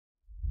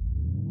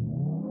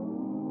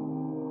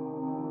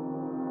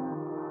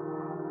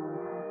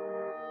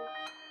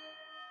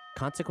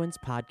Consequence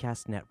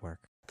Podcast Network.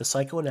 The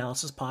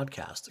Psychoanalysis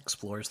Podcast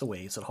explores the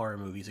ways that horror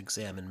movies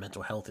examine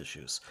mental health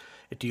issues.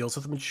 It deals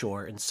with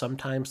mature and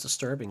sometimes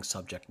disturbing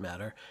subject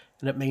matter,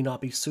 and it may not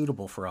be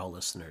suitable for all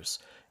listeners.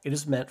 It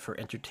is meant for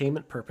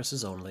entertainment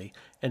purposes only,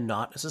 and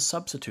not as a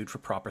substitute for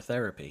proper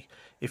therapy.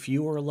 If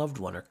you or a loved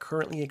one are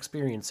currently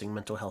experiencing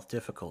mental health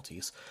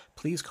difficulties,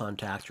 please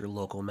contact your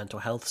local mental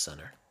health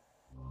center.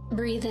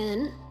 Breathe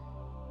in.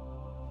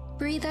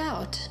 Breathe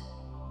out.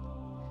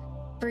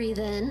 Breathe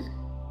in.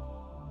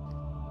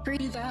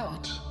 Breathe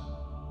out.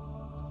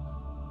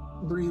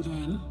 Breathe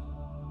in.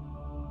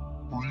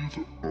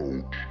 Breathe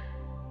out.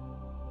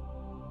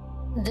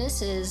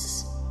 This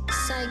is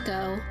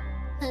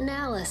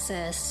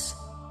Psychoanalysis.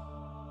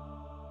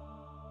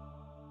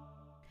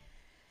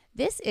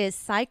 This is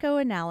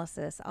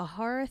Psychoanalysis, a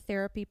horror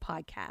therapy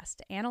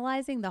podcast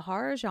analyzing the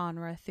horror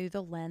genre through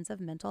the lens of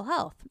mental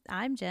health.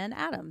 I'm Jen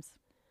Adams.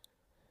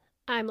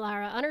 I'm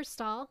Lara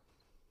Unnerstall.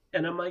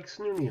 And I'm Mike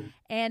Snoonian.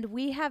 And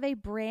we have a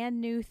brand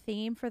new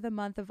theme for the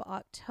month of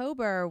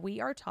October.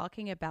 We are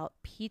talking about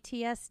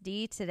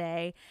PTSD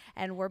today,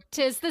 and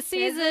Tis the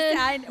season.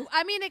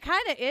 I mean, it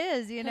kind of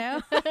is, you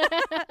know.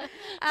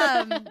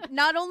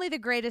 Not only the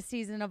greatest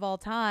season of all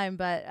time,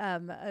 but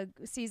a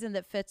season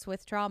that fits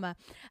with trauma.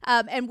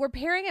 And we're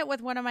pairing it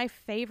with one of my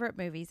favorite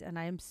movies, and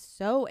I am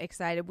so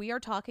excited. We are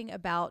talking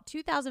about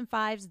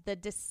 2005's The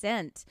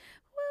Descent.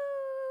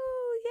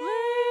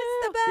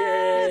 The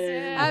best.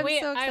 Yay. I'm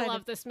so excited. I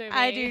love this movie.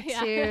 I do too.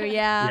 Yeah.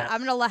 Yes.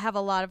 I'm going to have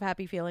a lot of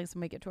happy feelings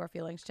when we get to our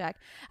feelings check.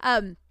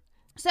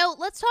 So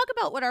let's talk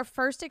about what our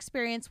first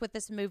experience with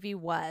this movie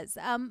was.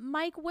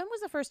 Mike, when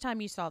was the first time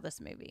you saw this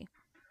movie?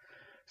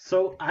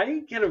 So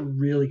I had a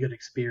really good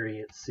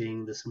experience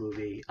seeing this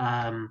movie.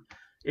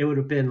 It would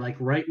have been like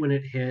right when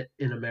it hit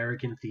in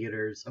American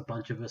theaters. A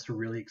bunch of us were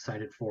really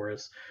excited for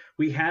us.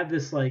 We had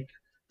this like,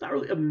 not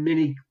really a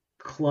mini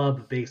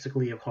club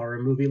basically of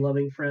horror movie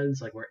loving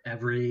friends, like where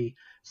every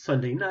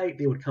Sunday night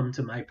they would come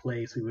to my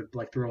place. We would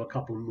like throw a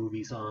couple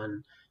movies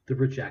on the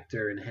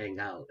projector and hang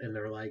out, and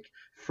they're like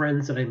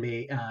friends that I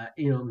made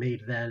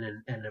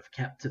then and have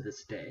kept to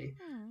this day.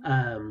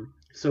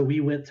 So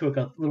we went to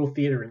a little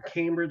theater in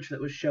Cambridge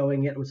that was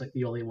showing it. It was like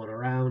the only one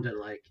around,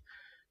 and like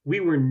we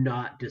were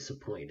not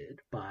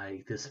disappointed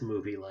by this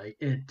movie. Like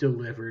it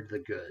delivered the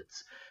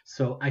goods.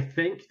 So I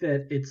think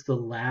that it's the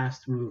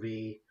last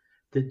movie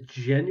that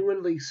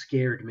genuinely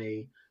scared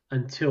me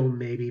until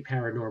maybe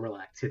Paranormal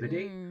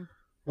Activity.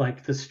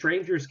 Like The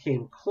Strangers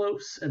came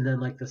close, and then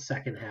like the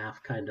second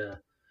half kind of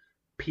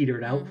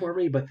petered out for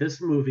me. But this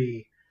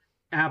movie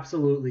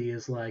absolutely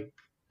is like,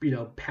 you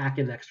know, pack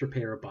an extra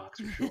pair of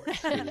boxer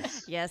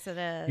shorts. Yes, it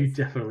is. You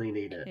definitely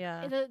need it.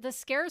 Yeah. The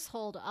scares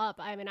hold up.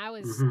 I mean, I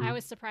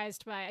was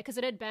surprised by it because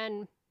it had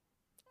been,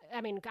 I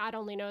mean, God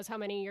only knows how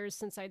many years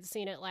since I'd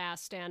seen it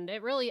last. And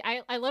it really,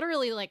 I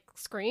literally like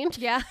screamed.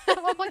 Yeah.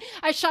 At one point.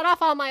 I shut off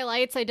all my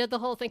lights. I did the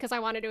whole thing because I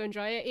wanted to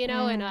enjoy it, you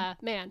know, and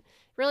man,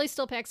 really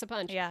still packs a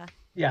punch. Yeah.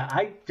 Yeah,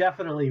 I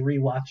definitely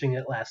rewatching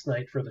it last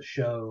night for the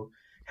show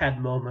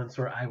had moments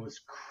where I was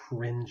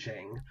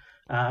cringing.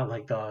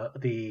 Like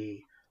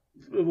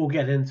we'll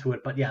get into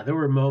it, but yeah, there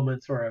were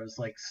moments where I was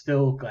like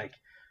still like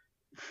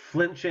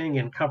flinching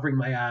and covering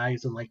my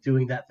eyes and like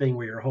doing that thing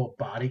where your whole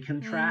body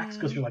contracts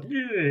because you're like,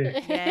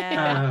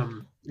 Yeah.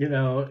 you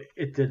know,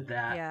 it did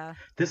that. Yeah.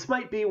 This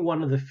might be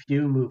one of the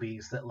few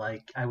movies that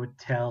like I would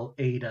tell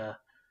Ada,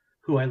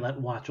 who I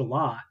let watch a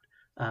lot.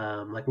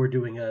 Like we're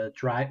doing a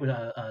drive-in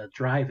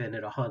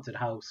at a haunted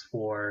house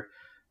for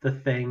The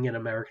Thing and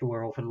American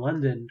Werewolf in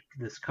London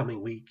this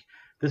coming week.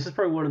 This is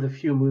probably one of the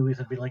few movies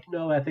I'd be like,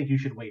 no, I think you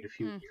should wait a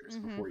few years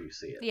before you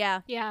see it.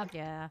 Yeah. Yeah.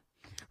 Yeah.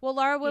 Well,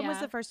 Laura, when was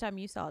Yeah. the first time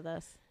you saw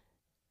this?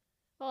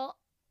 Well,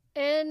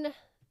 in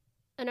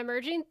an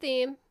emerging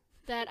theme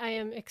that I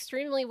am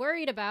extremely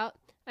worried about,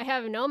 I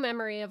have no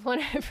memory of when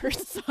I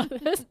first saw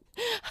this.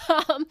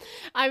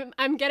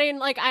 I'm getting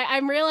like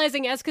I'm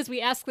realizing because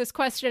we ask this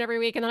question every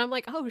week, and then I'm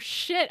like, oh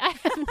shit, I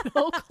have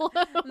no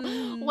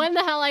clue when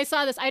the hell I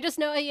saw this. I just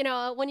know, you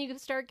know, when you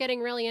start getting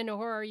really into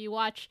horror, you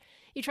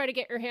try to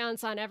get your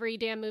hands on every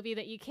damn movie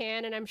that you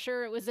can, and I'm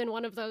sure it was in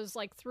one of those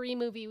like 3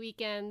 movie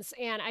weekends,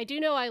 and I do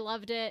know I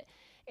loved it.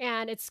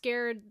 And it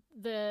scared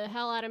the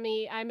hell out of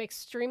me. I'm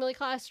extremely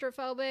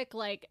claustrophobic.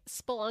 Like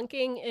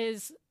spelunking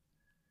is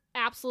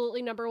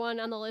absolutely number one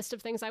on the list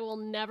of things I will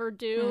never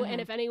do. And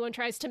if anyone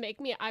tries to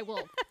make me, I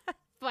will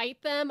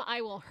fight them.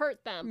 I will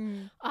hurt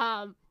them.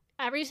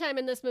 Every time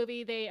in this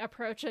movie they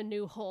approach a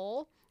new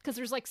hole, because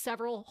there's like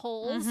several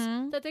holes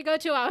that they go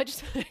to, I would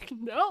just like,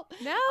 nope.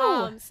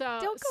 No. So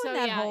Don't go in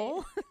that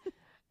hole.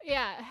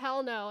 Yeah,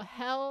 hell no.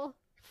 Hell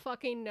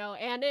fucking no.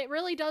 And it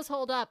really does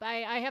hold up.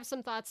 I have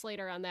some thoughts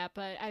later on that,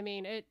 but I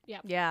mean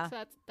yeah.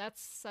 So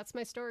that's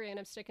my story, and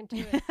I'm sticking to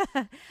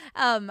it.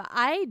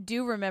 I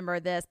do remember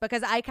this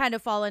because I kind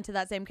of fall into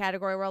that same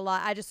category where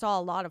I just saw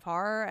a lot of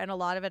horror, and a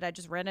lot of it I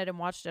just rented and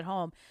watched at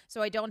home.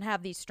 So I don't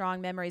have these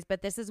strong memories,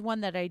 but this is one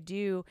that I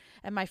do.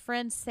 And my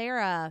friend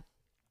Sarah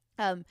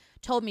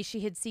told me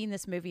she had seen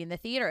this movie in the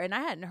theater and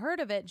I hadn't heard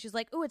of it. And she's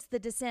like, "Oh, it's The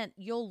Descent.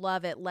 You'll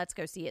love it. Let's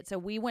go see it." So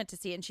we went to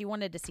see it and she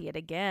wanted to see it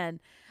again.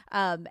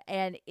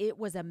 And it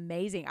was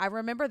amazing. I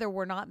remember there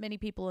were not many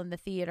people in the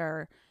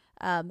theater.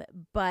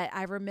 But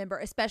I remember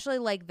especially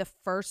like the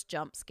first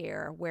jump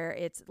scare where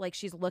it's like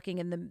she's looking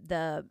in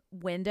the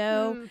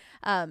window.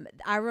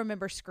 I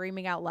remember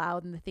screaming out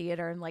loud in the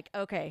theater and like,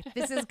 okay,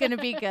 this is going to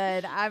be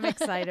good. I'm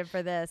excited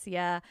for this.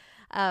 Yeah.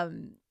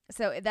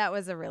 So that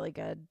was a really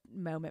good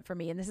moment for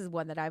me. And this is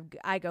one that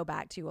I go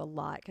back to a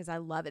lot because I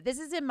love it. This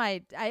is in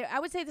my, I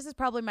would say this is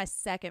probably my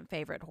second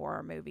favorite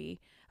horror movie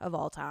of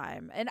all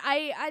time. And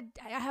I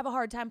have a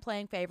hard time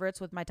playing favorites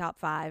with my top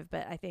 5,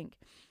 but I think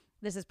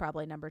this is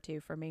probably number 2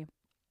 for me.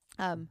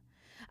 Yeah,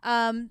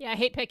 I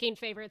hate picking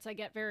favorites. I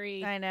get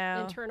very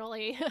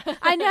internally.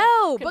 I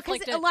know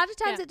because a lot of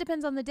times it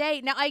depends on the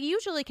day. Now I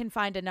usually can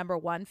find a number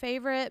 1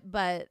 favorite,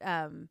 but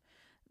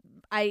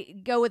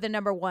I go with the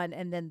number 1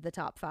 and then the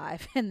top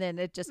 5, and then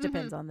it just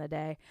depends on the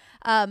day.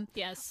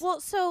 Yes. Well,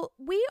 so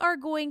we are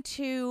going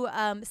to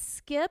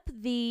skip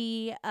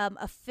the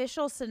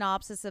official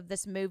synopsis of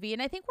this movie,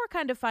 and I think we're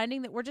kind of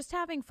finding that we're just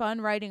having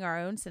fun writing our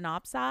own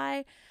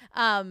synopsis.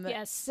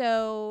 Yes.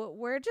 So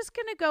we're just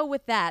going to go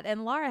with that.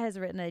 And Laura has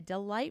written a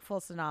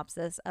delightful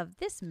synopsis of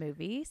this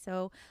movie.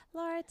 So,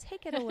 Laura,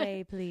 take it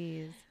away,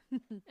 please.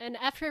 An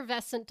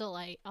effervescent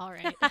delight. All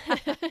right.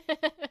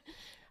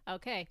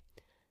 Okay.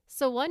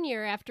 So 1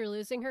 year after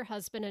losing her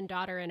husband and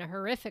daughter in a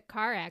horrific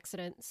car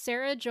accident,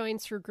 Sarah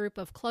joins her group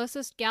of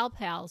closest gal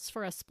pals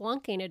for a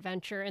spelunking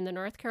adventure in the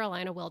North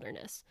Carolina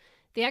wilderness.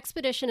 The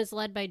expedition is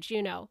led by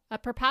Juno, a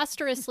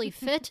preposterously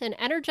fit and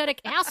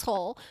energetic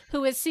asshole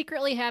who is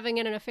secretly having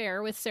an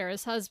affair with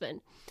Sarah's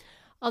husband.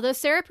 Although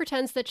Sarah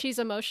pretends that she's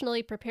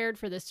emotionally prepared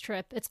for this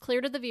trip, it's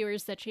clear to the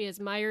viewers that she is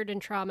mired in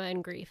trauma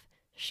and grief.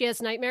 She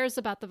has nightmares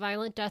about the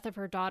violent death of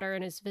her daughter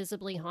and is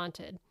visibly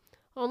haunted.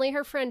 Only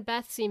her friend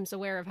Beth seems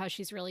aware of how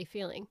she's really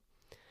feeling.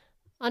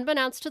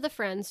 Unbeknownst to the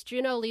friends,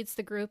 Juno leads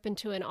the group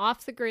into an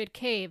off-the-grid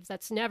cave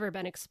that's never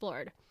been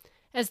explored.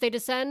 As they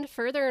descend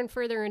further and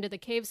further into the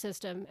cave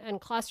system,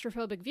 and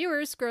claustrophobic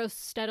viewers grow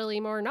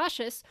steadily more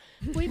nauseous,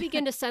 we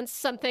begin to sense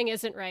something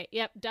isn't right.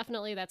 Yep,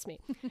 definitely that's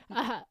me.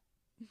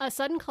 A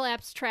sudden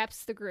collapse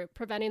traps the group,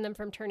 preventing them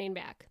from turning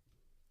back.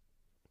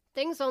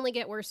 Things only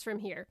get worse from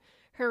here.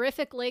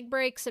 Horrific leg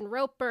breaks and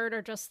rope burn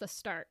are just the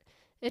start.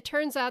 It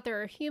turns out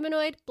there are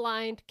humanoid,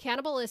 blind,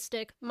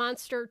 cannibalistic,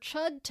 monster,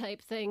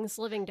 chud-type things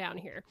living down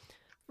here.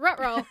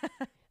 Ruh-roh.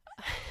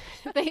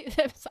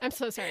 I'm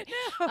so sorry.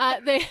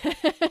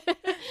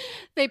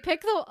 They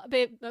pick off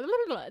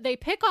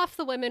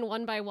the women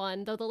one by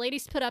one, though the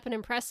ladies put up an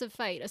impressive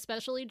fight,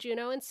 especially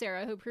Juno and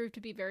Sarah, who proved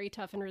to be very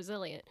tough and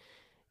resilient.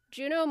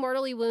 Juno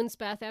mortally wounds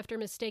Beth after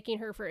mistaking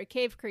her for a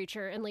cave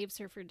creature and leaves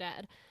her for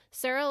dead.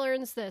 Sarah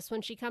learns this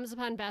when she comes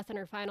upon Beth in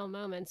her final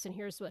moments and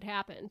hears what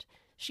happened.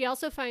 She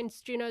also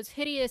finds Juno's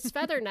hideous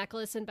feather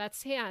necklace in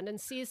Beth's hand and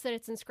sees that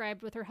it's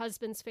inscribed with her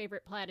husband's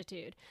favorite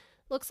platitude.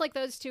 Looks like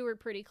those two were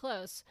pretty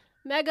close.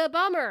 Mega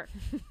bummer!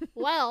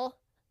 Well,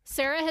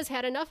 Sarah has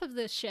had enough of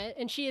this shit,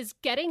 and she is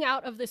getting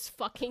out of this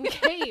fucking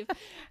cave.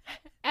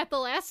 At the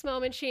last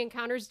moment, she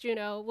encounters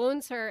Juno,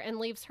 wounds her, and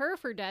leaves her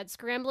for dead,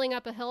 scrambling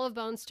up a hill of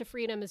bones to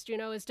freedom as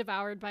Juno is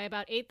devoured by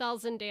about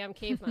 8,000 damn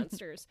cave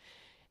monsters.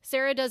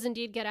 Sarah does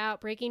indeed get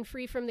out, breaking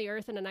free from the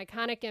earth in an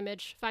iconic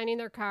image, finding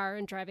their car,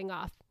 and driving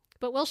off.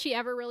 But will she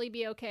ever really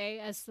be okay?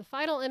 As the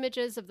final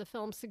images of the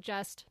film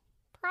suggest,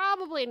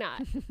 probably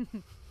not.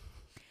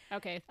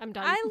 Okay, I'm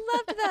done. I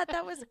loved that.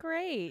 That was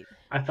great.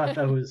 I thought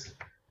that was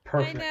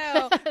perfect. I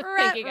know.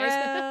 Thank you,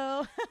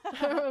 guys.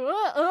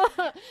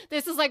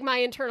 This is like my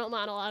internal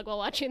monologue while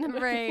watching the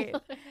movie. Right.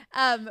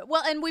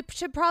 Well, and we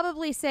should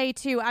probably say,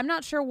 too, I'm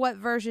not sure what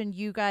version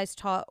you guys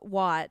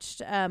watched,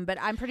 but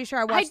I'm pretty sure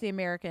I watched the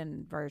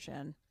American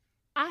version.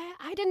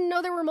 I didn't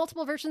know there were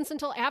multiple versions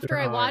until after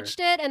I watched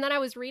it, and then I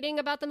was reading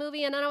about the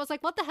movie, and then I was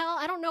like, what the hell?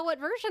 I don't know what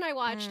version I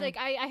watched. Like,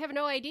 I have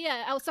no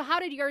idea. Oh, so how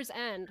did yours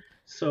end?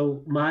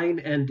 So mine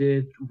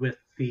ended with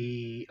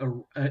the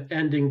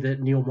ending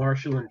that Neil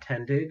Marshall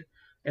intended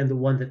and the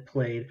one that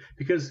played.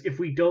 Because if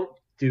we don't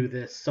do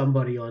this,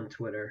 somebody on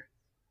Twitter,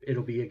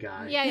 it'll be a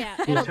guy. Yeah.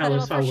 Will tell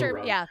us how for we're sure.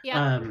 wrong. Yeah.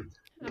 I'm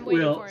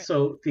waiting for it.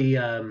 So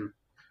the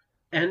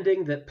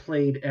ending that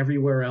played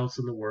everywhere else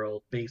in the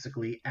world,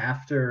 basically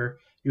after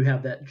you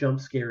have that jump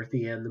scare at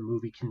the end, the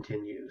movie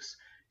continues.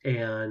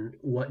 And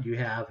what you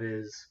have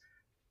is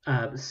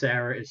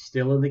Sarah is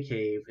still in the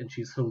cave and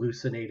she's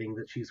hallucinating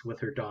that she's with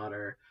her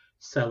daughter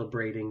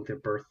celebrating their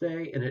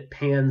birthday, and it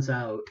pans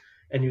out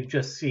and you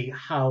just see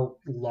how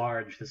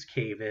large this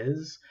cave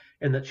is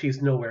and that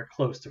she's nowhere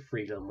close to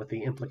freedom, with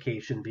the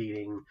implication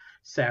being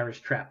Sarah's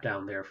trapped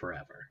down there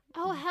forever.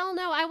 Oh, hell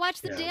no. I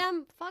watched the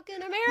damn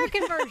fucking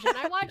American version.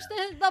 I watched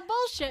the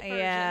bullshit version.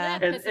 Yeah.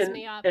 That pisses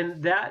me off.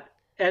 And that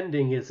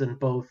ending is in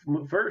both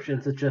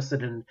versions. It's just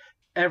that in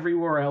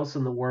everywhere else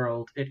in the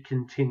world, it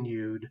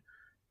continued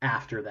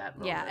after that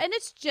moment. Yeah, and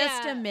it's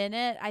just a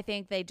minute. I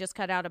think they just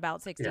cut out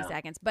about 60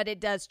 seconds, but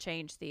it does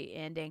change the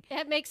ending.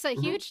 It makes a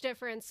huge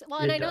difference. Well,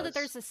 and I know that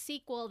there's a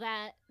sequel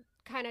that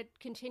kind of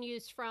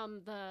continues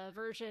from the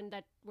version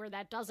where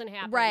that doesn't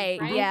happen. Right,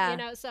 yeah. You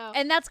know, so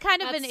And that's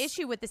kind of an that's-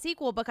 issue with the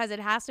sequel because it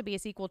has to be a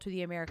sequel to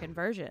the American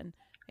version,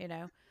 you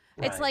know.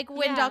 It's Right. like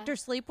when Yeah. Dr.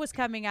 Sleep was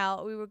coming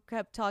out, we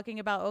kept talking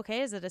about,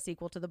 okay, is it a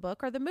sequel to the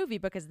book or the movie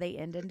because they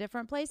end in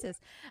different places.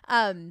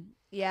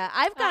 Yeah,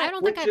 I've got I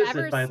don't Which think I've is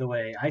ever it, by the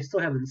way? I still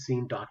haven't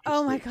seen Doctor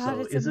Oh my Sleep, god,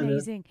 so it's isn't it-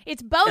 amazing.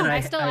 It's both. And I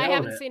I own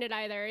haven't it. seen it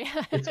either.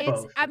 Yeah. It's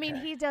both. I mean,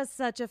 okay. he does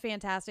such a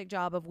fantastic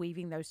job of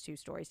weaving those two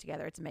stories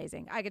together. It's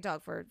amazing. I could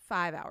talk for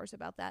 5 hours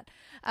about that.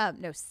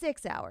 No,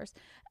 6 hours.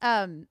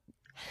 And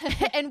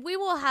we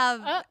will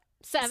have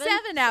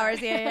 7 hours.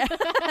 Yeah.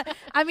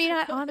 I mean,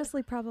 I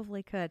honestly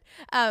probably could.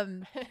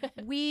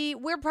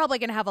 We're probably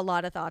going to have a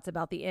lot of thoughts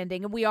about the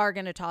ending, and we are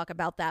going to talk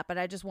about that. But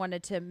I just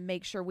wanted to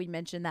make sure we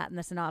mentioned that in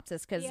the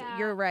synopsis because Yeah.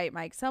 you're right,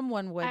 Mike.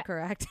 Someone would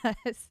correct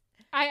us.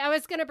 I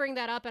was going to bring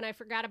that up and I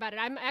forgot about it.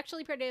 I'm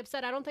actually pretty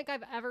upset. I don't think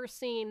I've ever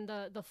seen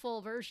the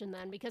full version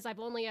then because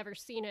I've only ever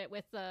seen it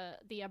with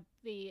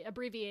the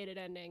abbreviated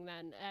ending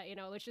then, you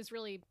know, which is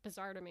really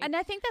bizarre to me. And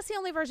I think that's the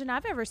only version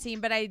I've ever seen,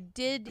 but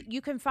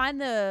you can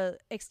find the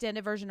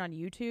extended version on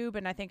YouTube,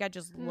 and I think I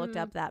just looked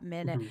up that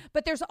minute.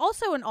 But there's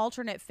also an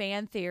alternate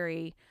fan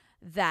theory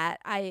that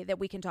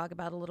we can talk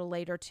about a little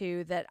later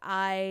too, that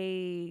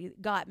I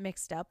got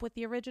mixed up with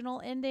the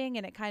original ending,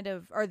 and it kind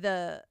of,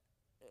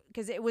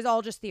 because it was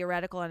all just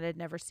theoretical and I'd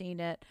never seen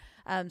it.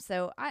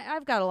 So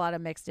I've got a lot of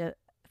mixed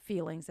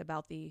feelings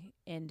about the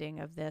ending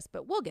of this,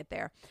 but we'll get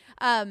there.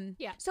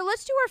 Yeah. So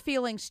let's do our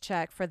feelings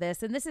check for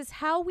this. And this is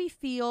how we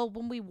feel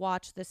when we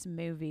watch this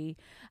movie.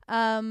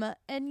 And,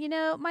 you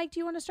know, Mike, do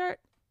you want to start?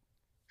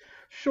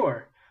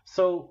 Sure.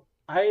 So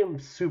I am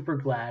super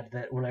glad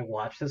that when I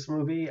watch this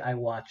movie, I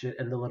watch it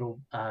in the little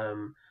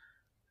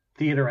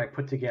theater I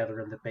put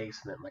together in the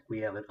basement. Like, we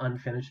have an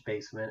unfinished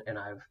basement, and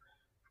I've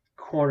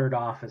cornered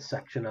off a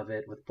section of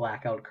it with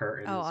blackout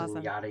curtains awesome.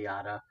 and yada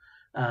yada.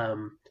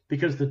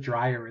 Because the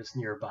dryer is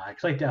nearby,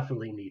 because I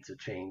definitely need to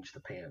change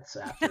the pants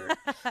after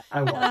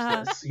I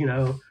watch this, you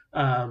know.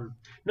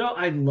 No,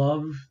 I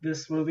love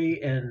this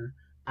movie, and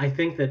I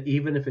think that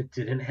even if it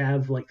didn't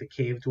have like the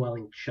cave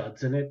dwelling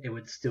chuds in it, it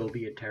would still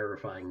be a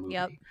terrifying movie.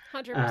 Yep.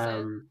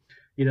 100%.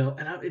 You know,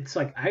 and it's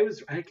like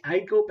I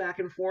go back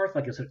and forth.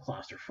 Like, is it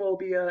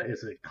claustrophobia?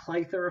 Is it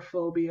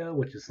clytherophobia,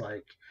 which is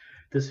like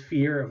this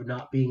fear of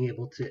not being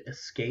able to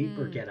escape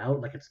or get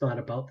out? Like, it's not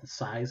about the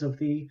size of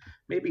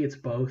maybe it's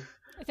both.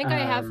 I think I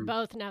have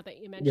both now that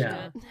you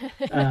mention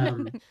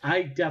it.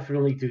 I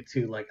definitely do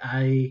too. Like,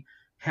 I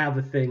have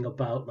a thing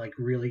about like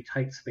really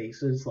tight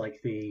spaces. Like,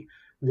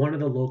 one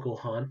of the local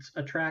haunt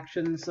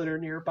attractions that are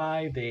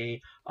nearby,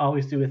 they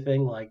always do a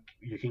thing like,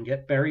 you can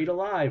get buried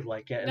alive,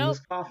 like get in this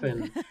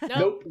coffin.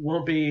 Nope,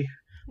 won't be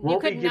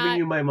giving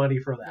you my money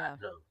for that. Yeah.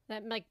 No.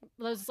 That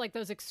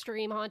those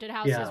extreme haunted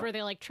houses Yeah. where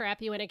they like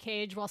trap you in a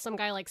cage while some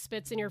guy like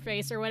spits in your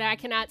face or what. I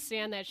cannot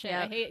stand that shit.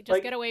 Yeah. I hate. Just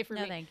Like- get away from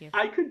No, me. thank you.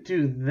 I could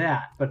do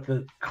that, but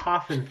the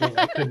coffin thing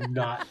I could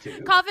not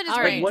do. Coffin is All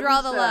where right. you What draw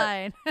is the that?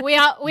 line. We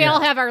all Yeah.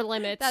 have our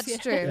limits. That's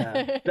true.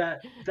 Yeah.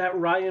 That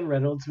Ryan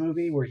Reynolds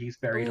movie where he's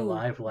buried Ooh,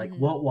 alive, like, mhm.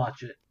 won't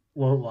watch it.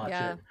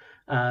 Yeah.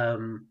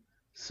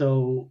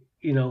 So,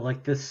 you know,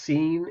 like the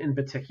scene in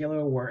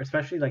particular where,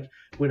 especially like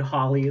when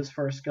Holly is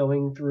first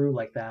going through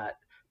like that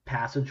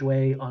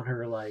passageway on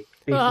her, like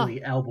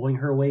basically elbowing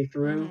her way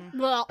through.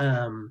 Well,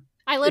 Um,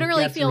 I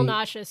literally gets feel me-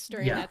 nauseous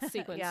during Yeah. that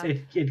sequence. Yeah.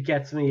 it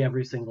gets me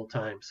every single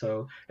time.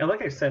 So, and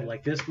like I said,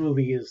 like, this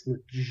movie is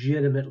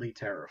legitimately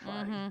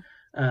terrifying.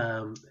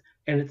 Mhm.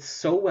 And it's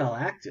so well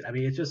acted. I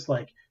mean, it's just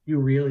like, you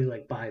really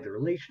like buy the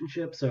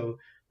relationship. So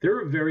there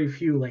are very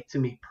few, like, to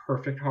me,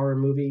 perfect horror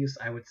movies.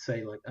 I would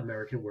say like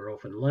American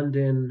Werewolf in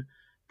London,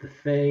 The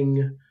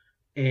Thing,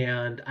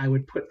 and I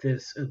would put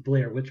this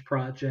Blair Witch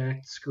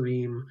Project,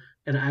 Scream,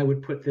 and I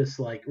would put this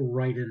like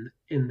right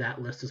in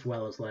that list, as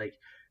well as like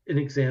an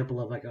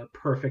example of like a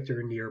perfect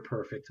or near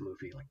perfect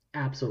movie. Like,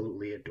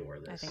 absolutely adore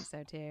this. I think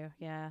so too.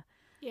 Yeah.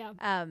 Yeah.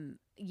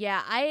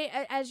 Yeah,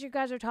 I as you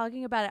guys are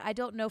talking about it, I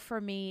don't know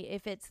for me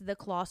if it's the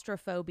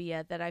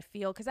claustrophobia that I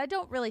feel, because I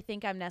don't really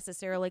think I'm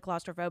necessarily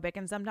claustrophobic,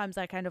 and sometimes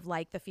I kind of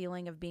like the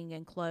feeling of being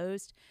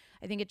enclosed.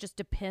 I think it just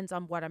depends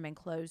on what I'm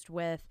enclosed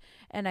with.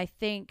 And I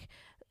think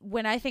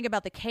when I think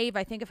about the cave,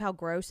 I think of how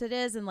gross it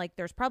is, and like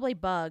there's probably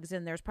bugs,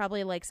 and there's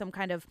probably like some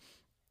kind of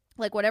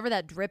like whatever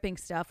that dripping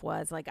stuff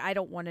was, like, I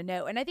don't want to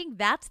know. And I think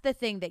that's the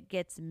thing that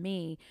gets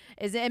me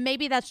and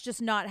maybe that's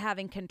just not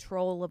having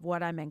control of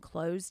what I'm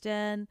enclosed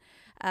in.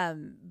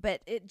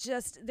 But it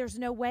just, there's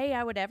no way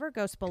I would ever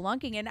go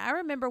spelunking. And I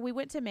remember we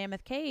went to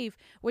Mammoth Cave,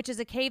 which is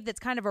a cave that's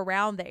kind of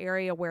around the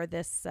area where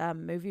this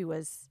movie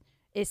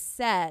is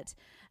set.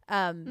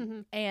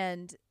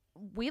 And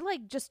we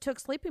like just took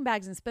sleeping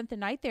bags and spent the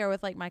night there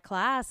with like my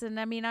class. And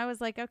I mean, I was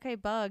like, okay,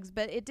 bugs,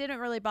 but it didn't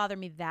really bother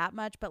me that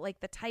much. But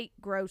like the tight,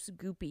 gross,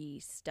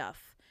 goopy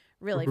stuff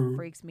really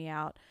freaks me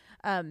out.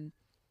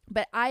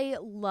 But I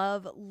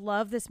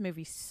love this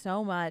movie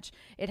so much.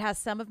 It has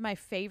some of my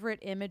favorite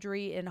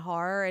imagery in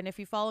horror. And if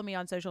you follow me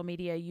on social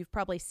media, you've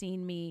probably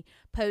seen me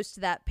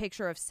post that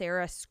picture of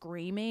Sarah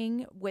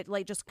screaming with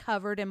like just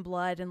covered in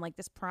blood and like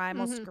this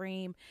primal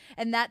scream.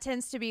 And that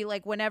tends to be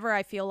like whenever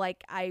I feel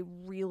like I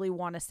really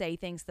want to say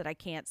things that I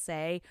can't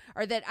say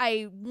or that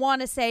I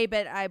want to say,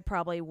 but I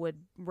probably would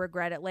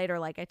regret it later.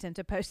 Like I tend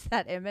to post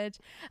that image.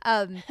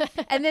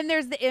 And then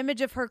there's the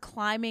image of her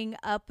climbing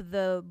up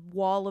the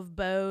wall of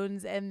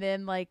bones and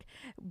then like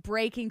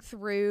breaking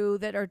through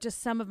that are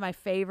just some of my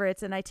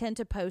favorites. And I tend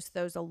to post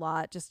those a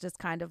lot just as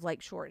kind of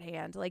like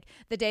shorthand. Like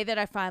the day that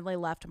I finally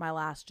left my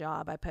last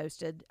job, I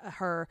posted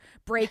her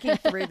breaking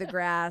through the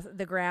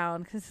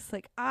ground because it's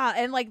like,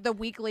 and like the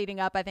week leading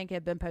up, I think I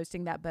had been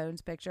posting that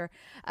bones picture.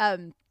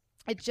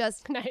 It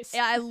just nice.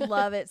 I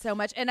love it so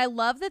much. And I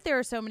love that there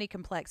are so many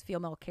complex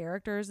female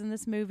characters in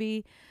this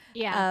movie.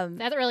 Yeah.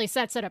 That really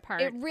sets it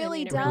apart. It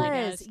really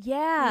does.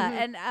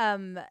 Yeah.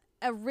 And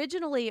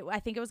originally, I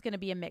think it was going to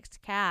be a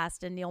mixed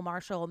cast, and Neil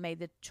Marshall made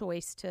the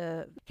choice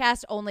to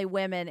cast only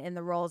women in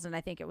the roles, and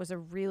I think it was a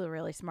really,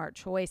 really smart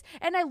choice.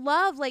 And I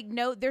love, like,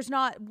 no, there's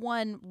not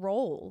one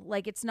role.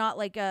 Like, it's not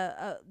like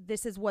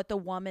this is what the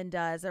woman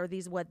does, or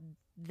these what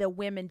the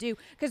women do,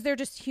 because they're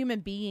just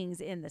human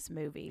beings in this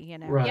movie, you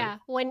know? Right. Yeah.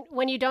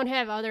 When you don't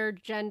have other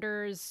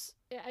genders,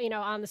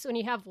 on this, when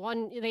you have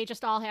one, they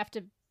just all have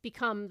to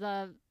become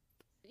the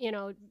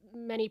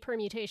many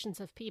permutations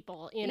of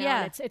people,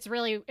 Yeah. and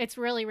it's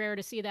really rare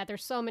to see that.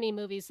 There's so many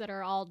movies that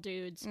are all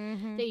dudes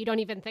that you don't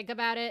even think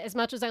about it. As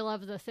much as I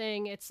love The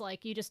Thing, it's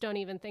like you just don't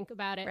even think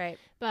about it. Right.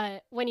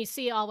 But when you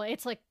see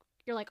it's like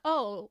you're like,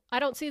 oh, I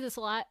don't see this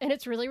a lot, and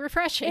it's really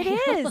refreshing.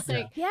 It is.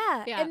 Like,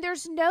 yeah. yeah. And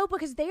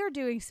because they are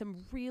doing some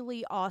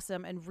really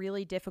awesome and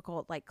really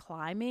difficult like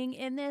climbing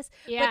in this.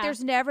 Yeah. But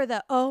there's never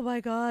the, oh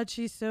my God,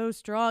 she's so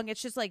strong.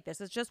 It's just like, this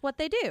is just what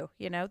they do.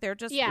 They're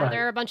just. Yeah, Right.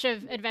 they're a bunch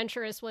of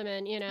adventurous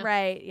women,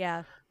 Right.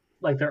 Yeah.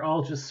 Like they're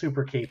all just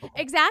super capable.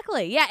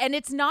 Exactly. Yeah. And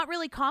it's not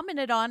really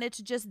commented on. It's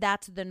just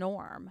that's the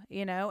norm,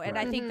 And Right.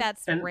 I think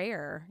that's And-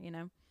 rare,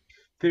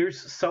 There's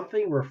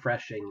something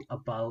refreshing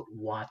about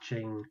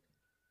watching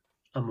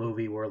a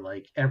movie where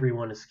like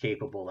everyone is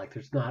capable. Like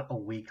there's not a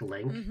weak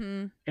link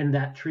in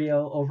that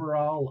trio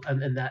overall,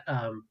 and that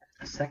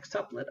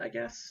sextuplet, I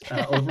guess.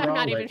 Overall, I'm not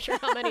like, even sure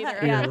how many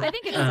there are. Yeah. know, I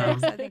think it's um,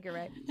 6. I think you're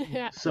right.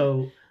 Yeah.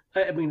 So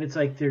I mean, it's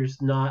like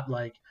there's not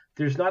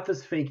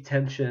this fake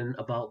tension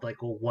about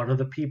like, well, one of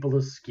the people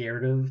is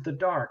scared of the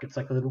dark. It's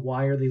like, then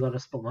why are they on a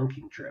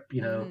spelunking trip?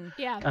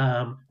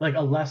 Yeah. Like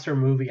a lesser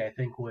movie, I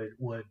think would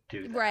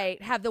do that. Right.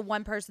 Have the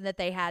one person that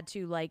they had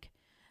to like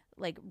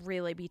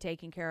really be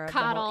taken care of.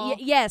 Coddle.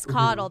 Yes,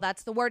 coddle.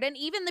 That's the word. And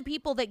even the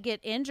people that get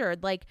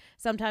injured, like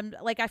sometimes,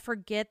 like I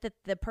forget that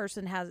the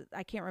person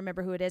I can't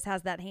remember who it is,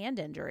 has that hand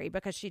injury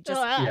because she just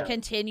Yeah.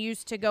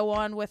 continues to go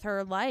on with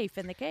her life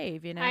in the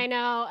cave, I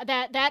know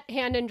that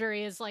hand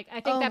injury is like,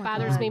 I think Oh that my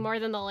bothers God. me more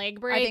than the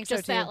leg break. think so,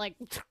 just too. that like,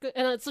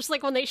 and it's just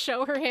like when they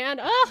show her hand.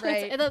 Oh,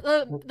 Right.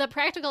 the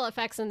practical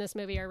effects in this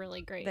movie are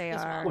really great. They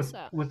as are. Well,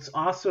 so. What's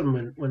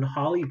awesome when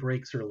Holly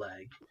breaks her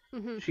leg,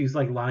 Mhm. she's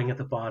like lying at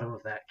the bottom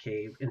of that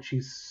cave, and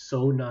she's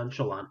so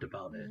nonchalant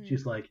about it.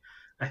 She's like,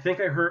 I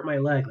think I hurt my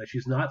leg. Like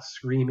she's not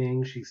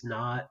screaming, she's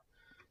not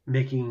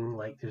making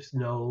like there's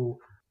no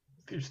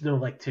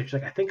like tissue.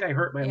 Like I think I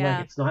hurt my Yeah.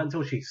 leg. It's not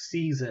until she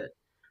sees it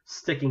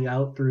sticking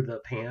out through the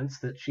pants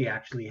that she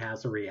actually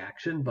has a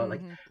reaction. But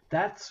like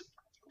that's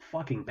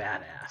fucking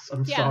badass.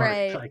 I'm Yeah. sorry.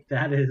 Right. Like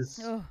that is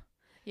Oh,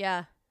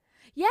 yeah.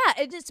 Yeah,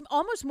 it's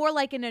almost more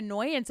like an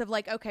annoyance of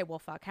like, okay, well,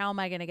 fuck, how am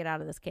I going to get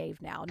out of this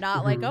cave now?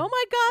 Not like, oh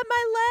my God,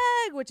 my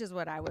leg, which is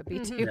what I would be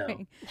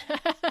doing.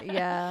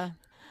 Yeah.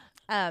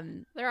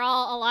 They're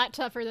all a lot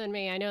tougher than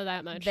me. I know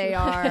that much. They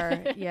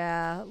are.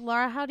 Yeah.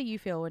 Laura, how do you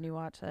feel when you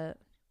watch it?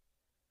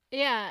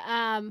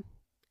 Yeah.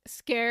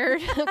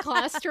 Scared,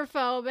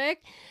 claustrophobic.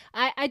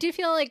 I do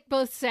feel like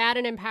both sad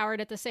and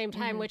empowered at the same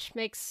time, which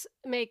makes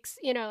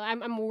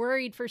I'm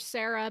worried for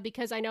Sarah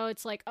because I know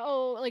it's like,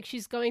 oh, like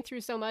she's going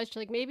through so much,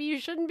 like maybe you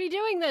shouldn't be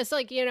doing this,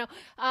 like and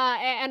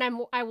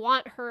I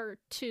want her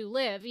to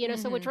live,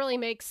 so which really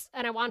makes,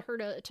 and I want her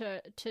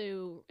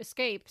to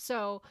escape.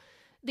 So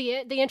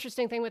the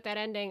interesting thing with that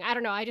ending, I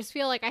don't know, I just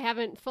feel like I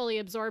haven't fully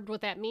absorbed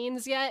what that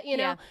means yet,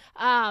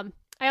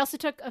 I also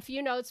took a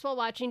few notes while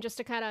watching just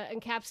to kind of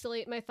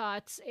encapsulate my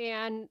thoughts.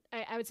 And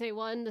I would say,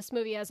 one, this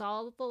movie has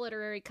all the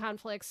literary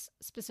conflicts,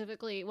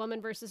 specifically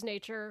woman versus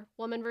nature,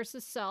 woman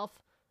versus self,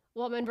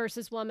 woman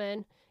versus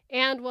woman,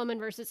 and woman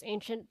versus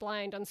ancient,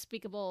 blind,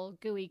 unspeakable,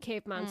 gooey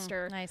cave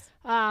monster. Nice.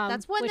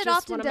 That's One that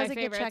often doesn't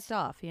get checked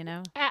off,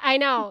 I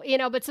know,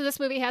 but so this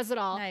movie has it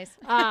all. Nice.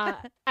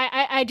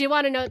 I do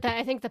want to note that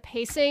I think the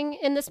pacing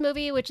in this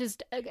movie, which is,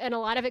 and a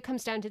lot of it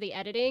comes down to the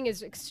editing,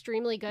 is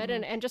extremely good.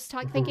 And just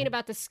thinking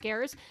about the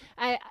scares,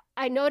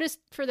 I noticed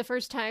for the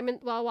first time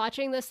while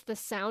watching this, the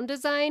sound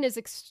design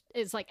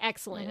is like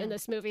excellent in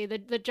this movie.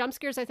 The jump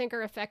scares I think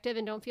are effective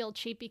and don't feel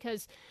cheap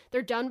because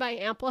they're done by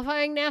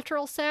amplifying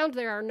natural sound.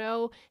 There are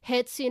no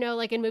hits,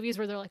 like in movies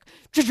where they're like,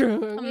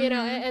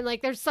 and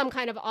like there's some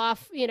kind of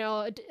off,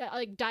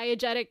 like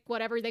diegetic,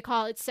 whatever they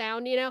call it,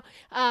 sound,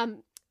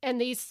 and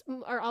these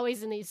are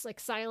always in these like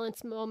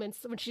silence moments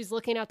when she's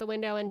looking out the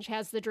window and she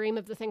has the dream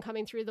of the thing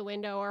coming through the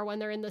window, or when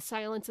they're in the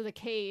silence of the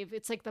cave,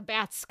 it's like the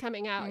bats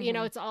coming out,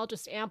 it's all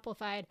just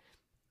amplified.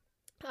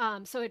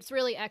 So it's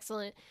really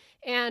excellent.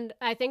 And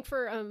I think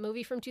for a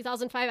movie from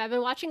 2005, I've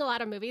been watching a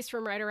lot of movies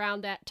from right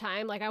around that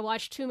time. Like I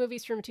watched 2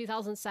 movies from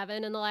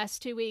 2007 in the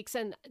last 2 weeks,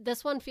 and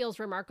this one feels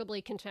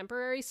remarkably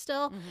contemporary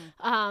still.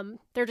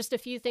 There are just a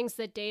few things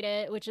that date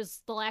it, which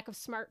is the lack of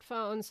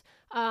smartphones,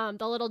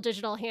 the little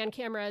digital hand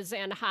cameras,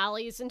 and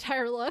Holly's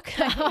entire look.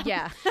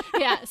 Yeah.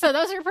 So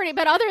those are pretty,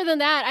 but other than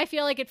that, I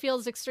feel like it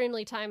feels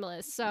extremely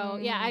timeless. So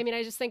yeah, I mean,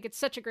 I just think it's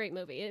such a great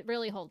movie. It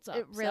really holds up.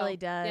 It really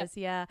does.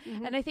 Yeah.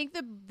 And I think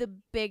the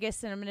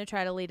biggest, and I'm going to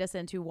try to lead us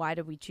into why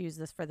did we choose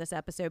this for this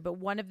episode, but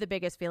one of the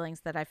biggest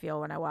feelings that I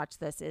feel when I watch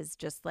this is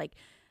just like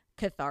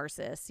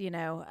catharsis,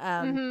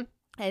 and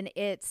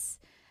it's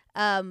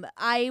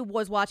I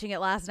was watching it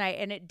last night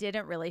and it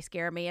didn't really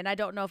scare me, and I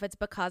don't know if it's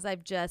because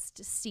I've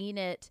just seen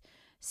it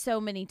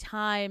so many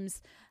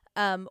times,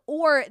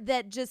 or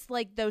that just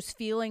like those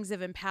feelings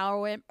of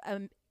empowerment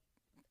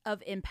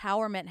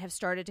have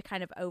started to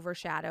kind of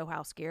overshadow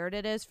how scared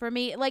it is for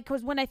me. Like,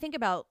 because when I think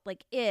about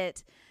like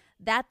it,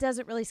 that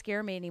doesn't really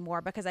scare me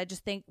anymore, because I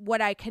just think what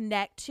I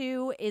connect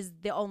to is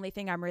the only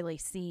thing I'm really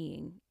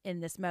seeing in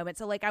this moment.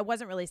 So like I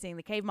wasn't really seeing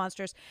the cave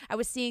monsters. I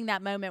was seeing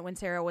that moment when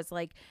Sarah was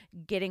like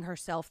getting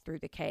herself through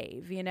the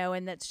cave,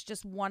 and that's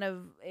just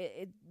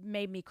it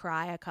made me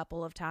cry a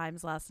couple of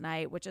times last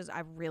night, which is,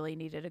 I really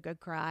needed a good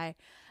cry.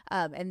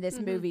 And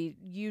this movie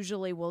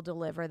usually will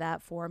deliver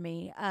that for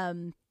me.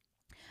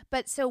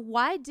 But so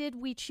why did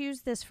we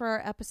choose this for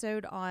our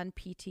episode on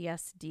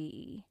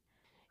PTSD?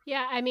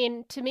 Yeah, I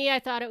mean, to me, I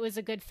thought it was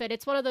a good fit.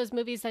 It's one of those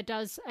movies that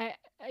does,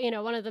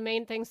 one of the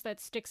main things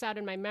that sticks out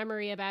in my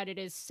memory about it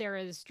is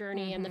Sarah's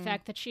journey and the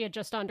fact that she had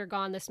just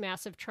undergone this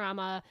massive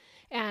trauma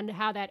and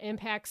how that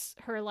impacts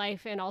her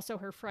life and also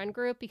her friend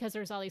group, because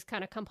there's all these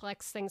kind of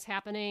complex things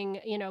happening,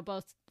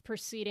 both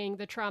preceding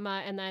the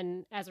trauma and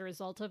then as a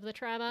result of the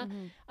trauma.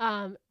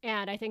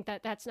 And I think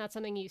that that's not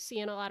something you see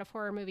in a lot of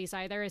horror movies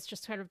either. It's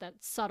just kind of that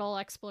subtle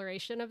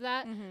exploration of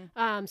that.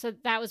 So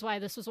that was why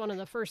this was one of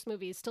the first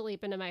movies to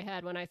leap into my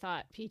head when I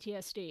thought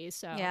PTSD.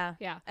 So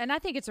yeah. And I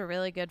think it's a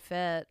really good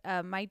fit.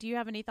 Mike, do you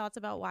have any thoughts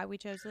about why we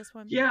chose this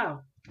one? Yeah.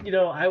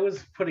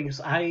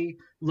 I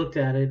looked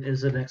at it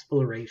as an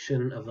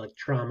exploration of like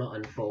trauma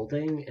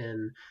unfolding,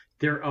 and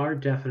there are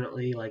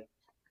definitely like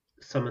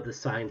some of the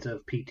signs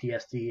of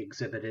PTSD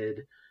exhibited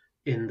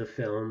in the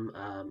film,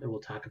 and we'll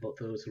talk about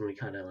those when we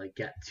kind of like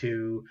get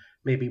to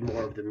maybe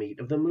more of the meat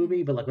of the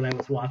movie. But like when I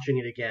was watching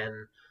it again,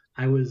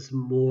 I was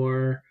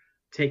more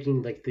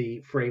taking like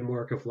the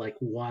framework of like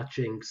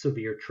watching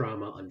severe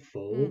trauma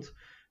unfold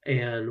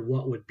and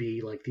what would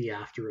be like the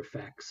after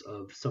effects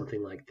of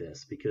something like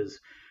this, because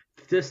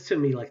this, to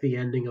me, like the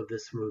ending of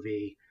this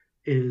movie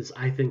is,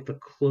 I think, the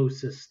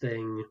closest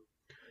thing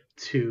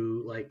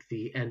to like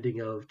the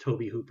ending of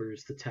Tobe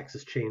Hooper's The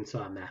Texas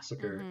Chainsaw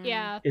Massacre.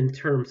 Yeah. In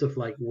terms of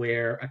like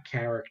where a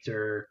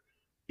character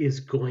is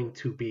going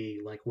to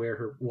be, like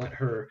what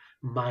her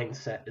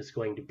mindset is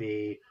going to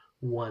be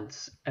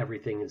once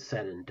everything is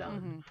said and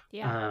done.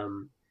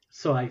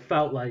 So I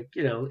felt like,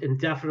 and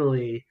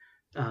definitely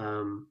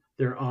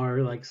there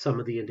are like some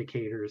of the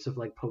indicators of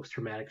like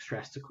post-traumatic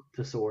stress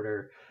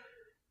disorder,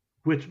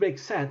 which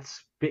makes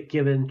sense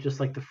given just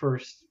like the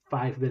first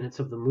 5 minutes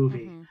of the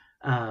movie.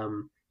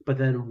 But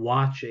then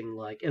watching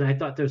and I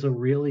thought there's a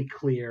really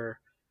clear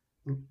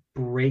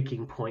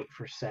breaking point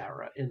for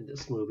Sarah in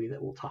this movie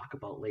that we'll talk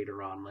about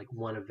later on, like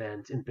one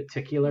event in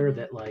particular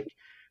that like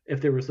if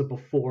there was a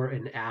before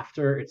and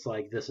after, it's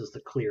like this is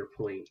the clear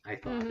point, I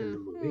thought, in the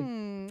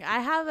movie. I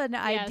have an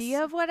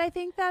idea of what I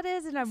think that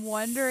is, and I'm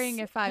wondering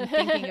if I'm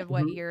thinking of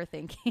what you're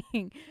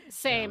thinking.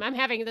 Same. I'm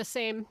having the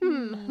same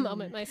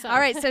moment myself. All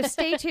right, so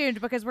stay tuned,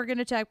 because we're going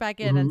to check back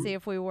in and see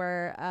if we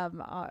were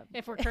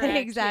if we're correct.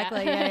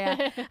 Exactly.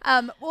 Yeah.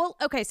 Well,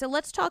 okay, so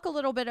let's talk a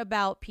little bit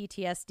about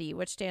PTSD,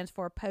 which stands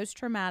for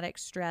post-traumatic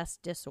stress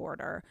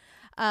disorder.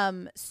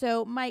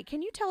 So Mike,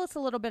 can you tell us a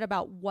little bit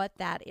about what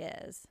that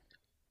is?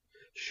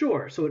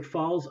 Sure. So it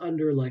falls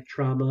under like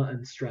trauma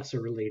and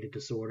stressor related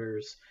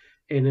disorders,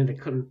 and it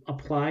can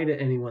apply to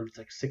anyone that's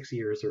like 6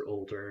 years or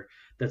older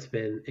that's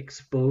been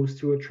exposed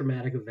to a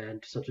traumatic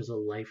event, such as a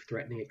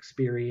life-threatening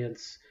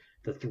experience,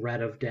 the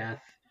threat of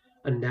death,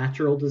 a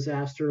natural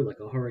disaster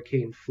like a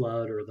hurricane,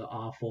 flood, or the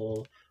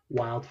awful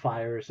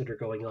wildfires that are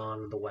going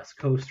on the West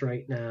Coast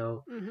right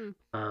now,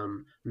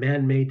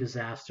 man-made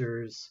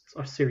disasters,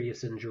 a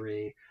serious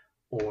injury,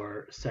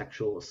 or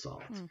sexual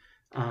assault.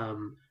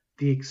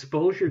 The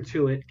exposure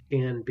to it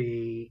can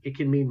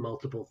mean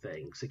multiple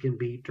things. It can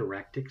be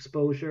direct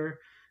exposure,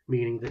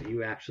 meaning that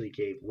you actually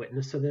gave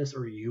witness to this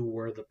or you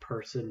were the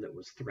person that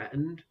was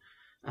threatened.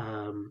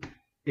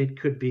 It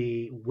could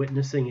be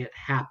witnessing it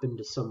happen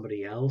to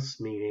somebody else,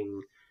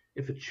 meaning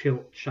if a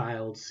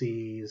child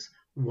sees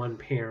one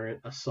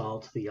parent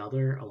assault the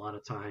other, a lot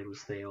of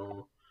times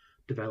they'll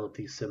develop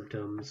these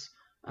symptoms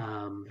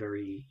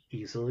very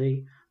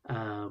easily.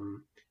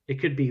 It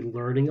could be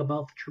learning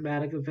about the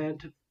traumatic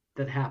event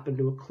that happened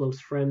to a close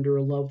friend or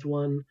a loved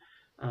one.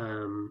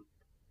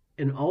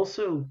 And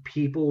also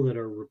people that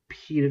are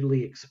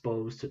repeatedly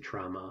exposed to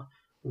trauma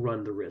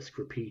run the risk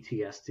for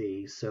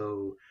PTSD.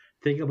 So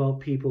think about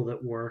people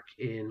that work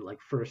in like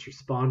first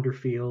responder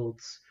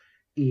fields,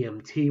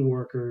 EMT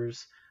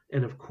workers,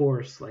 and of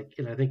course,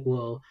 and I think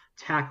we'll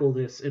tackle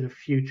this in a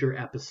future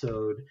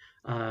episode,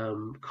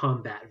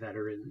 combat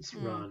veterans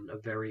run a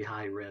very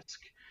high risk.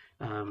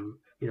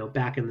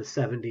 Back in the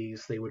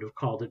 70s, they would have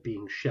called it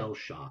being shell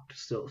shocked.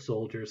 So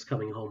soldiers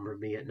coming home from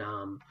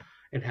Vietnam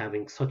and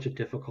having such a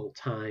difficult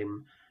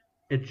time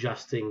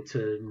adjusting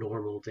to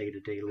normal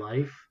day-to-day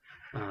life.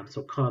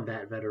 So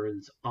combat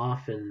veterans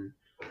often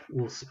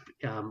will,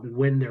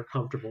 when they're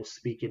comfortable,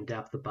 speak in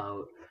depth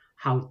about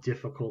how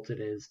difficult it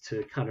is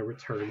to kind of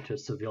return to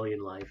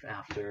civilian life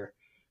after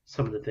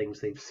some of the things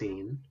they've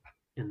seen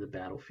in the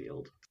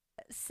battlefield.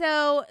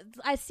 So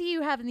I see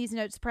you have in these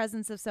notes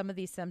presence of some of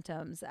these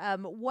symptoms.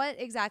 What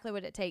exactly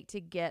would it take to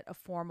get a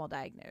formal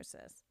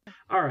diagnosis?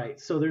 All right.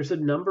 So there's a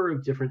number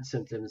of different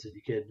symptoms that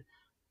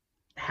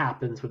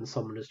happens when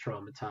someone is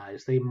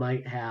traumatized. They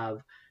might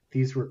have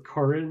these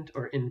recurrent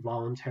or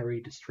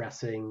involuntary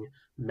distressing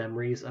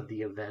memories of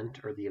the event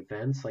or the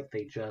events, like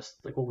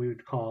what we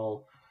would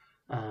call,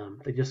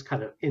 they just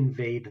kind of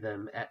invade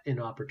them at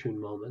inopportune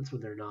moments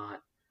when they're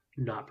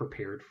not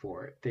prepared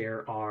for it.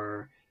 There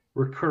are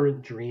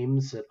recurrent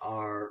dreams that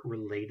are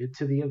related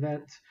to the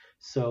event.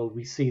 So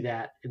we see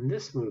that in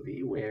this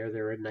movie where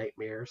there are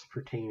nightmares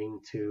pertaining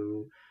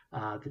to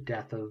the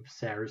death of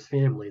Sarah's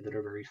family that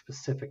are very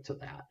specific to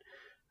that.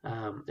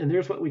 And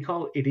there's what we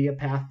call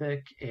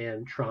idiopathic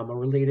and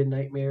trauma-related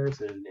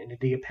nightmares. And an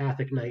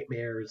idiopathic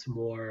nightmare is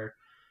more,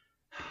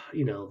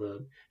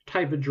 the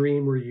type of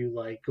dream where you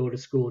go to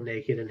school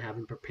naked and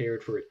haven't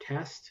prepared for a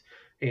test.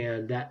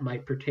 And that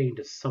might pertain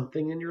to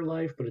something in your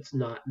life, but it's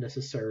not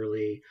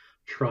necessarily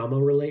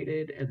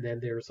trauma-related. And then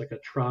there's a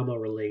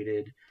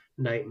trauma-related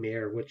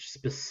nightmare, which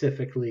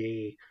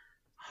specifically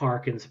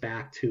harkens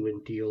back to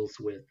and deals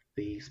with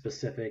the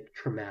specific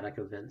traumatic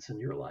events in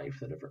your life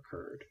that have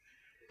occurred.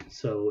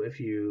 So if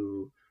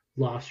you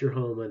lost your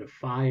home in a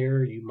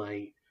fire, you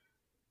might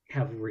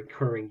have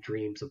recurring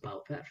dreams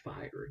about that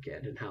fire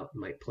again and how it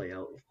might play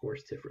out, of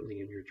course, differently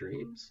in your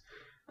dreams.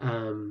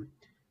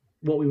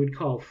 What we would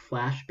call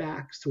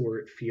flashbacks, where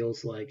it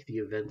feels like the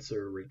events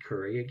are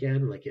recurring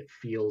again, like it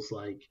feels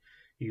like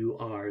you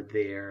are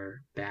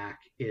there back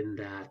in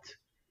that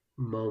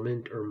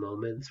moment or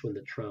moments when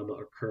the trauma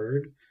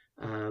occurred.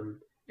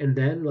 And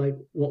then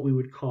what we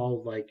would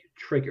call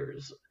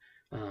triggers.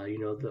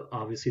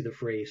 Obviously the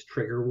phrase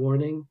trigger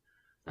warning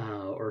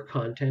or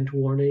content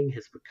warning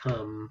has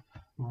become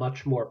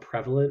much more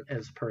prevalent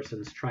as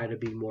persons try to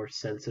be more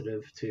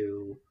sensitive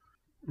to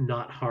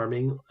not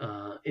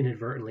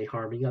inadvertently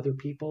harming other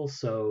people.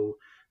 So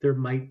there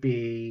might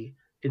be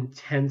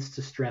intense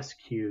distress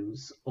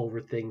cues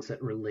over things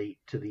that relate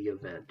to the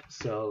event.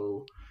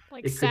 So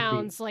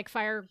sounds like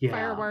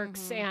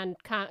fireworks and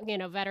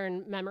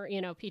veteran memory.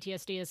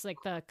 PTSD is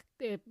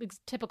the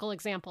typical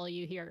example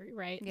you hear,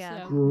 right?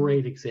 Yeah, so.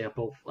 Great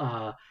example.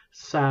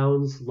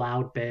 Sounds,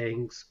 loud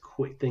bangs,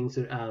 quick things.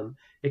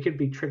 It could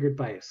be triggered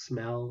by a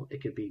smell.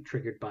 It could be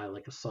triggered by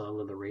a song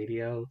on the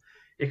radio.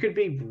 It could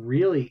be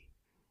really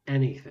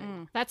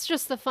anything. That's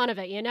just the fun of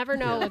it. You never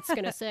know what's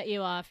going to set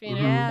you off.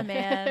 Yeah,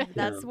 man.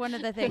 That's one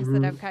of the things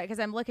that I'm because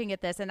I'm looking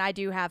at this and I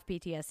do have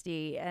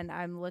PTSD and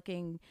I'm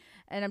looking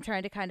and I'm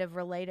trying to kind of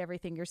relate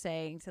everything you're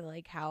saying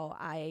to how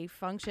I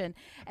function.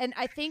 And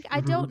I think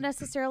I don't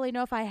necessarily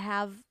know if I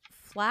have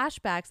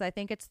flashbacks. I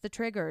think it's the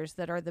triggers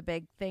that are the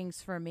big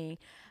things for me.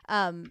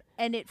 And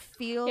it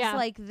feels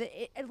like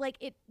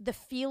the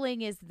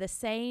feeling is the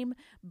same,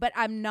 but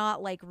I'm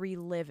not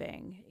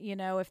reliving,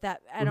 if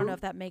that, I don't know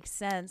if that makes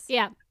sense.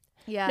 Yeah.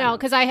 Yeah. No,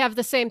 because I have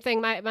the same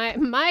thing. My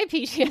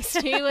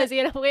PTSD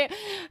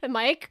was,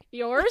 Mike,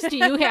 yours? Do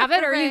you have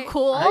it? Are you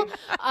cool?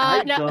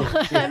 I no,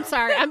 don't, yeah. I'm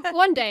sorry.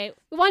 One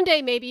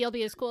day maybe you'll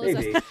be as cool as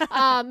us.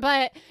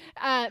 But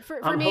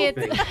for me,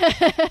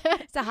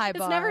 it's a high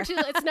bar.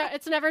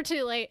 It's never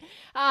too late.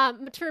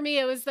 For me,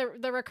 it was the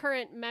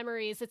recurrent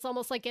memories. It's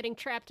almost like getting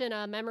trapped in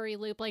a memory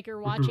loop, like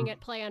you're watching it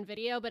play on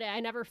video. But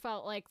I never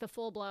felt like the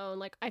full blown.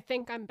 I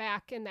think I'm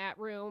back in that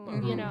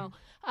room.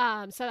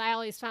 So I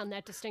always found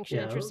that distinction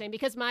interesting.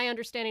 Because my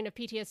understanding of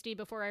PTSD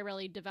before I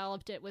really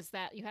developed it was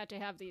that you had to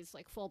have these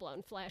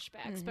full-blown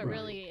flashbacks, but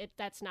really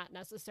that's not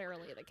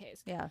necessarily the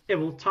case. Yeah. Yeah,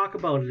 we'll talk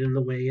about it in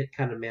the way it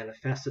kind of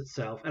manifests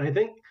itself. And I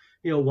think,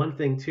 one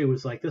thing too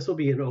is this will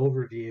be an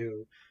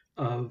overview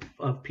of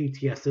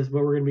PTSD,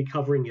 but we're going to be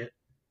covering it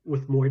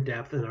with more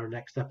depth in our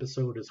next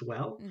episode as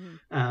well.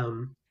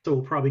 So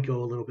we'll probably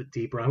go a little bit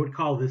deeper. I would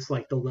call this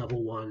the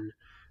level 1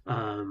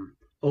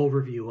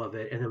 overview of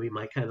it, and then we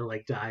might kind of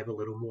dive a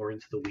little more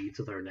into the weeds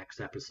with our next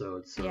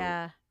episode. So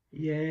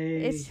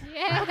Yay.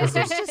 Because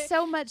there's just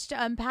so much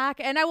to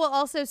unpack. And I will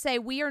also say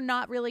we are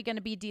not really going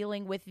to be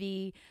dealing with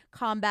the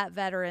combat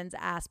veterans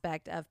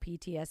aspect of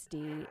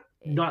PTSD.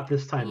 Not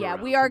this time Yeah,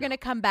 around, we are no. going to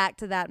come back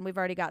to that, and we've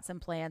already got some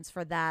plans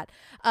for that.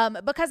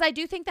 Because I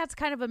do think that's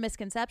kind of a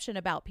misconception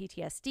about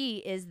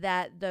PTSD is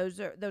that those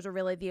are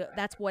really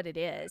that's what it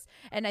is.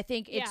 And I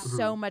think it's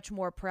so much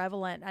more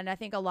prevalent. And I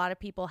think a lot of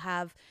people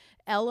have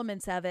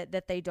elements of it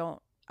that they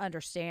don't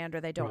understand or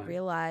they don't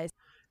realize.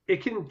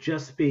 It can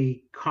just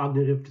be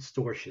cognitive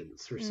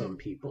distortions for some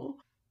people.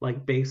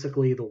 Like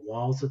basically the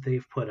walls that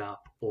they've put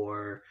up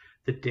or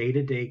the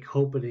day-to-day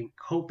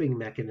coping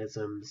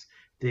mechanisms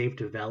they've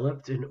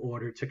developed in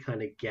order to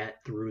kind of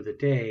get through the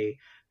day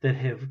that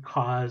have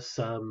caused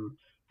some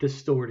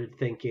distorted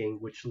thinking,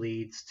 which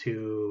leads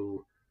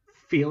to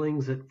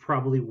feelings that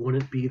probably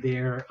wouldn't be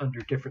there under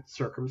different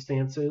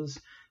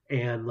circumstances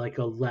and like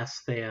a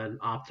less than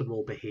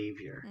optimal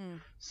behavior.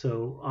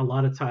 So a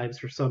lot of times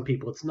for some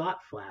people, it's not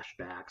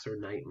flashbacks or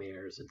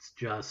nightmares. It's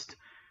just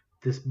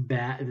this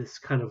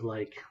kind of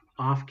like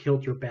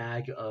off-kilter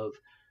bag of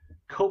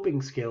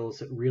coping skills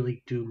that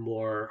really do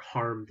more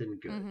harm than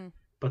good,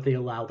 but they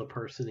allow the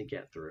person to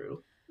get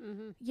through.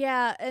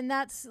 Yeah, and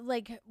that's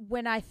like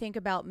when I think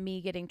about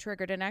me getting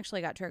triggered, and I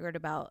actually got triggered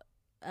about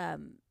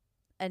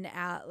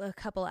a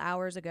couple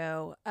hours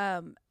ago.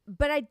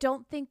 But I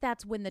don't think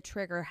that's when the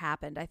trigger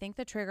happened. I think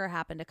the trigger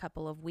happened a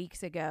couple of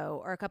weeks ago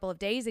or a couple of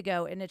days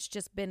ago, and it's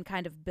just been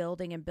kind of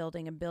building and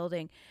building and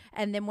building.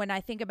 And then when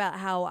I think about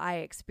how I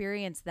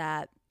experienced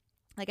that,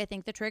 like I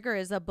think the trigger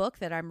is a book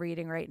that I'm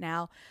reading right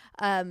now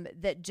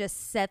that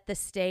just set the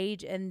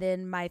stage, and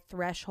then my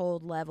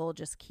threshold level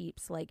just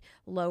keeps like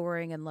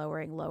lowering and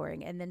lowering,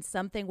 lowering. And then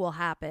something will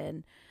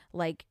happen,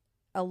 like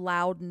a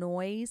loud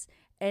noise,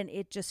 and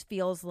it just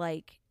feels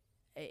like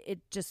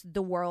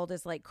the world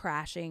is like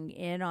crashing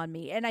in on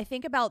me. And I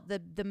think about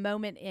the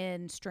moment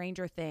in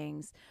Stranger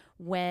Things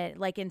when,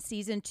 like in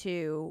season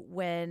 2,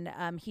 when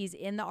he's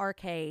in the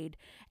arcade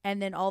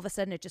and then all of a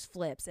sudden it just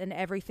flips and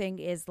everything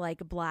is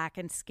like black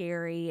and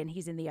scary and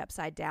he's in the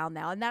upside down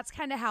now. And that's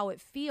kind of how it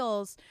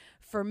feels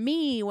for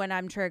me when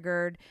I'm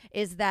triggered,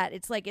 is that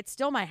it's like it's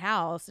still my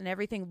house and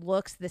everything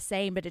looks the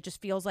same, but it just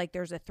feels like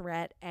there's a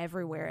threat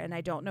everywhere and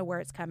I don't know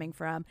where it's coming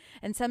from.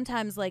 And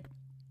sometimes like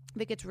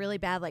if it gets really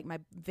bad, like my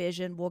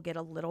vision will get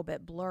a little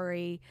bit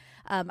blurry.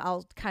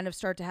 I'll kind of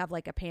start to have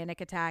like a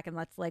panic attack, and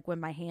that's like when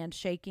my hand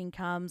shaking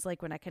comes,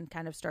 like when I can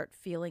kind of start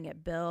feeling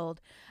it build.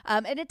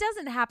 And it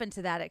doesn't happen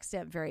to that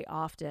extent very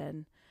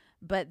often,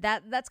 but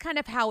that's kind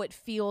of how it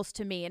feels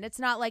to me. And it's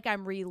not like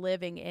I'm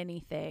reliving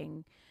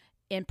anything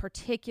in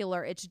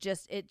particular. It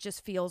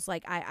just feels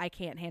like I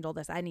can't handle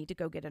this. I need to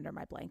go get under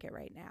my blanket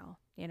right now,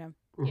 you know?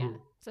 Yeah,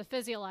 it's a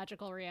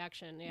physiological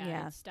reaction.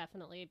 Yeah. It's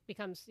definitely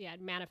becomes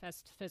it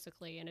manifests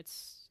physically, and it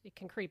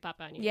can creep up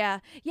on you. Yeah,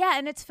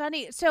 and it's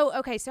funny. So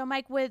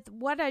Mike, with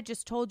what I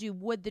just told you,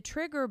 would the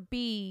trigger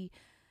be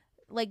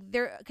like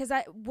there? Because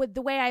with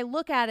the way I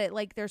look at it,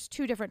 like there's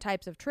two different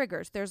types of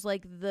triggers. There's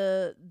like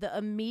the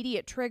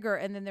immediate trigger,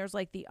 and then there's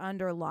like the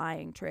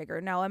underlying trigger.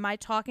 Now, am I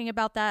talking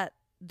about that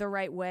the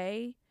right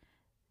way?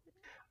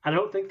 I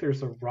don't think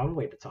there's a wrong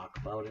way to talk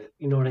about it.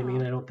 You know what I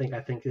mean? I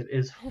think it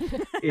is,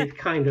 it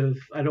kind of,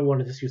 I don't want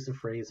to just use the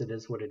phrase, it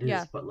is what it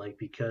is, but like,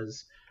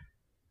 because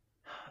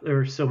there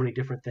are so many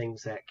different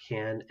things that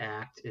can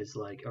act as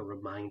like a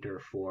reminder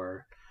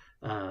for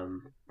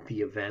the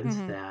events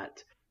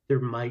that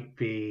there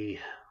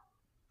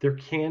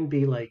can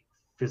be like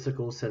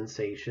physical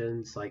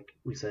sensations, like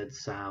we said,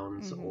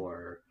 sounds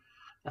or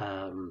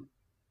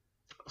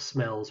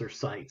smells or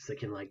sights that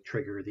can like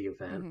trigger the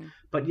event.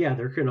 But yeah,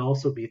 there can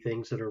also be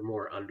things that are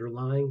more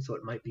underlying. So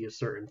it might be a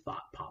certain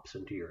thought pops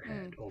into your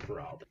head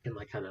overall that can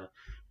like kind of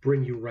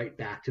bring you right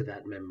back to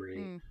that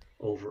memory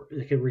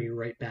it can bring you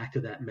right back to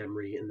that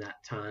memory in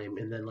that time.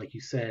 And then, like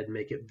you said,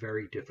 make it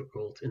very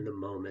difficult in the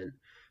moment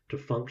to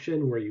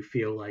function, where you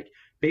feel like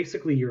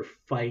basically your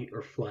fight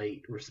or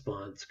flight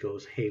response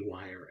goes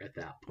haywire at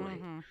that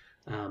point.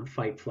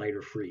 Fight, flight,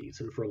 or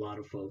freeze. And for a lot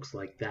of folks,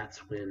 like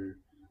that's when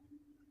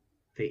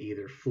they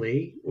either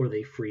flee or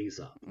they freeze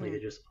up. Like they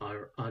just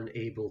are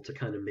unable to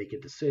kind of make a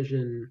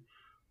decision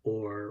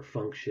or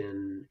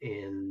function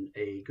in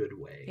a good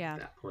way at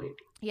that point.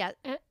 Yeah.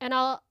 And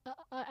I'll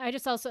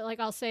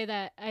say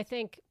that I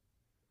think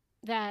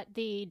that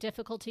the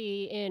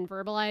difficulty in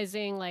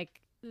verbalizing, like,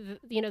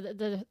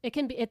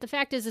 the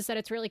fact is that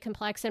it's really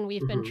complex, and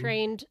we've been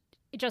trained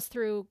just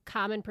through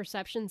common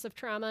perceptions of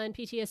trauma and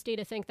PTSD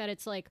to think that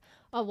it's like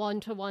a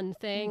one-to-one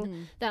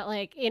thing, that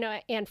like,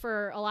 and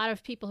for a lot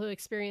of people who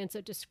experience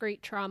a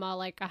discrete trauma,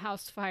 like a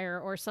house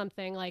fire or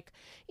something, like,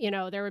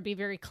 there would be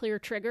very clear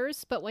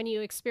triggers. But when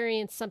you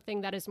experience something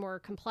that is more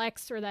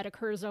complex or that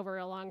occurs over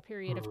a long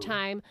period of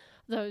time,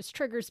 those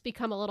triggers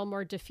become a little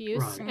more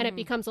diffuse, and it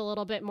becomes a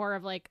little bit more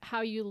of like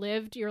how you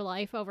lived your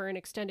life over an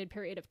extended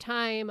period of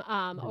time.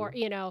 Or,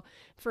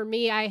 for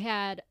me, I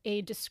had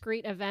a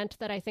discrete event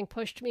that I think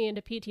pushed me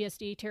into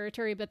PTSD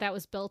territory, but that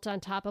was built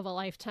on top of a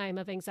lifetime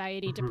of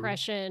anxiety,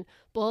 depression,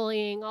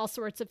 bullying, all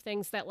sorts of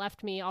things that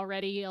left me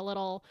already a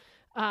little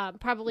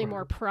probably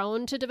more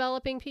prone to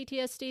developing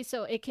PTSD.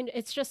 So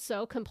it's just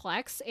so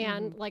complex.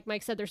 And like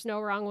Mike said, there's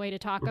no wrong way to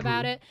talk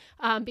about it,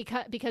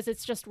 because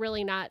it's just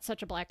really not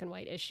such a black and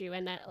white issue.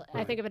 And that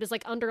I think of it as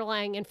like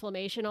underlying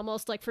inflammation,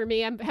 almost. Like for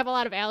me, I have a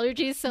lot of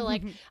allergies. So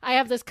like I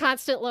have this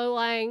constant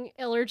low-lying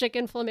allergic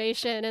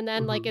inflammation, and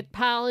then like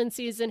pollen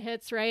season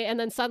hits, right? And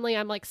then suddenly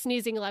I'm like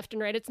sneezing left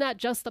and right. It's not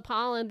just the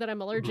pollen that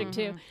I'm allergic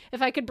to.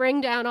 If I could bring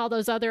down all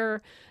those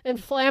other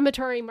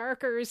inflammatory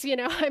markers,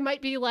 I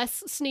might be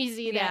less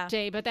sneezy that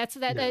day. But that's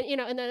that,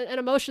 and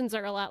emotions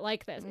are a lot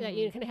like this, that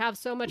you can have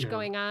so much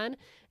going on,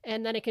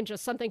 and then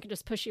something can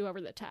just push you over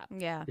the top.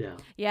 Yeah.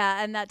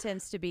 And that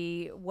tends to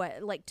be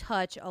what, like,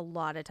 touch a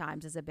lot of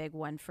times is a big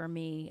one for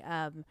me.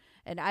 And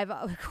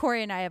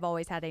Corey and I have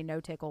always had a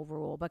no tickle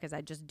rule because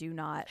I just do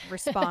not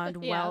respond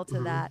well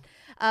to that.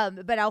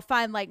 But I'll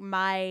find like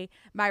my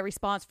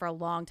response for a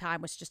long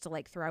time was just to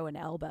like throw an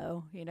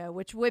elbow,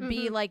 which would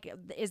be like,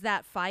 is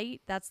that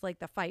fight? That's like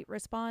the fight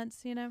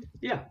response,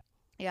 Yeah.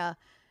 Yeah.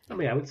 I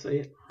mean, I would say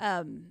it.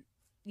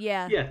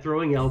 Yeah,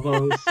 throwing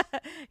elbows.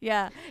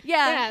 yeah.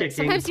 Kicking,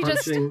 Sometimes you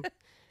punching.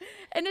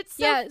 And it's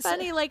so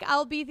funny, like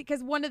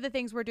because one of the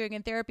things we're doing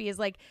in therapy is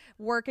like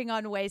working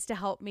on ways to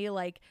help me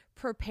like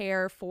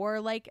prepare for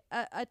like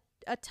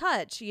a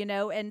touch,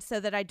 and so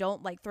that I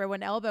don't like throw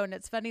an elbow. And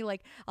it's funny,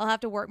 like I'll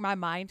have to work my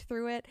mind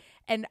through it,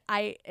 and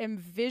I am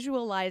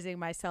visualizing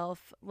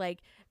myself like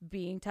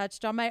being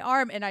touched on my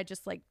arm, and I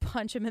just like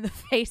punch him in the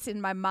face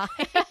in my mind.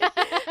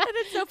 And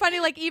it's so funny,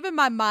 like even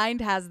my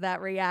mind has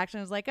that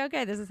reaction. It's like,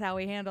 okay, this is how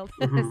we handle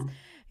this.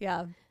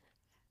 Yeah.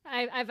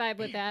 I vibe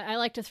with that. I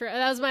like to throw.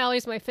 That was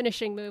always my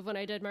finishing move when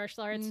I did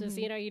martial arts. Is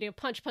you do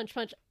punch,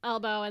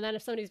 elbow, and then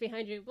if somebody's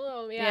behind you,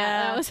 boom. Yeah,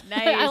 that was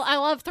nice. I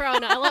love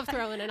throwing. I love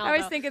throwing an elbow. I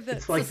always think of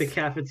It's like the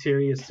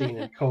cafeteria scene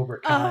in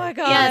Cobra Kai. Oh my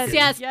god!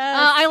 Yes.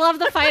 I love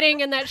the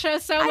fighting in that show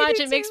so much.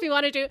 do It makes too. me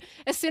want to do.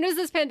 As soon as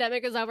this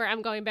pandemic is over,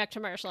 I'm going back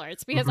to martial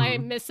arts because I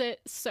miss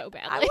it so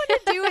badly. I want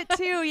to do it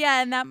too.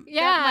 Yeah, and that might be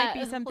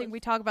Yeah. something we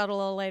talk about a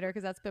little later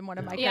because that's been one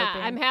of my Yeah,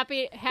 coping.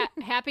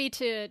 I'm happy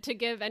to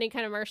give any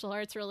kind of martial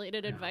arts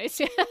related advice.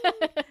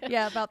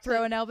 Yeah, about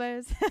throwing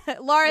elbows.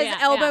 Laura's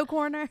elbow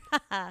corner.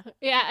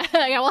 Yeah,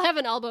 we'll have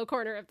an elbow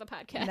corner of the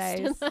podcast.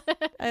 Nice.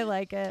 I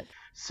like it.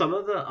 Some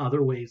of the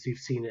other ways you've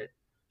seen it,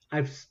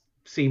 I've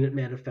seen it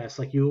manifest.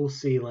 Like you'll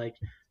see like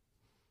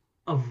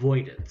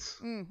avoidance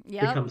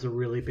becomes a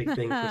really big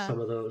thing for some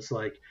of those.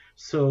 Like,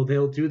 so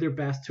they'll do their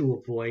best to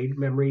avoid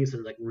memories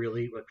and like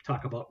really like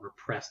talk about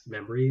repressed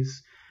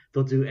memories.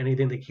 They'll do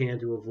anything they can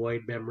to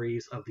avoid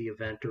memories of the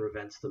event or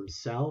events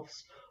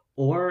themselves,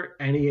 or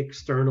any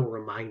external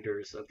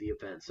reminders of the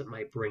events that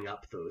might bring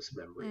up those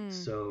memories.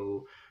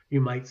 So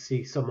you might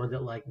see someone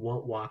that like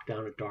won't walk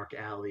down a dark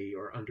alley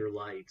or under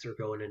lights or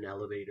go in an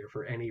elevator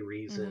for any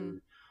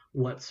reason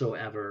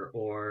whatsoever.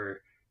 Or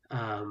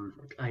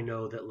I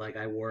know that like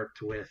I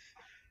worked with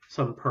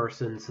some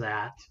persons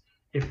that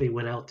if they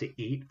went out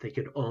to eat, they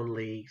could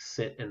only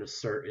sit in a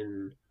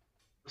certain,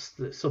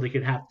 so they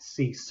could have to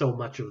see so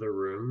much of the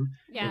room.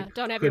 Yeah, and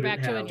don't have your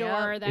back couldn't to a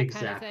have- door, that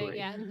exactly.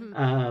 kind of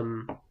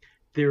thing. Yeah.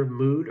 Their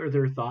mood or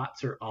their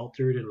thoughts are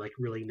altered in like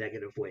really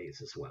negative ways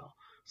as well.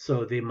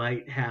 So they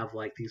might have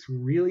like these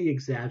really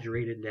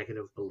exaggerated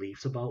negative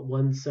beliefs about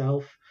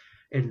oneself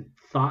and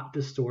thought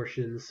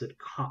distortions that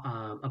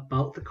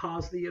about the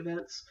cause of the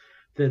events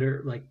that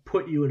are like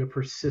put you in a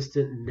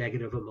persistent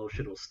negative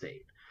emotional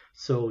state.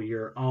 So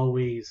you're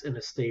always in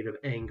a state of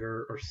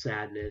anger or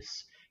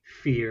sadness,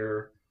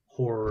 fear,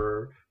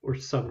 horror, or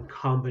some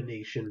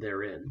combination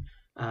therein.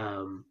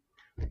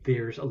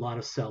 There's a lot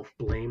of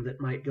self-blame that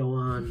might go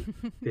on.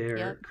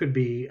 There could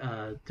be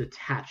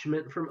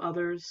detachment from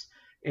others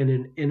and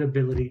an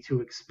inability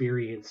to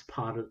experience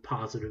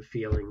positive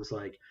feelings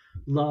like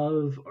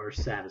love or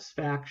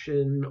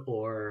satisfaction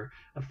or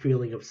a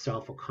feeling of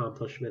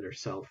self-accomplishment or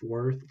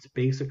self-worth. It's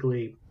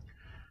basically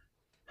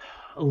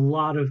a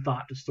lot of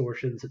thought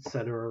distortions that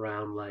center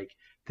around like,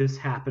 this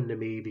happened to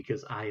me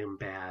because I am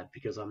bad,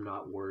 because I'm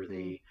not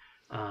worthy.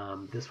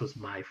 This was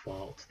my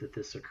fault that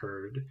this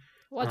occurred.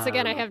 Once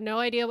again, I have no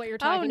idea what you're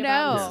talking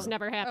about. This has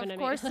never happened to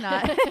me. Of course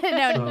not.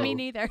 No, So, me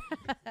neither.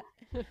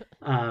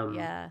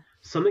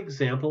 Some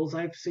examples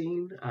I've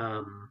seen,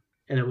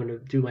 and I'm going to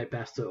do my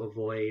best to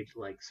avoid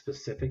like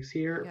specifics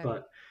here,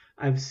 but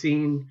I've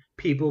seen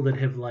people that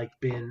have like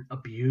been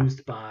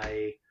abused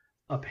by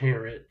a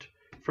parent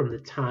from the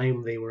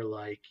time they were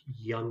like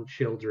young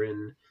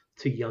children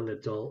to young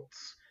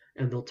adults,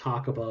 and they'll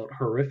talk about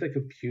horrific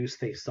abuse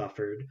they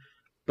suffered,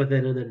 but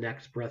then in the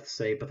next breath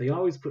say, but they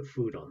always put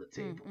food on the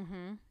table.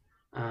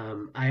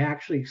 I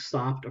actually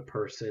stopped a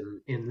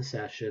person in the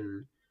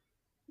session,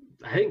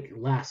 I think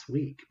last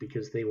week,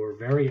 because they were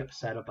very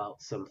upset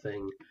about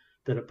something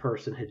that a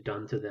person had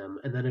done to them,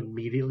 and then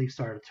immediately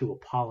started to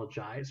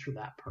apologize for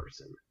that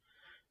person.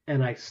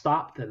 And I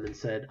stopped them and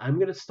said, I'm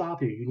going to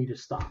stop you. You need to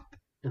stop.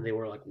 And they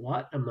were like,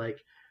 what? I'm like,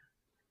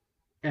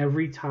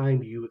 every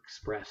time you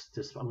express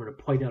this, I'm going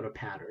to point out a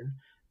pattern.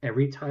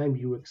 Every time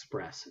you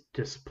express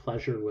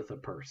displeasure with a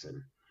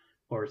person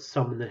or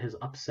someone that has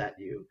upset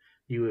you,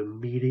 you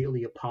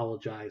immediately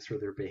apologize for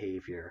their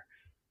behavior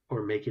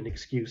or make an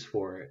excuse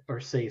for it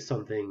or say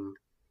something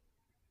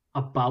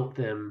about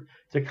them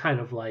to kind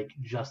of like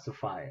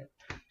justify it.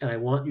 And I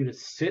want you to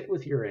sit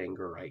with your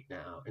anger right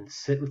now and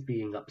sit with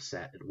being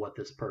upset at what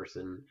this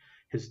person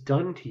has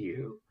done to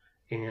you.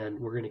 And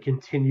we're going to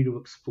continue to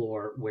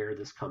explore where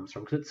this comes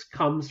from, because it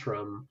comes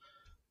from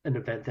an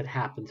event that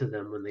happened to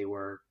them when they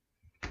were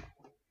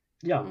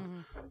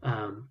young.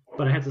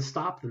 But I had to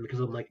stop them because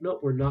I'm like, no,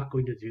 we're not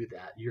going to do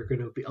that. You're going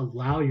to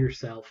allow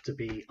yourself to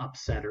be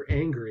upset or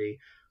angry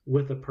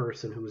with a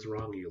person who is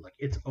wronging you. Like,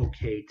 it's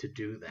okay to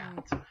do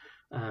that.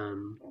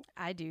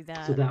 I do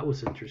that. So that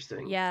was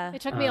interesting. Yeah.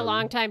 It took me a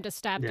long time to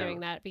stop yeah.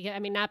 doing that. Because, I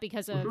mean, not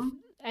because of Mhm.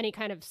 any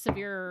kind of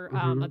severe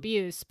Mhm.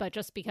 abuse, but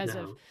just because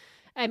No. of,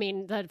 I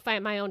mean,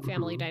 my own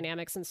family Mhm.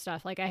 dynamics and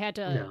stuff. Like, I had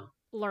to No.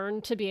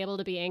 learn to be able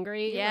to be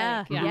angry.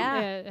 Yeah, Like,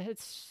 yeah.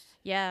 It's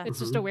It's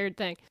just a weird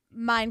thing.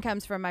 Mine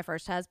comes from my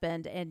first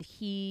husband, and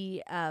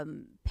he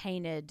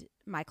painted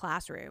my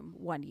classroom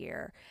one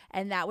year,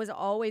 and that was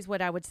always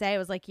what I would say. I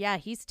was like, yeah,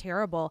 he's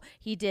terrible.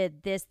 He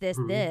did this, this,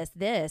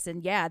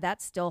 and yeah,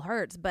 that still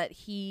hurts, but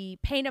he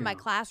painted my Yeah.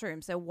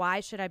 classroom, so why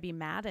should I be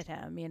mad at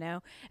him, you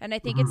know? And I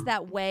think it's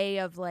that way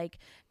of like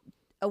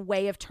a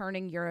way of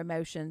turning your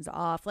emotions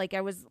off. Like I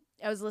was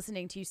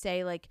listening to you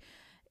say, like,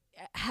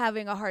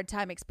 having a hard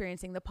time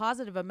experiencing the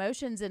positive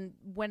emotions, and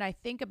when I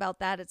think about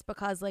that, it's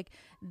because like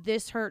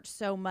this hurts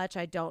so much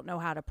I don't know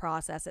how to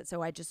process it,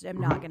 so I just am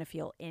not going to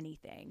feel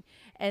anything.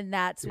 And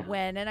that's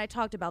when, and I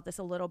talked about this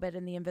a little bit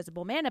in the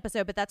Invisible Man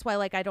episode, but that's why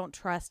like I don't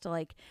trust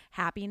like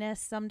happiness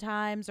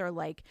sometimes, or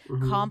like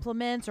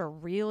compliments are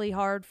really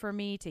hard for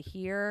me to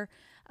hear,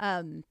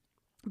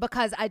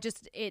 because I've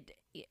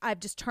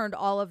just turned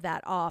all of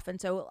that off,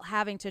 and so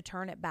having to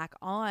turn it back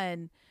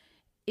on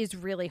is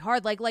really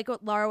hard. Like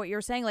what, Laura, what you're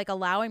saying, like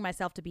allowing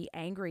myself to be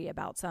angry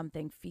about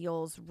something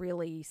feels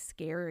really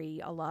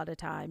scary a lot of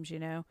times, you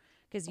know,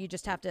 because you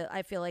just have to,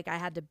 I feel like I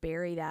had to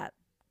bury that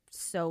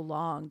so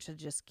long to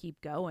just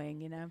keep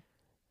going, you know.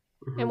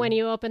 And when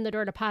you open the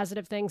door to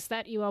positive things,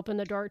 that you open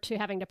the door to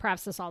having to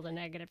process all the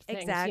negative things,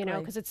 Exactly. you know,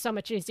 because it's so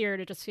much easier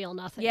to just feel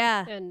nothing.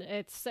 Yeah. And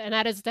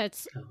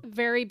that's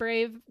very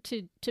brave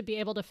to be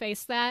able to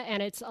face that.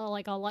 And it's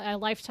like a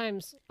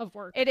lifetime's of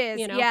work. It is.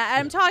 You know? Yeah.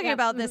 I'm talking Yeah.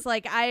 about this.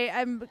 Like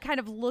I'm kind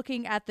of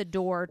looking at the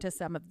door to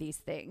some of these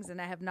things, and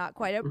I have not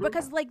quite,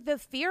 because like the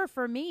fear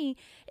for me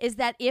is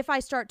that if I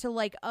start to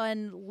like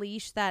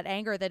unleash that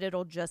anger, that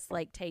it'll just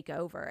like take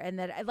over. And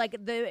that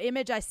like the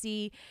image I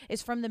see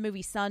is from the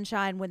movie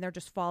Sunshine, when they're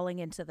just falling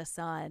into the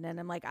sun, and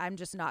I'm like, I'm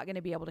just not going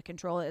to be able to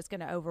control it. It's going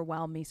to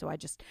overwhelm me. So I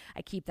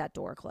keep that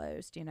door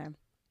closed, you know.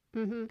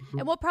 And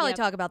we'll probably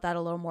talk about that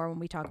a little more when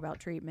we talk about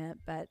treatment,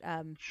 but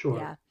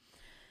Sure.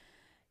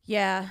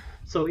 Yeah.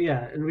 So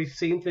yeah, and we've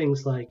seen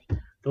things like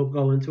they'll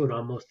go into an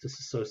almost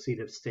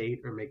disassociative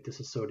state or make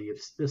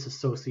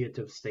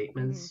disassociative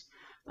statements.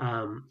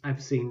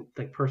 I've seen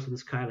like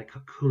persons kind of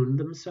cocoon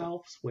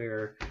themselves,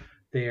 where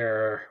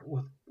their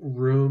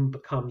room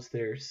becomes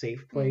their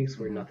safe place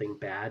where nothing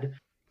bad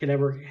can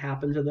ever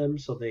happen to them,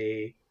 so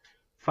they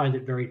find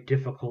it very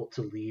difficult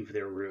to leave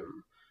their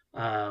room.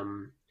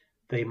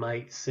 They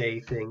might say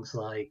things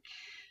like,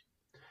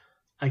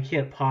 I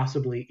can't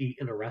possibly eat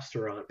in a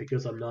restaurant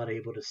because I'm not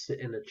able to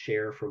sit in a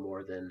chair for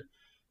more than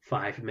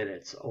 5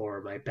 minutes,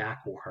 or my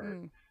back will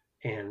hurt.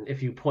 And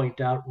if you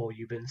point out, well,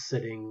 you've been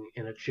sitting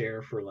in a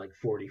chair for like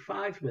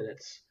 45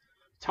 minutes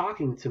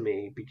talking to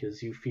me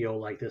because you feel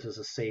like this is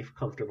a safe,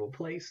 comfortable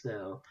place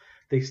now,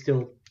 they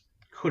still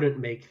couldn't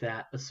make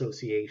that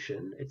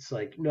association. It's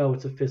like, no,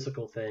 it's a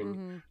physical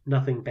thing.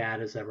 Nothing bad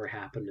has ever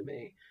happened to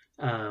me.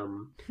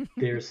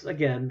 There's,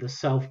 again, the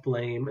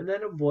self-blame, and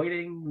then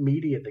avoiding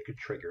media that could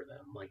trigger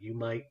them. Like you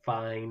might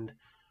find,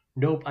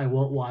 nope, I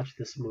won't watch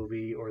this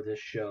movie or this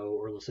show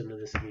or listen to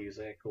this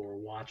music or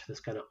watch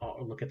this kind of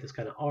or look at this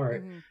kind of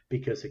art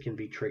because it can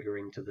be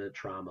triggering to the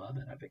trauma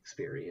that I've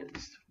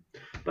experienced.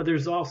 But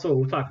there's also,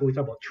 we talk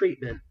about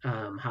treatment,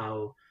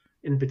 how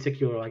in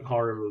particular like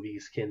horror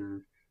movies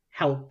can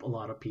help a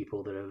lot of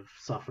people that have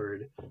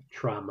suffered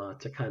trauma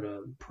to kind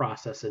of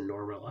process and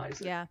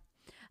normalize it. Yeah.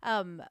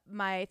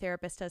 My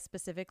therapist has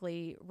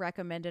specifically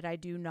recommended I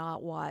do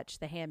not watch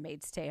The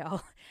Handmaid's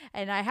Tale,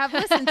 and I have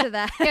listened to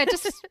that. Yeah,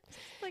 just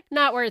like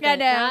not worth yeah, it.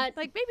 no, Not,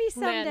 like maybe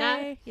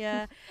someday.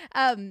 Yeah.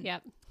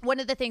 One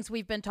of the things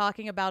we've been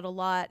talking about a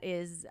lot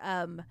is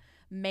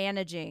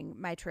managing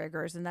my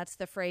triggers, and that's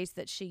the phrase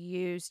that she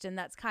used, and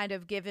that's kind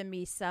of given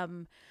me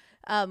some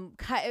a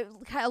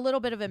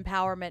little bit of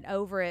empowerment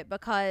over it,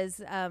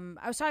 because I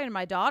was talking to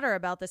my daughter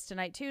about this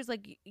tonight too. It's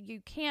like you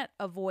can't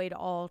avoid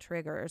all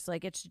triggers.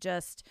 Like it's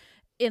just,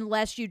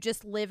 unless you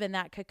just live in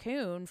that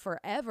cocoon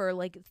forever,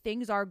 like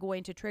things are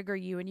going to trigger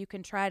you, and you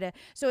can try to,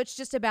 so it's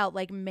just about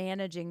like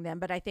managing them.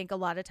 But I think a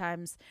lot of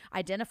times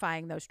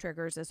identifying those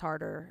triggers is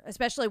harder,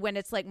 especially when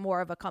it's like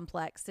more of a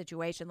complex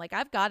situation. Like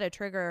I've got a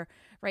trigger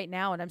right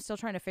now and I'm still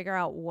trying to figure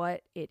out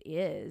what it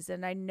is,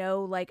 and I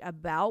know like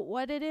about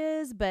what it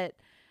is, but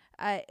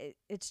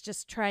it's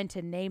just trying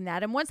to name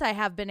that. And once I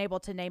have been able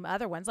to name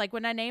other ones, like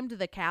when I named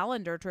the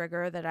calendar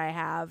trigger that I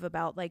have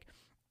about like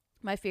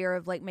my fear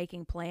of like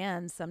making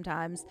plans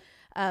sometimes,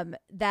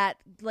 that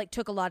like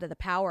took a lot of the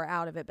power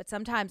out of it. But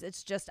sometimes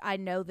it's just, I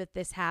know that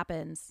this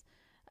happens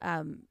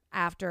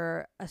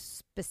after a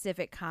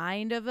specific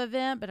kind of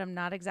event, but I'm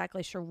not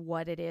exactly sure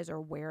what it is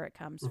or where it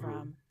comes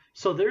from.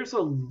 So there's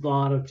a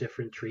lot of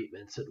different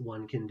treatments that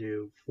one can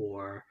do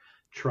for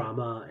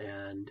trauma.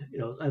 And,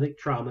 I think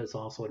trauma is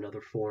also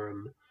another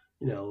form,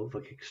 of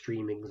like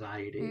extreme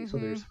anxiety. So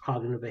there's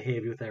cognitive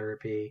behavior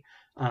therapy.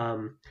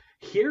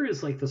 Here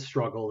is like the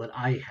struggle that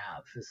I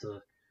have as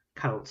a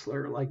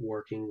counselor, like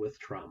working with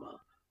trauma.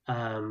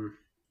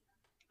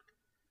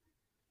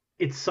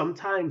 It's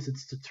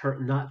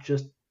not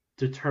just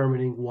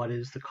determining what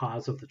is the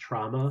cause of the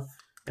trauma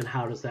and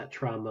how does that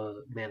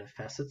trauma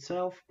manifest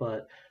itself,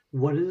 but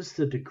what is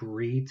the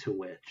degree to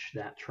which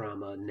that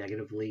trauma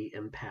negatively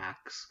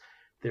impacts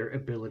their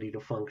ability to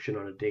function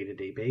on a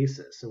day-to-day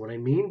basis. And what I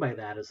mean by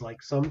that is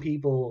like some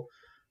people,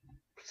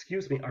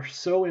 are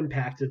so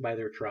impacted by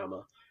their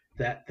trauma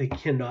that they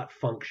cannot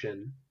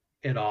function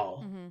at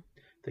all.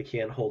 They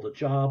can't hold a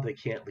job. They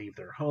can't leave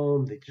their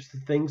home. The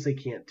things they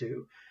can't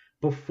do.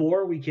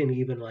 Before we can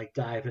even like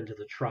dive into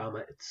the trauma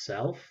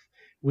itself,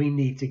 we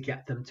need to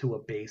get them to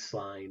a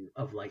baseline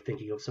of like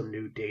thinking of some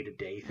new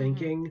day-to-day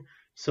thinking,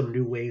 some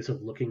new ways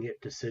of looking at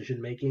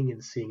decision-making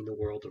and seeing the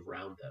world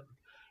around them.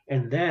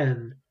 And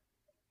then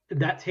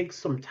that takes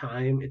some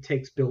time. It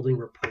takes building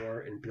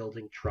rapport and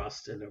building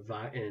trust and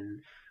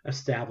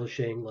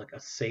establishing like a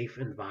safe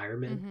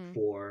environment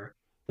for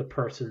the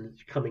person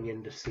coming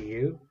in to see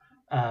you.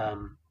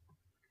 And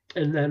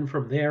then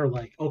from there,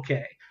 like,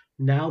 okay,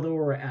 now that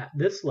we're at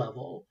this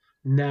level,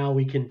 now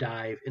we can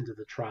dive into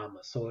the trauma.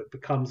 So it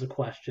becomes a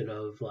question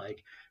of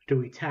like, do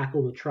we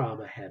tackle the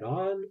trauma head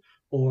on,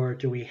 or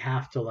do we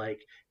have to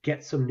like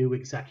get some new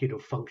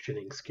executive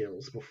functioning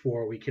skills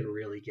before we can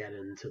really get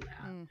into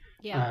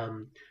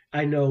that?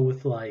 I know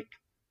with like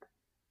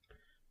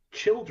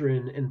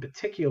children in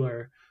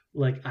particular,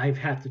 like I've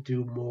had to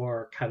do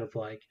more kind of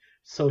like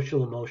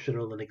social,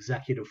 emotional, and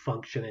executive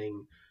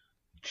functioning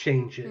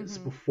changes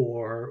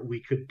before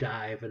we could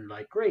dive and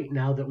like, great,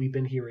 now that we've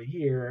been here a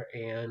year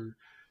and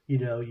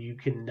you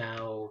can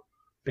now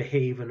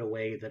behave in a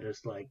way that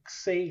is like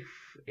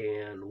safe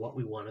and what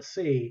we want to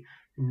see.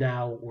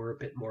 Now we're a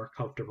bit more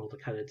comfortable to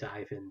kind of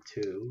dive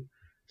into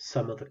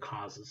some of the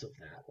causes of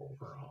that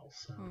overall.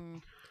 So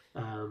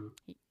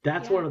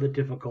that's one of the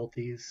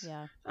difficulties.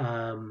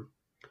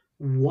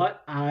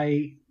 What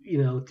I,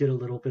 did a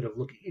little bit of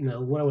looking,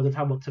 what I was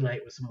talking about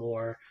tonight was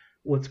more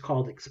what's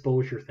called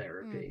exposure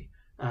therapy.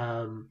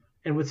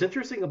 And what's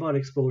interesting about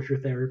exposure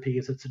therapy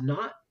is it's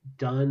not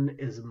done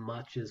as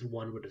much as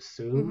one would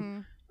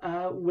assume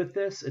with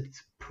this.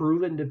 It's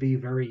proven to be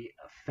very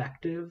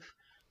effective,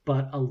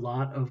 but a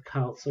lot of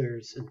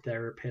counselors and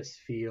therapists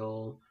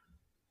feel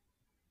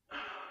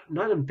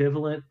not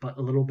ambivalent, but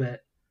a little bit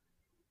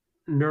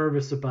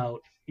nervous about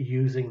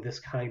using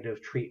this kind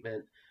of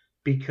treatment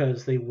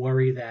because they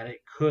worry that it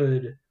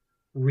could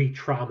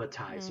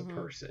re-traumatize a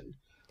person.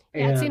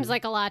 Yeah, it seems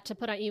like a lot to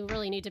put on. You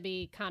really need to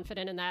be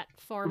confident in that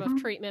form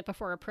of treatment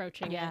before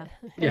approaching it.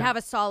 And have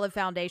a solid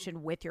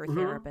foundation with your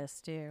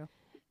therapist too.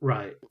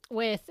 Right.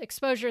 With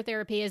exposure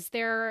therapy, is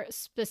there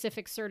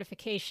specific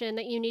certification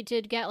that you need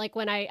to get? Like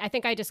when I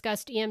think I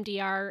discussed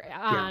EMDR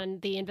on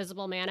the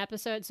Invisible Man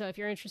episode. So if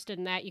you're interested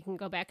in that, you can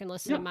go back and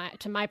listen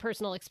to my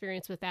personal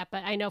experience with that.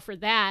 But I know for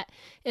that,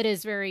 it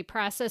is very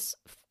process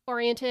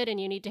oriented and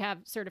you need to have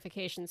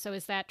certification. So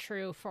is that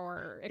true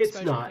for exposure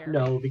It's not, therapy?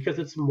 no, because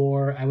it's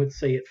more, I would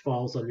say it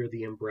falls under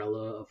the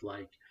umbrella of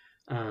like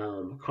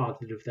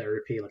cognitive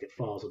therapy, like it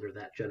falls under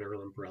that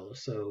general umbrella.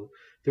 So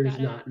there's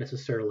not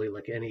necessarily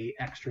like any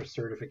extra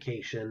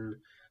certification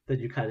that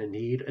you kind of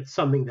need. It's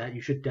something that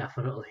you should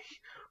definitely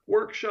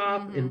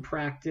workshop and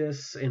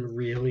practice and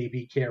really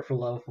be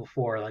careful of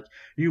before, like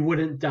you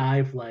wouldn't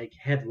dive like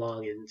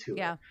headlong into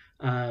it.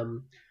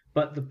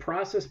 But the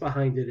process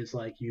behind it is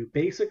like you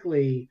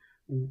basically,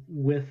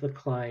 with the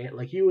client,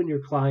 like you and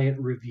your client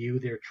review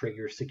their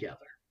triggers together.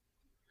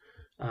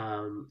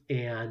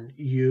 And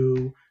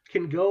you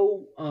can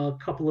go a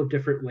couple of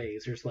different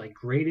ways. There's like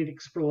graded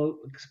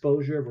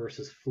exposure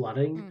versus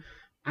flooding.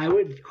 I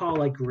would call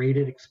like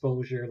graded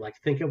exposure, like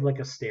think of like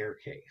a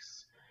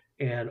staircase.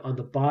 And on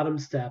the bottom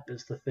step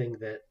is the thing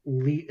that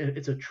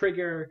it's a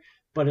trigger,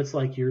 but it's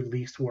like your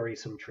least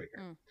worrisome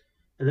trigger.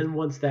 And then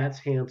once that's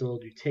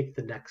handled, you take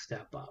the next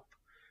step up.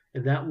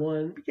 And that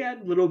one, a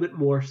little bit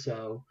more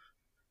so.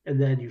 And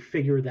then you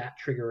figure that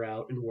trigger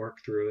out and work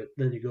through it.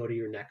 Then you go to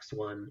your next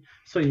one.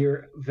 So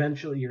you're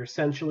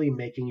essentially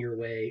making your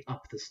way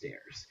up the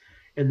stairs.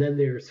 And then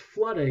there's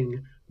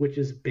flooding, which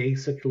is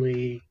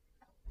basically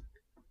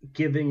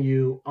giving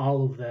you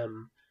all of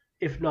them,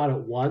 if not at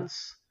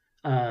once,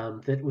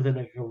 that within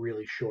like a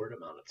really short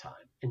amount of time.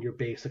 And you're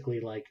basically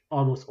like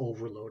almost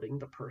overloading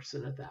the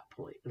person at that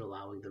point and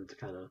allowing them to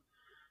kind of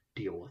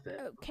deal with it.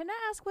 Can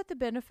I ask what the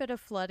benefit of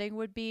flooding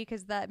would be?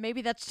 Because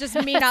maybe that's just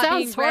me not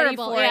being ready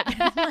for it.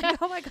 Like,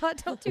 oh my God,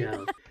 don't do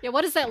that. Yeah,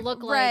 what does that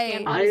look like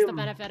and what is the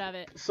benefit of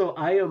it? So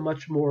I am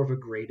much more of a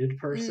graded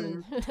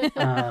person.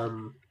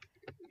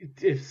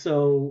 if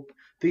so,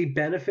 the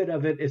benefit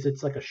of it is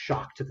it's like a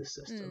shock to the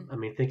system. Mm. I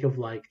mean, think of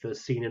like the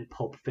scene in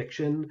Pulp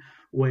Fiction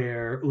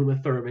where Uma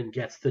Thurman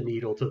gets the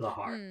needle to the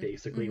heart,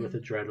 basically with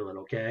adrenaline.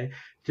 Okay,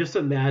 just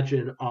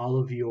imagine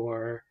all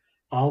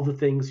the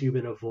things you've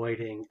been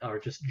avoiding are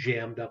just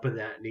jammed up in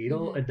that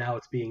needle, and now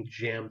it's being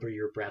jammed through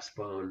your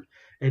breastbone,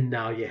 and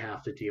now you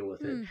have to deal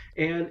with it.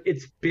 And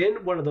it's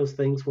been one of those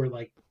things where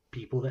like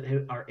people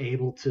that are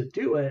able to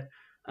do it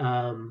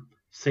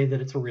say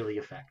that it's really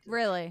effective.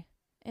 Really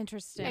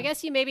interesting. I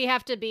guess you maybe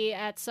have to be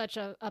at such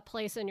a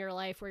place in your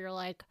life where you're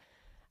like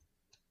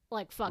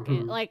fuck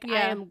it, like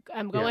Yeah.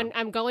 I'm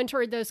going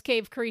toward those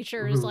cave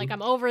creatures, like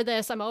I'm over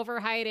this, I'm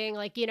over hiding,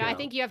 like, you know, I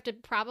think you have to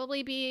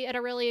probably be at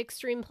a really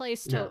extreme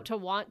place to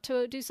want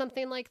to do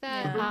something like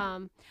that. Yeah.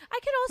 I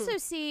could also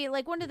see,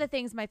 like, one of the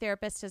things my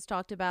therapist has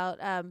talked about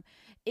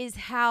is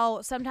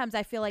how sometimes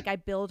I feel like I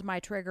build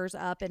my triggers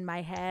up in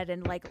my head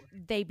and like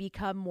they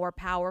become more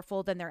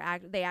powerful than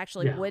they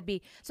actually would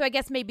be. So I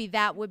guess maybe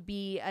that would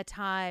be a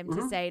time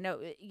to say, no,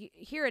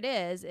 here it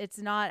is. It's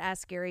not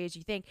as scary as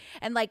you think.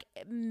 And like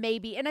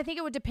maybe, and I think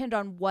it would depend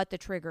on what the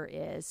trigger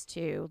is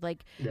too.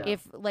 Like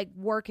if like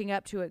working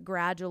up to it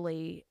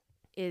gradually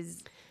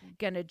is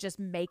going to just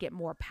make it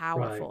more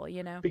powerful,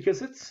 you know?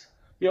 Because it's,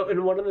 you know,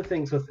 and one of the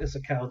things with as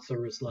a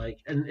counselor is like,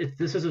 and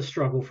this is a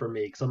struggle for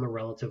me because I'm a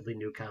relatively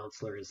new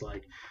counselor, is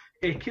like,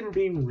 it can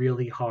be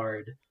really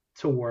hard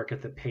to work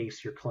at the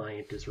pace your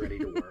client is ready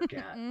to work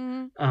at.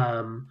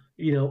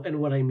 You know, and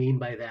what I mean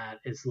by that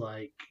is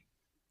like,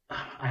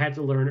 I had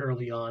to learn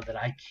early on that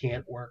I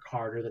can't work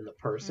harder than the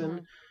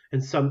person.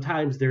 And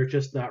sometimes they're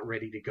just not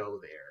ready to go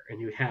there. And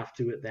you have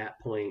to, at that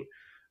point,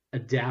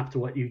 adapt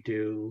what you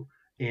do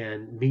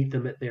and meet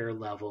them at their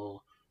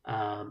level.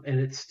 And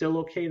it's still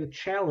okay to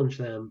challenge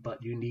them,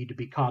 but you need to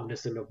be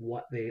cognizant of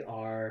what they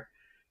are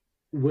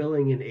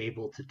willing and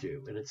able to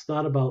do. And it's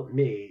not about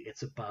me,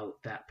 it's about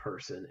that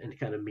person and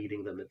kind of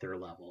meeting them at their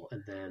level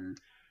and then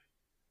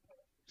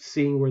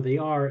seeing where they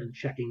are and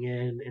checking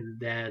in, and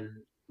then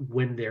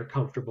when they're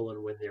comfortable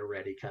and when they're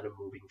ready, kind of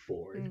moving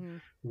forward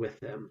with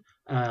them.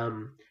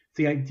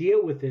 The idea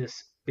with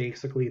this,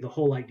 basically the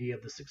whole idea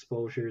of this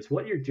exposure is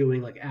what you're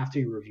doing, like after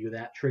you review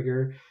that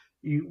trigger,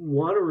 you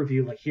want to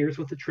review, like, here's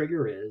what the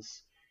trigger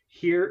is.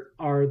 Here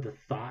are the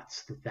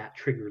thoughts that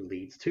trigger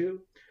leads to.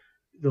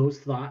 Those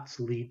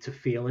thoughts lead to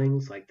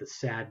feelings like the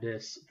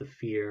sadness, the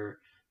fear,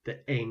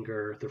 the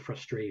anger, the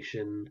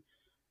frustration.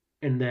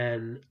 And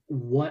then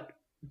what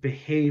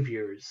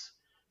behaviors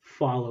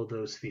follow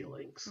those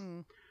feelings.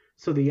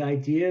 So the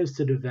idea is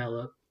to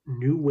develop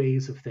new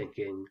ways of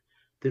thinking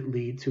that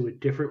lead to a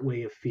different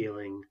way of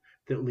feeling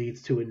that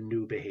leads to a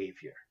new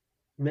behavior.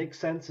 Makes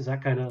sense? Is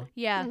that kind of...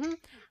 Yeah.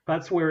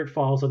 That's where it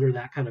falls under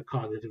that kind of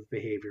cognitive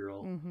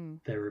behavioral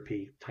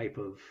therapy type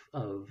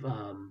of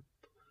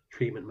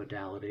treatment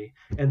modality.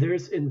 And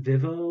there's in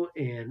vivo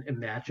and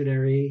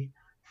imaginary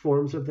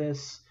forms of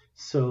this.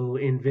 So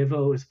in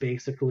vivo is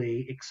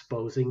basically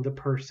exposing the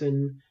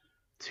person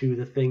to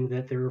the thing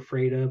that they're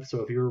afraid of.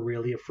 So if you're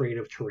really afraid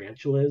of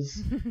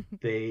tarantulas,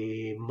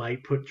 they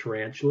might put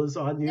tarantulas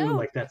on you. No.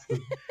 Like that's the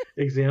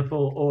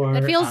example. Or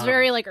that feels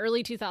very like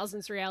early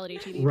 2000s reality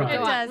TV. Right. It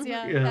does,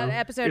 yeah. You know, that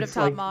episode of it's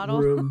Top like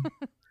Model.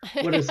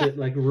 What is it,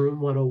 like Room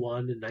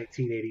 101 in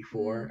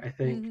 1984, I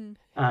think.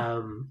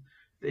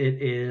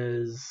 It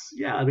is,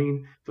 yeah, I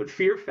mean, but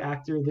Fear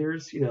Factor,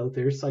 there's, you know,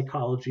 there's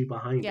psychology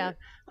behind it.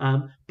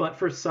 But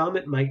for some,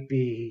 it might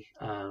be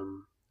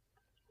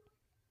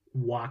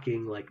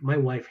walking, like my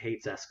wife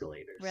hates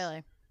escalators.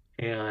 Really?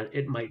 And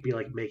it might be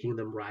like making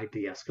them ride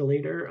the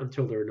escalator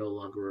until they're no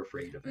longer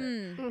afraid of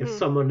it. If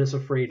someone is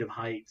afraid of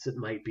heights, it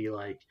might be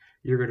like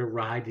you're going to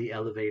ride the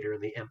elevator in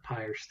the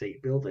Empire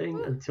State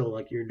Building until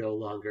like you're no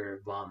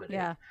longer vomiting.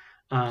 Yeah.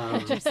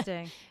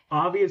 Interesting.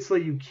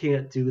 Obviously, you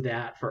can't do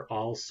that for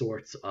all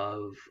sorts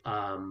of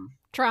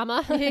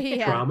trauma.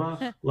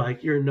 Trauma.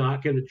 Like you're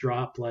not going to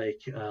drop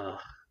like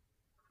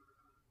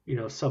you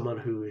know, someone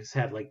who's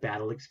had like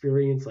battle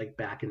experience like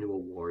back into a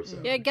war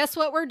zone. Yeah, guess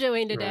what we're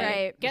doing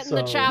today? Right. Get in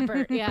the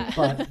chopper. Yeah.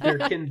 But there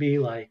can be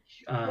like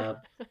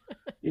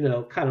you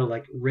know, kind of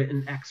like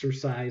written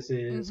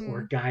exercises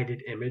or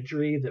guided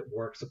imagery that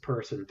works a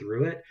person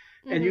through it.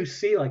 And you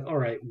see like, all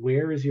right,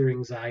 where is your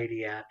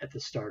anxiety at the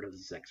start of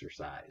this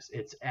exercise?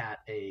 It's at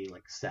a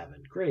like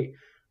 7. Great.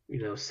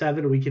 You know,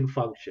 7, we can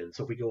function.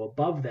 So if we go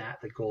above that,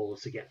 the goal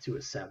is to get to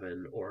a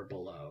 7 or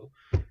below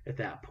at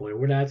that point.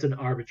 Where that's an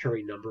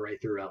arbitrary number I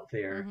threw out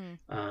there.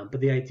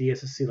 But the idea is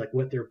to see like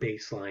what their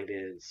baseline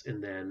is.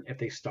 And then if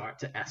they start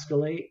to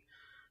escalate,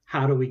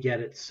 how do we get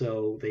it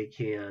so they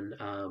can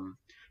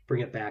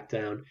bring it back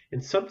down?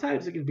 And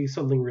sometimes it can be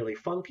something really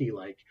funky.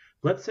 Like,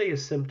 let's say a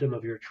symptom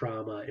of your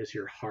trauma is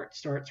your heart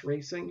starts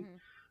racing.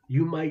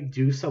 You might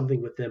do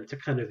something with them to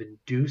kind of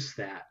induce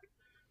that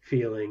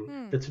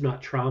feeling that's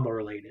not trauma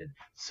related.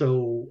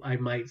 So I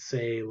might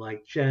say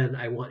like, Jen,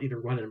 I want you to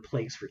run in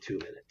place for 2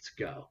 minutes.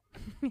 Go.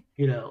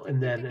 You know,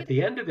 and then at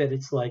the end of it,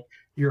 it's like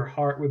your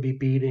heart would be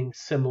beating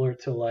similar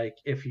to like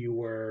if you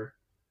were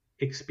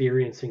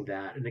experiencing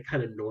that, and it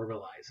kind of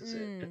normalizes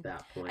it at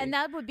that point. And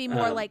that would be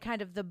more like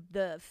kind of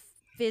the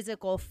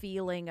physical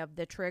feeling of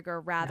the trigger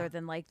rather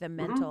than like the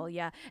mental.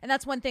 Yeah. And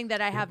that's one thing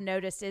that I have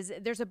noticed is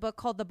there's a book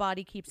called The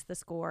Body Keeps the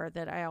Score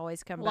that I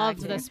always come back to.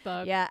 Loved this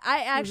book. Yeah.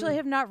 I actually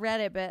have not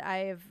read it, but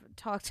I've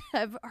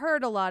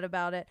heard a lot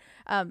about it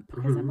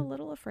because I'm a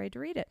little afraid to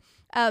read it.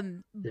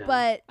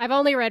 But I've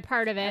only read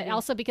part of it,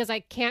 also because I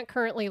can't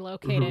currently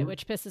locate it,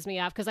 which pisses me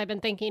off because I've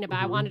been thinking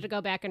about I wanted to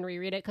go back and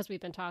reread it because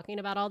we've been talking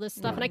about all this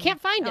stuff and I can't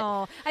find it.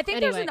 Oh, I think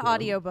there's an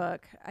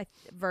audiobook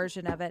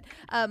version of it.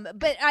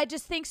 But I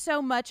just think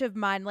so much of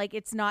mine, like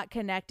it's not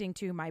connecting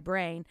to my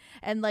brain.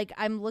 And like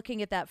I'm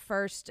looking at that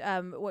first,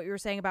 what you were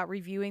saying about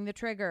reviewing the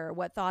trigger,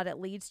 what thought it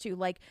leads to,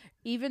 like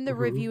even the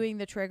reviewing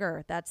the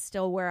trigger, that's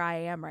still where I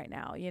am right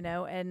now, you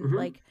know? And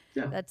like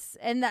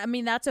I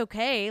mean, that's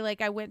okay.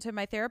 Like I went to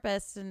my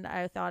therapist and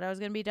I thought I was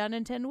going to be done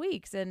in 10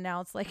 weeks. And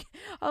now it's like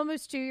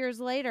almost 2 years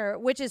later,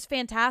 which is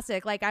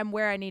fantastic. Like I'm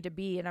where I need to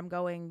be and I'm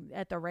going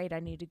at the rate I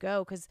need to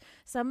go because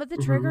some of the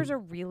triggers are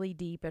really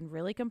deep and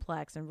really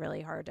complex and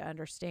really hard to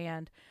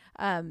understand.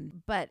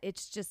 But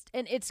it's just,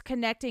 and it's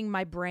connecting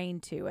my brain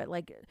to it.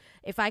 Like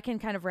if I can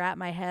kind of wrap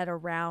my head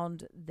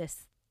around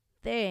this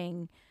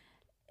thing,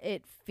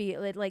 it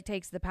like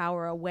takes the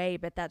power away,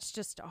 but that's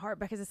just hard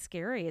because it's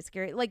scary.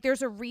 Like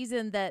there's a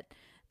reason that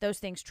those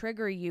things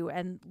trigger you,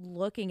 and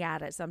looking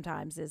at it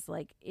sometimes is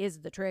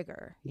the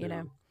trigger, you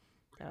know?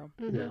 So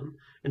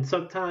and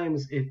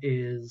sometimes it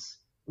is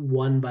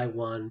one by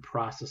one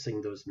processing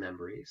those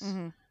memories.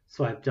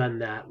 So I've done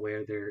that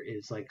where there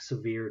is like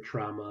severe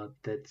trauma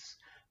that's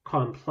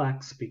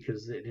complex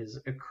because it has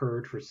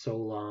occurred for so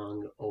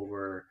long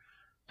over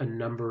a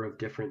number of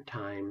different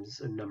times,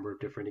 a number of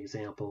different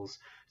examples.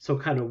 So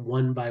kind of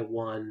one by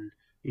one,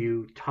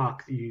 you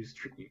use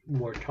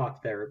more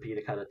talk therapy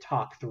to kind of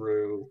talk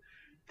through,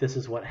 this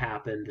is what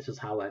happened, this is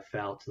how I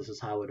felt, this is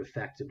how it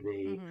affected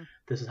me,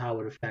 this is how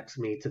it affects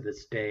me to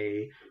this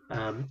day.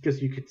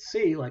 Because you could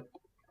see, like,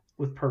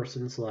 with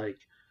persons, like,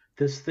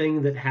 this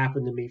thing that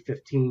happened to me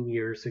 15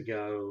 years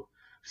ago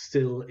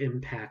still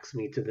impacts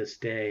me to this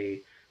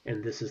day,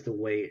 and this is the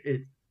way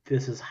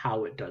this is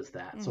how it does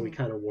that. So we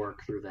kind of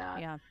work through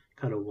that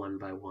kind of one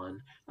by one.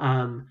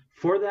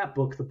 For that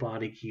book, The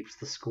Body Keeps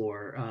the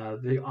Score,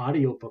 the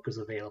audiobook is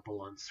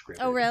available on Scribd.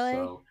 Oh, really?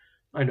 So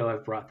I know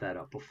I've brought that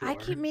up before. I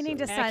keep meaning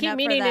to sign up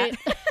for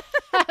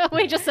that.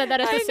 We just said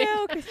that as a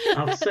know.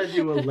 I'll send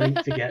you a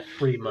link to get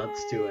 3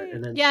 months to it,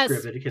 and then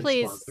Scribd can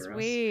sponsor us.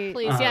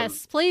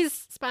 Please,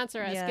 please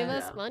sponsor us. Give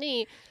us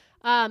money.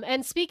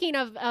 And speaking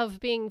of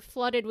being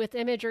flooded with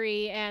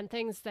imagery and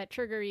things that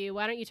trigger you,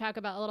 why don't you talk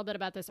a little bit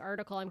about this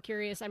article? I'm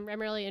curious. I'm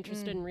really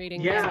interested in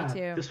reading this.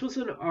 Too. This was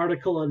an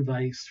article on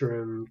Vice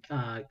from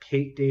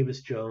Kate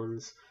Davis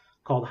Jones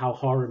called "How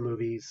Horror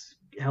Movies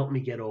Helped Me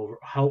Get Over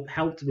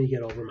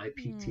My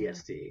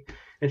PTSD,"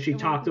 and she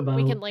talked about.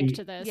 We can link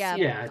to this. I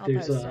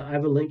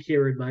have a link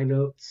here in my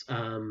notes.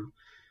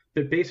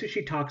 But basically,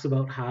 she talks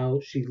about how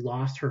she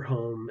lost her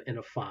home in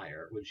a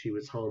fire when she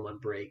was home on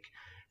break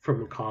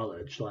from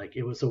college. Like,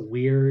 it was a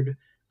weird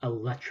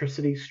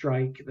electricity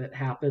strike that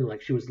happened.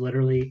 Like, she was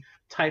literally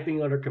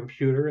typing on her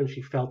computer and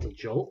she felt a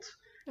jolt.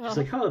 She's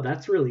like, oh,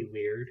 that's really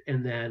weird.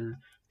 And then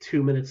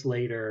 2 minutes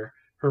later,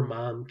 her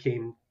mom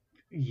came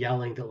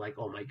yelling that, like,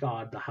 oh my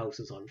God, the house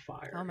is on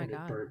fire. Oh my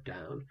God. It burnt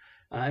down.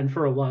 And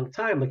for a long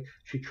time, like,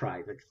 she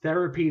tried. Like,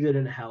 therapy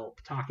didn't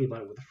help. Talking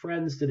about it with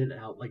friends didn't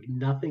help. Like,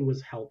 nothing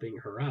was helping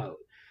her out.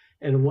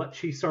 And what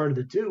she started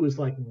to do was,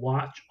 like,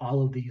 watch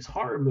all of these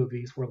horror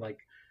movies where, like,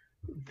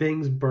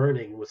 things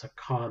burning was a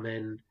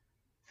common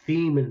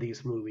theme in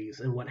these movies.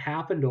 And what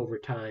happened over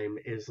time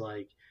is,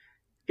 like,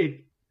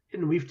 it,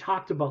 and we've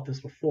talked about this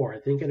before. I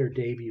think in our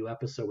debut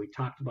episode, we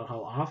talked about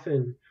how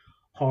often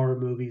horror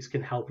movies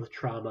can help with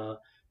trauma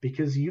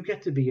because you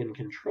get to be in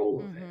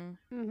control of it.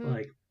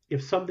 Like,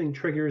 if something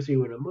triggers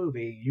you in a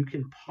movie, you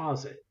can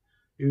pause it.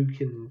 You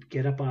can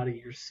get up out of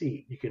your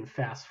seat. You can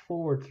fast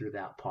forward through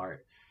that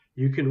part.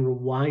 You can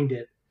rewind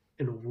it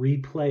and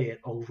replay it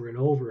over and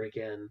over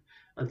again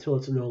until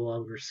it's no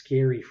longer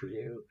scary for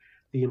you.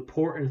 The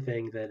important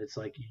thing that it's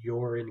like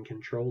you're in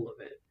control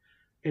of it.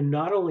 And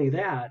not only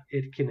that,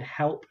 it can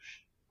help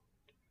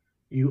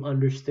you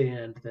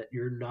understand that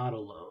you're not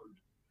alone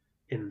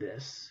in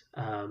this.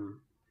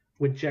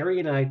 When Jerry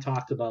and I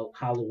talked about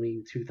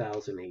Halloween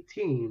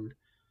 2018,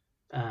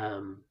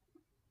 and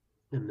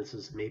this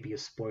is maybe a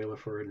spoiler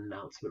for an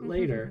announcement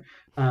later,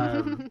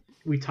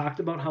 we talked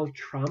about how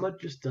trauma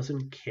just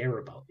doesn't care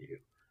about you.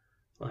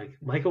 Like,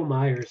 Michael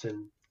Myers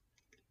in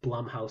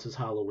Blumhouse's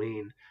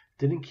Halloween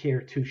didn't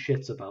care two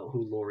shits about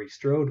who Laurie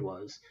Strode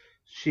was.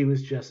 She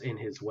was just in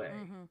his way.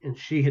 And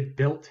she had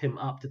built him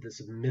up to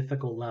this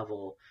mythical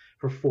level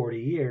for 40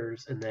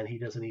 years, and then he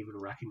doesn't even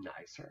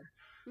recognize her.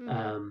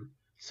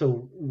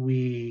 So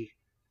we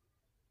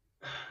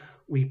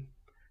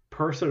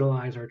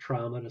personalize our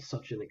trauma to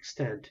such an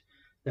extent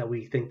that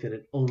we think that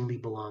it only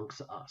belongs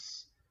to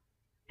us.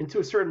 And to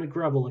a certain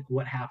degree, like,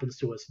 what happens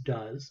to us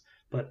does,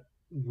 but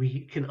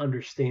we can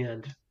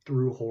understand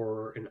through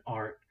horror and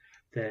art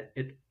that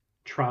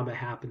trauma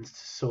happens to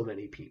so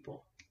many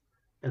people.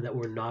 and that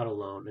we're not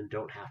alone and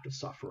don't have to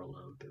suffer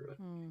alone through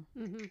it.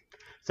 Mm-hmm.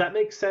 Does that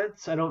make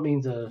sense? I don't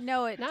mean to.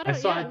 No, it. Not I a,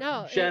 saw yeah,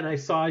 no. Jen. I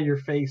saw your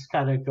face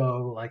kind of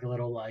go like a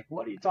little like,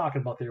 "What are you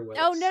talking about there, Will?"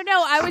 Oh no!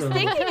 I was So-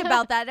 thinking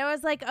about that. And I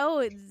was like,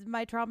 "Oh,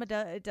 my trauma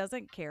it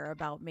doesn't care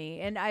about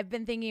me." And I've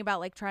been thinking about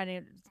like trying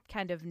to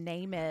kind of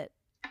name it,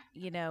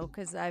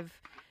 because I've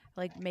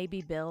like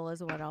maybe Bill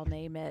is what I'll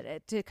name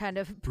it to kind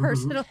of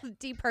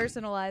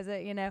depersonalize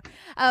it,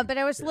 But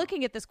I was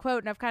looking at this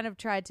quote and I've kind of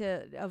tried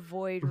to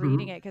avoid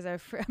reading it because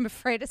I'm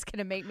afraid it's going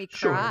to make me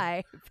Sure.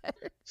 cry.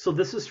 So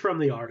this is from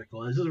the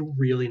article. This is a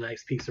really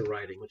nice piece of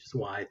writing, which is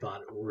why I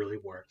thought it really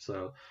worked.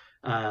 So,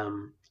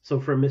 so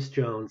from Miss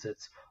Jones,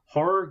 it's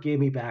horror gave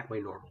me back my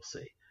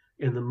normalcy.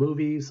 In the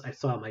movies, I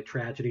saw my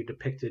tragedy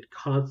depicted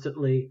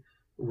constantly,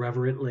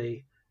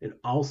 reverently, in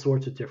all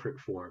sorts of different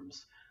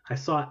forms. I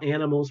saw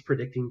animals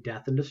predicting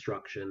death and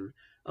destruction,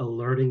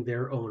 alerting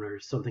their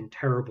owners something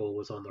terrible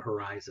was on the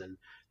horizon,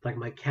 like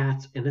my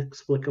cat's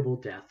inexplicable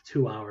death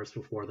 2 hours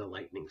before the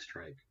lightning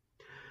strike.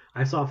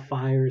 I saw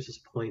fires as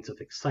points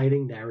of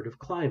exciting narrative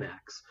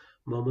climax,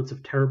 moments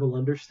of terrible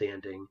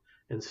understanding,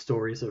 and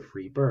stories of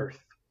rebirth.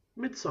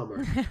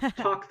 Midsummer.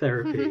 Talk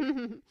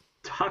therapy.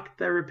 Talk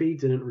therapy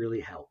didn't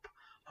really help.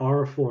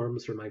 Horror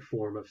forms were my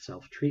form of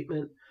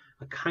self-treatment,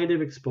 a kind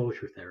of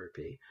exposure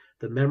therapy.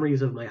 The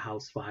memories of my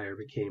house fire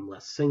became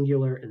less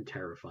singular and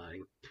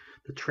terrifying.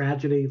 The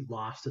tragedy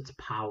lost its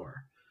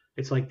power.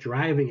 It's like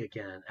driving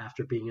again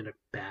after being in a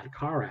bad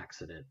car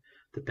accident.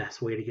 The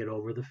best way to get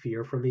over the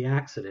fear from the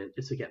accident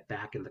is to get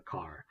back in the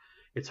car.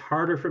 It's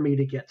harder for me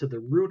to get to the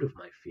root of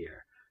my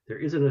fear. There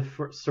isn't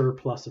a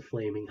surplus of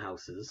flaming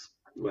houses.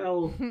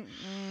 Well,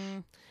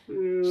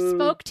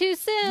 Spoke too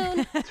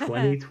soon.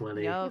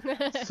 2020. Yup.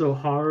 So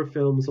horror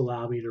films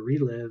allow me to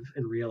relive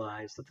and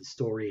realize that the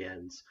story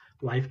ends.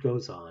 Life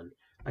goes on.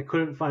 I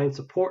couldn't find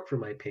support for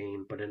my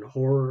pain, but in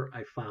horror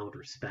I found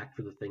respect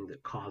for the thing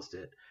that caused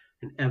it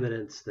and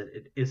evidence that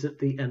it isn't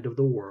the end of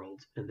the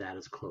world, and that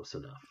is close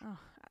enough.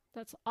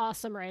 That's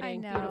awesome I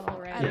writing. know. Beautiful I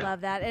writing. Yeah.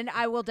 love that. And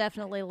I will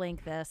definitely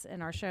link this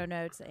in our show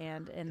notes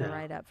and in the Yeah.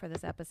 write-up for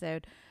this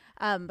episode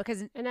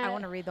because And I I-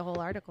 want to read the whole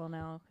article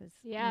now. 'Cause,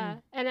 Yeah,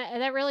 and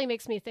that really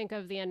makes me think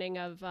of the ending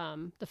of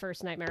the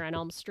first Nightmare on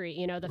Elm Street.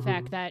 The Mm-hmm.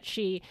 fact that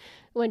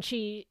when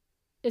she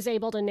is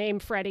able to name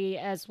Freddy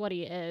as what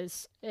he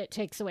is, it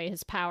takes away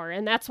his power,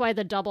 and that's why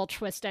the double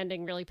twist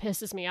ending really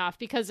pisses me off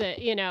because it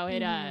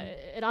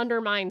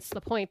undermines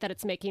the point that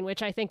it's making,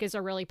 which I think is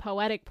a really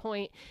poetic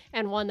point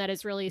and one that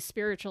is really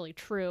spiritually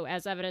true,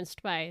 as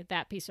evidenced by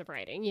that piece of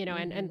writing.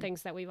 And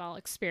things that we've all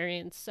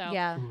experienced. So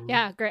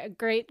yeah.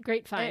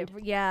 great find.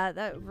 Yeah,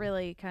 that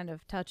really kind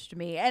of touched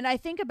me. And I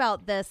think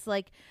about this,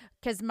 like,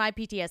 because my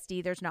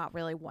PTSD, there's not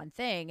really one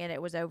thing. And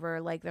it was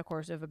over, like, the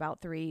course of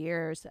about 3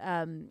 years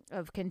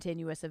of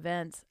continuous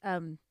events.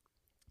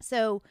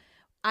 So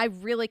I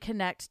really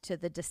connect to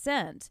The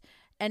Descent.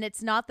 And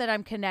it's not that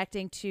I'm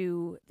connecting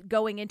to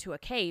going into a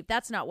cave.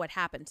 That's not what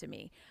happened to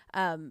me.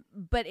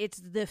 But it's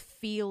the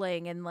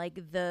feeling and like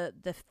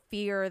the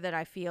fear that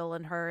I feel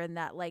in her and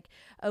that like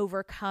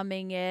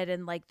overcoming it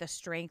and like the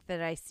strength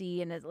that I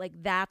see. And it's like,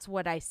 that's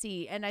what I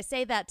see. And I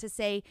say that to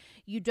say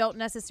you don't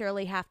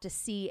necessarily have to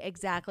see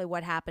exactly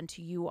what happened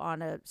to you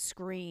on a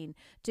screen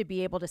to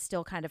be able to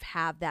still kind of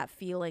have that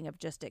feeling of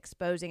just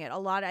exposing it.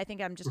 I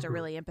think I'm just a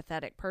really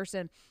empathetic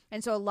person.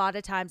 And so a lot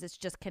of times it's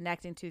just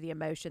connecting to the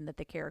emotion that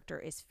the character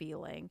is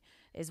feeling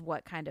is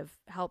what kind of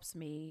helps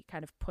me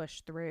kind of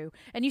push through.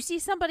 And you see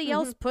somebody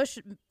else push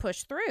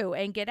through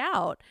and get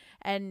out,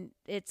 and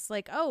it's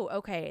like, oh,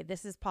 okay,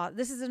 this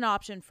is an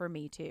option for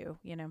me too,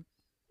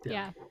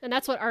 Yeah. And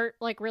that's what art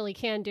like really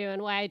can do,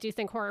 and why I do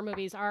think horror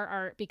movies are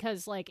art,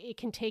 because like it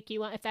can take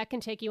you on, if that can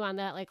take you on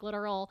that like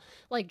literal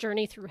like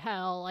journey through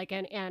hell, like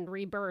and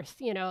rebirth,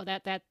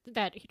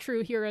 that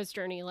true hero's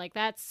journey, like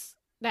that's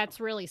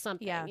really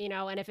something, Yeah.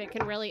 and if it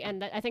can really,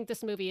 and I think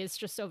this movie is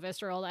just so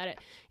visceral that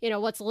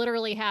it, what's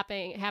literally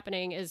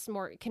happening is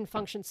can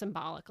function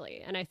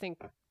symbolically. And I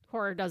think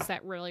horror does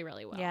that really,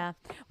 really well. Yeah.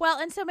 Well,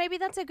 and so maybe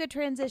that's a good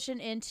transition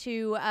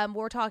into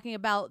we're talking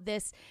about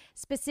this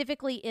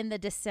specifically in The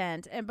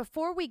Descent. And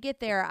before we get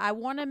there, I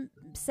want to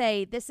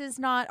say this is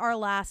not our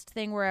last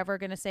thing we're ever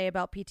going to say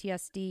about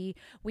PTSD.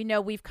 We know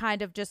we've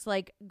kind of just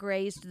like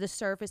grazed the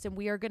surface, and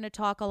we are going to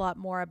talk a lot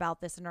more about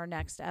this in our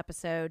next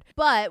episode.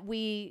 But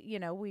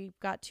we've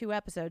got 2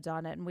 episodes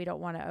on it, and we don't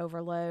want to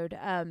overload.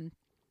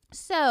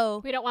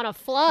 So We don't want to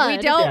flood. we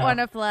don't Yeah. want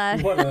to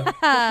flood. We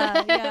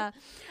Yeah.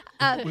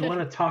 we want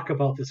to talk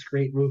about this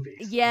great movie.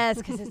 so- Yes,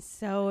 because it's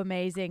so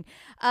amazing.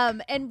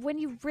 And when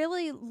you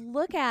really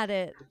look at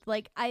it,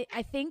 like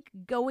I think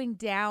going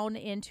down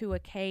into a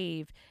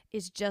cave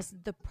is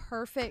just the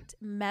perfect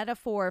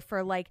metaphor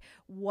for like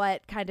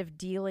what kind of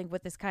dealing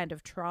with this kind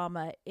of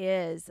trauma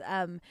is.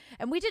 And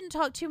we didn't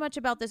talk too much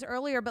about this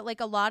earlier, but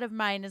like a lot of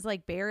mine is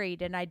like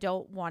buried and I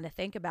don't want to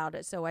think about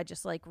it. So I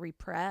just like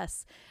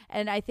repress.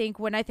 And I think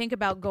when I think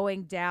about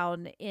going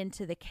down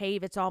into the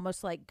cave, it's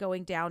almost like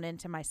going down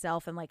into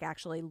myself and like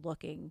actually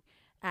looking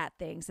at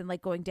things and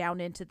like going down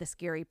into the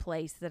scary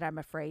place that I'm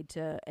afraid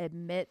to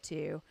admit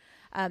to.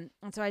 And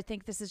so I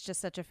think this is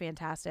just such a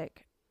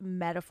fantastic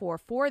metaphor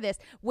for this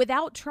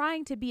without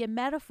trying to be a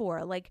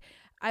metaphor. Like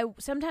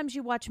sometimes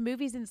you watch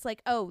movies and it's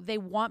like, oh, they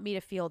want me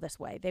to feel this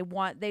way. They're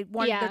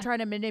trying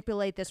to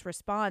manipulate this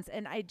response.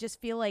 And I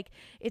just feel like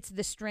it's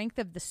the strength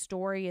of the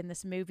story in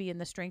this movie and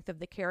the strength of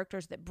the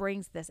characters that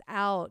brings this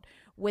out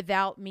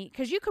without me.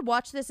 Because you could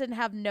watch this and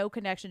have no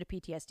connection to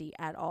PTSD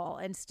at all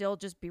and still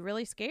just be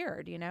really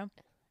scared, you know?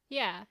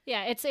 Yeah.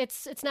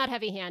 It's not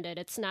heavy-handed.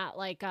 It's not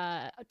like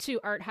too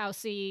art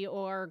housey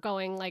or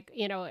going like,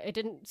 you know, it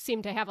didn't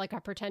seem to have like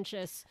a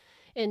pretentious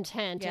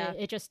intent. Yeah.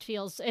 It just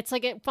feels, it's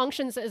like it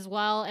functions as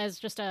well as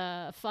just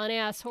a fun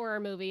ass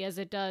horror movie as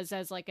it does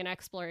as like an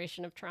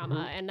exploration of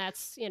trauma. And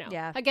that's, you know,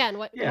 again,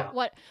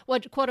 what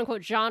quote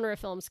unquote genre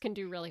films can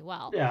do really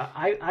well. Yeah,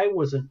 I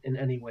wasn't in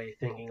any way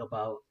thinking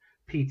about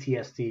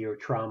PTSD or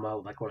trauma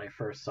like when I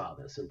first saw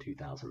this in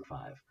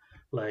 2005.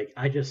 Like,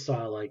 I just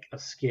saw like a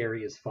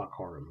scary as fuck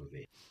horror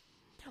movie.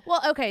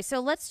 Well, okay, so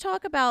let's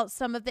talk about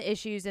some of the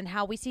issues and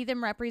how we see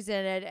them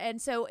represented.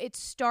 And so it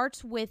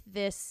starts with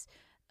this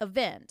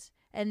event,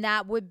 and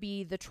that would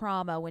be the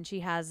trauma when she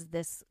has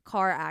this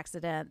car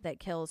accident that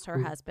kills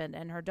her husband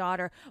and her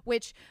daughter,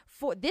 which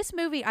for this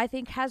movie, I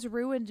think has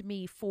ruined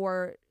me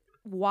for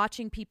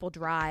watching people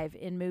drive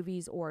in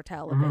movies or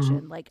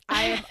television. Like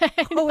I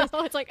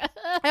it's like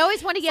I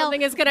always want to yell,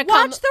 something is gonna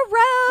watch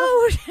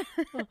the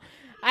road.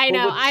 I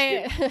know.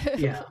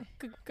 Yeah.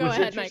 Go What's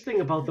ahead, interesting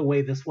Mike. about the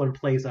way this one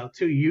plays out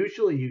too,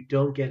 usually you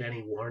don't get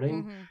any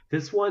warning.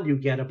 This one you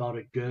get about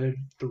a good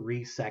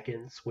 3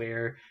 seconds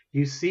where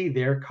you see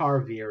their car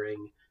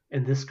veering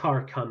and this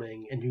car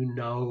coming, and you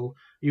know,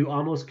 you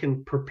almost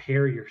can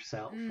prepare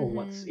yourself for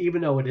what's,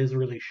 even though it is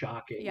really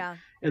shocking. Yeah.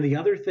 And the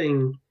other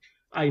thing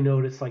I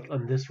noticed like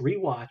on this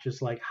rewatch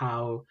is like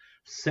how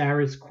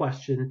Sarah's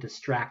question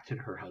distracted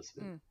her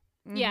husband.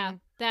 Yeah,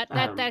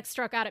 that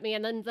struck out at me,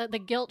 and then the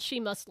guilt she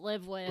must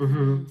live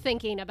with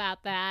thinking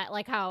about that,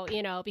 like how,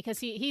 you know, because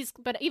he's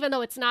but even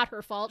though it's not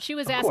her fault, she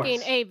was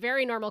asking a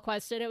very normal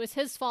question. It was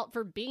his fault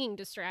for being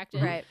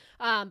distracted, right?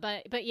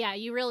 But yeah,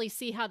 you really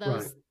see how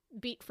those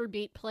beat for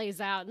beat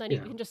plays out, and then you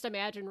can just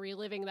imagine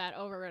reliving that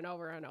over and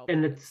over and over.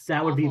 And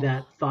that would be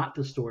that thought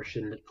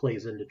distortion that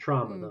plays into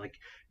trauma. Like,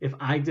 if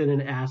I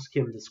didn't ask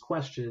him this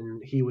question,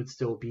 he would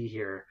still be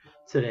here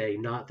today.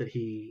 Not that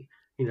he,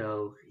 you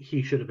know,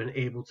 he should have been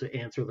able to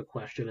answer the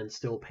question and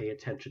still pay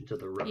attention to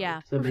the road.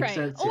 Yeah. Does that make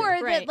sense? Or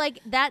that like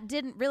that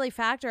didn't really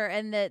factor,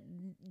 and that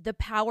the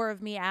power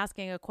of me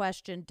asking a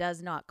question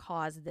does not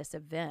cause this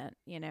event,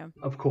 you know?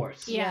 Of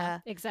course. Yeah,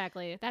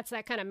 exactly. That's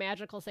that kind of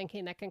magical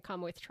thinking that can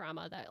come with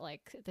trauma, that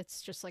like,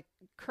 that's just like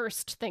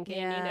cursed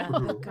thinking, you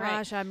know?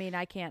 Gosh, I mean,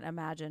 I can't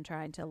imagine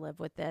trying to live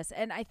with this.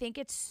 And I think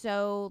it's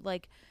so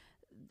like,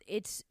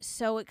 it's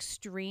so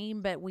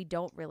extreme, but we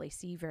don't really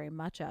see very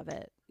much of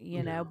it,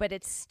 you know, but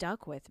it's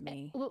stuck with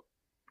me.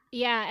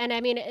 Yeah, and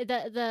I mean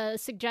the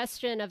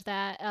suggestion of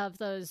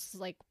those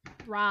like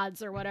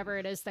rods or whatever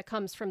it is that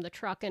comes from the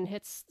truck and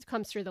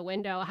comes through the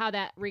window, how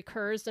that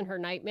recurs in her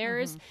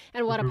nightmares,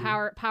 and what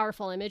a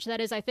powerful image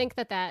that is. I think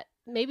that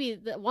maybe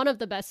one of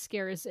the best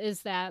scares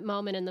is that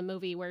moment in the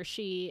movie where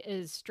she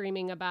is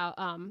dreaming about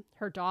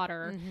her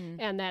daughter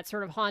and that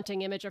sort of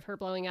haunting image of her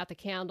blowing out the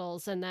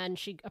candles, and then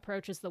she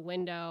approaches the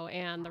window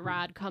and the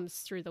rod comes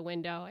through the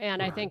window.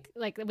 And I think,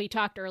 like we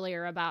talked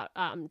earlier about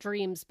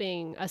dreams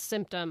being a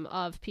symptom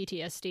of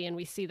PTSD, and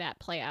we see that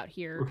play out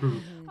here.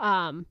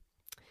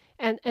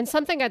 And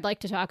something I'd like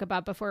to talk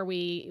about before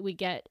we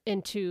get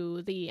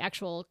into the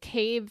actual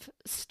cave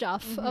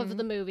stuff of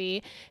the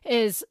movie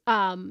is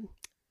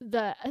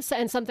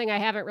and something I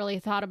haven't really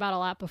thought about a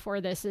lot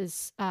before this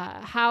is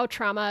how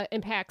trauma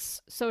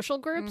impacts social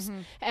groups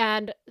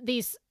and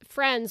these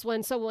friends.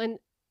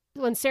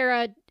 When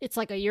Sarah, it's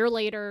like a year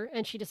later,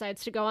 and she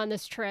decides to go on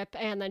this trip,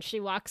 and then she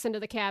walks into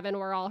the cabin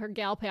where all her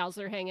gal pals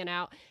are hanging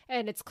out,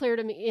 and it's clear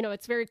to me, you know,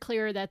 it's very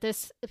clear that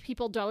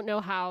people don't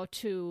know how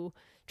to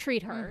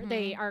treat her.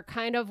 They are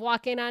kind of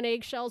walking on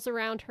eggshells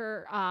around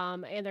her,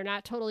 and they're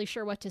not totally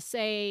sure what to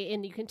say,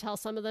 and you can tell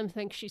some of them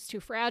think she's too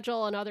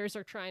fragile, and others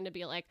are trying to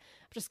be like,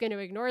 I'm just going to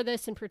ignore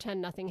this and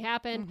pretend nothing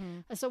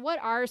happened. So what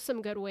are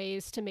some good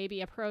ways to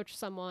maybe approach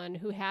someone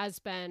who has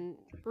been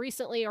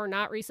recently or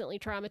not recently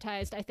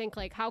traumatized? I think,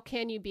 like, how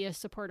can you be a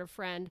supportive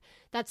friend?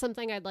 That's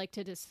something I'd like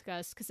to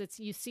discuss, because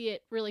you see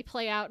it really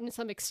play out in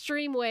some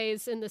extreme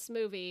ways in this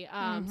movie.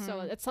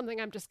 So it's something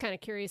I'm just kind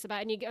of curious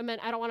about. And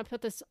I don't want to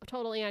put this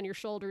totally on your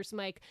shoulders,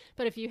 Mike,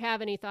 but if you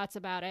have any thoughts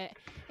about it,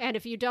 and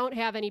if you don't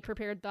have any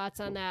prepared thoughts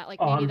on that, like,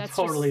 maybe that's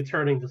totally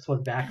turning this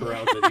one back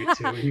around on you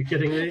two. Are you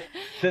kidding me?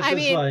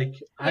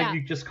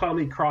 You just call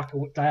me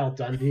Crocodile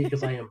Dundee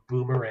because I am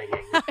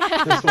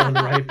boomeranging this one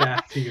right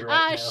back to you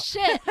right now.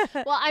 Shit.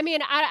 Well, I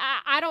mean,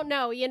 I don't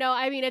know. You know,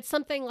 I mean, it's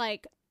something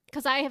like,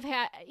 because I have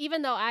had,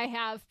 even though I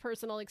have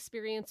personal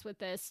experience with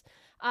this,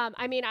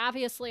 I mean,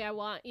 obviously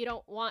you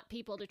don't want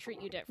people to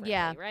treat you differently,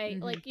 right?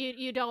 Like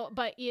you don't,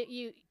 but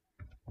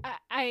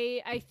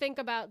I think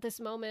about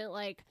this moment,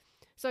 like,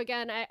 So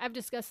again, I've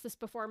discussed this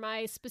before.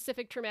 My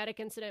specific traumatic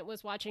incident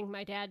was watching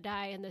my dad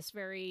die in this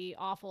very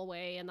awful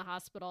way in the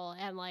hospital.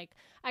 And like,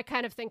 I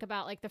kind of think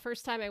about like the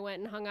first time I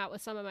went and hung out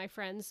with some of my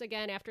friends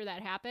again after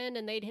that happened,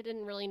 and they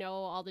didn't really know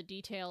all the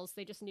details.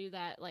 They just knew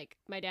that like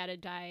my dad had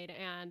died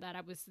and that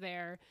I was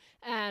there.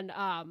 And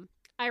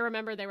I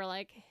remember they were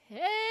like,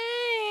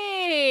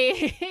 hey,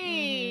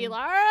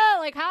 Laura,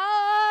 like,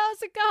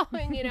 how's it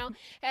going? You know?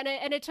 and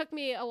it took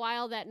me a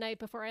while that night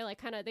before I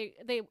like kind of,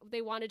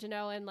 they wanted to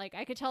know. And like,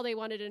 I could tell they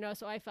wanted to know.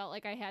 So I felt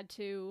like I had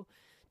to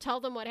tell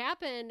them what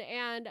happened.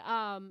 And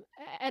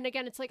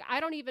again, it's like, I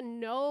don't even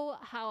know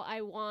how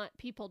I want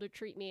people to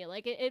treat me.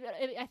 Like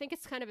I think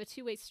it's kind of a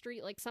two-way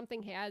street. Like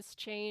something has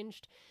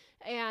changed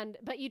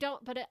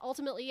but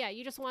ultimately, yeah,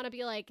 you just want to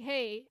be like,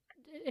 hey,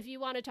 if you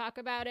want to talk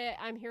about it,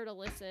 I'm here to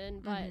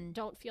listen, but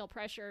don't feel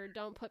pressure.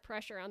 Don't put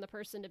pressure on the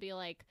person to be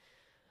like,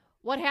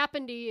 what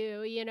happened to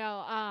you? You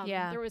know, I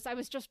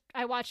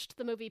watched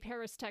the movie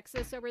Paris,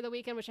 Texas over the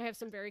weekend, which I have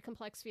some very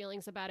complex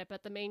feelings about it.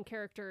 But the main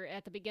character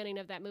at the beginning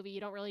of that movie, you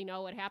don't really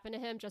know what happened to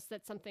him, just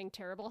that something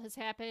terrible has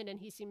happened and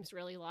he seems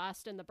really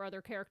lost. And the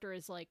brother character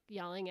is like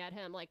yelling at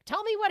him, like,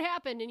 tell me what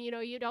happened. And, you know,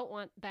 you don't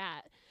want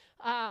that.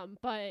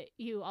 But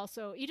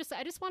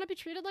I just want to be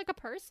treated like a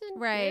person.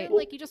 Right. Man.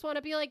 Like you just want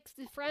to be like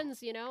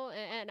friends, you know?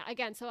 And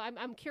again, so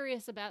I'm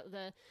curious about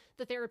the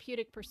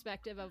therapeutic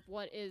perspective of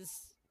what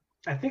is.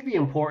 I think the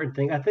important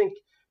thing, I think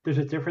there's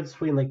a difference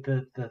between like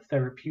the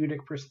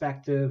therapeutic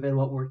perspective and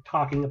what we're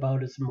talking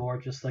about is more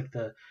just like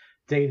the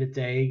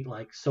day-to-day,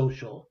 like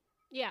social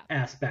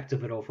aspect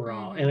of it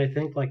overall. And I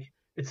think like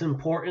it's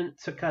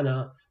important to kind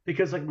of,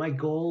 because like my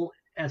goal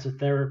as a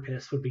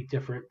therapist would be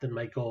different than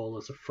my goal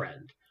as a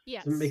friend.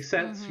 Yes. Does it make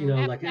sense? You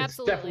know, like it's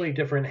definitely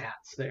different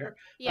hats there.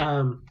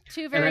 Yeah.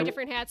 Two very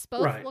different hats.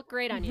 Both look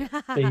great on you.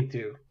 They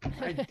do.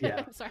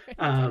 Yeah. I'm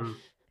sorry.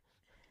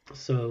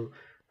 So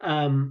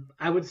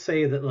I would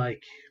say that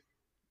like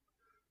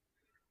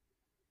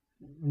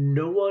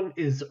no one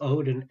is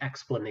owed an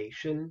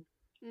explanation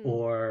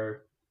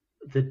or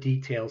the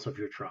details of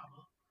your trauma.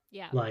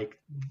 Yeah. Like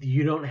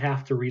you don't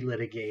have to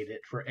relitigate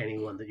it for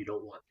anyone that you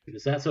don't want to.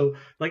 Is that so?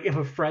 Like if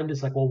a friend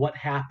is like, well, what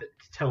happened?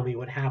 Tell me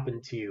what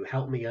happened to you.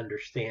 Help me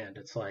understand.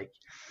 It's like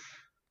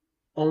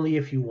only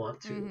if you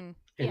want to.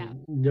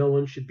 And no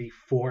one should be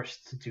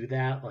forced to do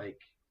that. Like,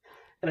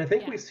 and I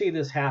think we see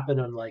this happen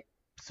on like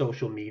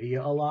social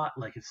media a lot,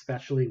 like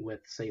especially with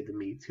say the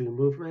Me Too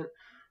movement,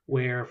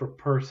 where if a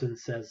person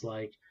says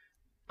like,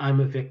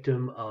 I'm a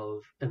victim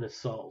of an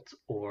assault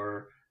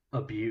or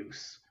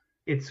abuse,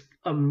 it's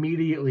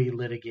immediately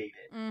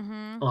litigated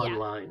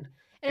online.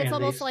 And it's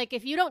almost like,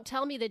 if you don't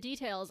tell me the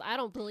details, I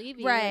don't believe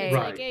you. Right. It's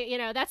like, you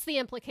know, that's the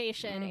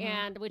implication,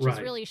 and which is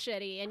really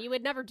shitty. And you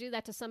would never do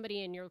that to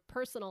somebody in your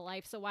personal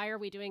life. So why are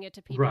we doing it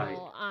to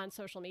people on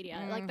social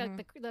media? Like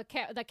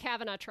the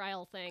Kavanaugh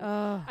trial thing.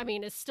 I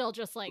mean, it's still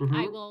just like,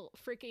 I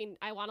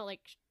want to like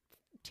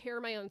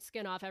tear my own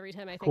skin off every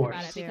time I think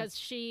about it, because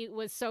she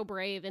was so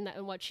brave in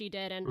what she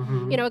did.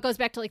 And, you know, it goes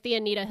back to like the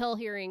Anita Hill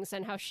hearings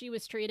and how she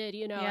was treated,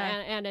 you know,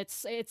 and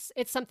it's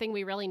something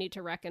we really need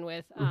to reckon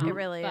with. It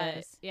really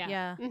is.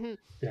 Yeah.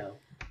 Yeah.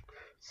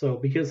 So,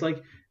 because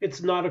like,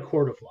 it's not a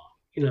court of law,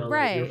 you know,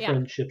 like your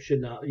friendship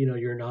should not, you know,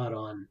 you're not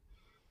on,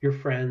 your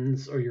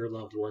friends or your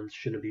loved ones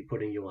shouldn't be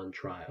putting you on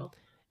trial.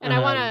 And I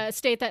want to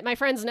state that my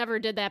friends never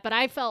did that, but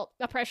I felt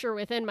a pressure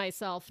within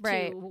myself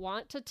to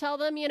want to tell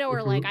them, you know,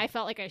 or like I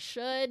felt like I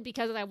should,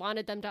 because I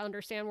wanted them to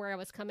understand where I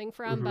was coming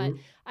from. But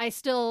I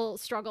still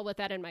struggle with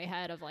that in my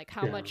head of like,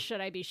 how much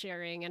should I be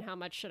sharing and how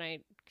much should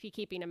I be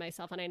keeping to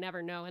myself? And I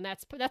never know. And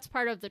that's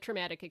part of the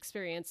traumatic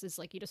experience, is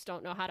like, you just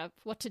don't know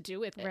what to do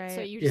with it.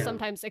 So you just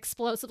sometimes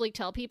explosively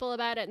tell people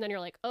about it. And then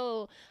you're like,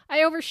 oh, I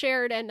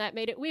overshared and that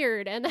made it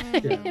weird. And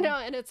then, you know,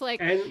 and it's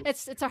like,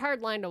 it's a hard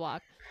line to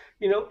walk.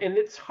 You know, and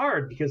it's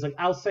hard because, like,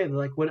 I'll say that,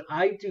 like, when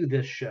I do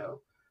this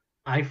show,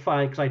 I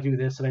find, because I do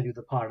this and I do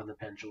the Pod on the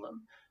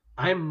Pendulum,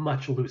 I'm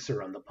much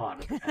looser on the Pod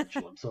on the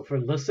Pendulum. So for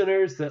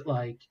listeners that,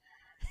 like,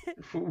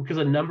 because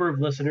a number of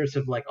listeners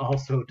have, like,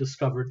 also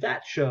discovered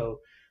that show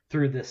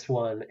through this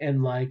one,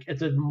 and, like,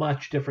 it's a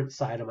much different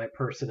side of my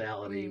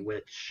personality,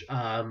 which,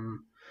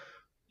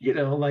 you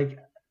know, like,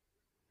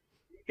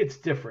 it's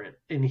different.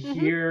 And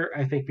here,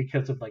 I think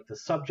because of, like, the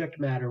subject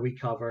matter we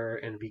cover,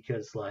 and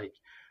because, like,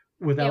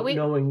 without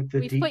knowing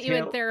the detail. We've put you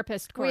in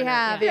therapist corner. We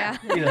have,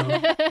 you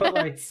know, but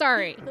like,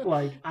 sorry.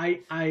 Like,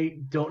 I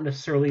don't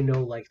necessarily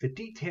know like the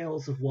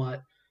details of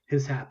what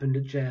has happened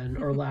to Jen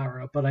or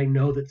Lara, but I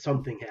know that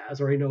something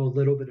has, or I know a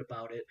little bit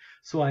about it.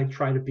 So I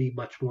try to be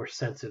much more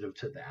sensitive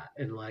to that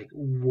and like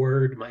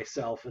word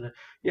myself and,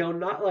 you know,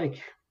 not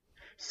like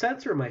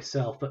censor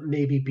myself, but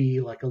maybe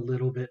be like a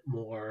little bit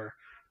more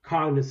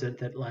cognizant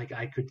that like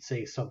I could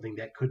say something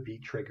that could be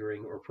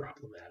triggering or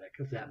problematic,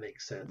 if that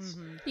makes sense.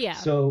 Yeah.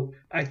 So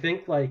I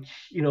think like,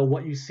 you know,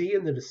 what you see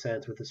in The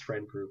Descent with this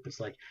friend group is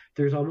like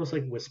there's almost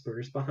like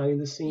whispers behind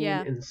the scene,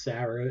 and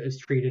Sarah is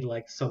treated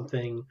like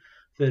something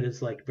that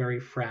is like very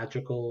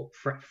fragile.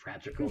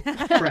 Fragile.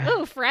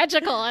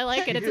 I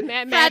like it. It's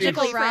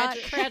magical. rock.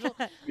 Fragile.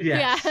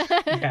 Yes.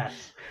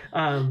 Yes.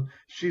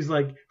 She's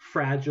like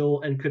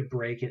fragile and could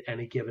break at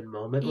any given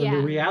moment. When Yeah.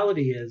 the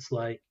reality is,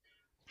 like,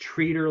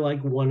 treat her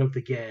like one of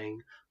the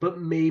gang, but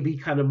maybe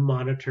kind of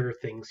monitor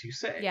things you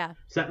say. Yeah.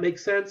 Does that make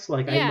sense?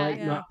 Like, Yeah. I might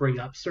Yeah. not bring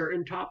up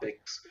certain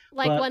topics.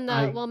 Like but when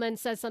the woman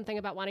says something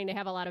about wanting to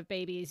have a lot of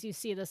babies, you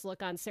see this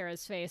look on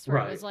Sarah's face where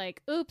Right. it was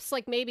like, oops,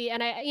 like maybe,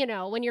 and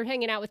when you're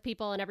hanging out with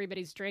people and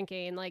everybody's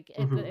drinking, like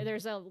Mhm.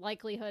 there's a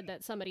likelihood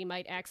that somebody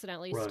might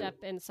accidentally Right.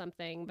 step in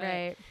something. But,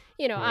 Right.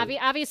 Right.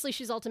 obviously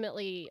she's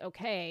ultimately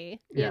okay.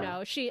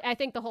 Yeah. I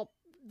think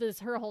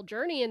her whole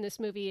journey in this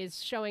movie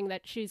is showing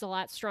that she's a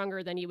lot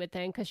stronger than you would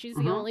think, because she's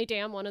the Mhm. only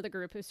damn one of the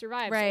group who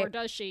survives. Right. Or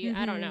does she?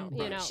 I don't know.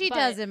 Right. She but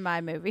does in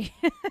my movie.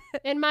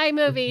 in my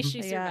movie, she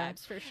Yeah.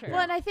 survives for sure. Well,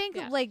 and I think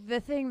Yeah. like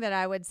the thing that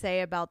I would say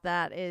about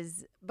that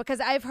is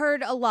because I've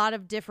heard a lot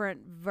of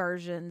different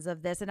versions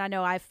of this, and I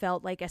know I've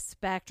felt like a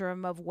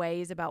spectrum of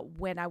ways about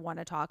when I want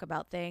to talk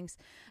about things,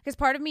 because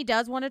part of me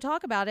does want to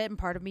talk about it and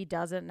part of me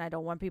doesn't, and I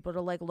don't want people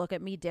to like look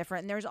at me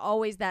different. And there's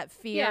always that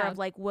fear Yeah. of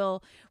like,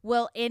 will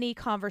any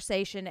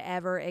conversation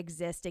ever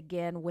exist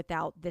again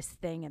without this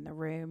thing in the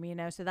room,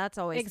 so that's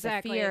always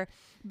Exactly. the fear.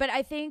 But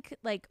I think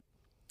like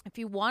if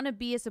you want to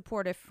be a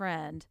supportive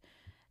friend,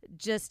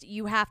 just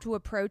you have to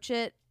approach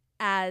it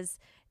as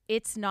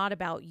it's not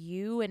about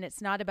you, and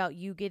it's not about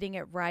you getting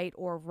it right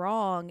or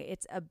wrong.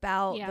 It's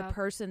about Yeah. the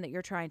person that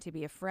you're trying to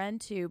be a friend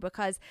to,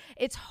 because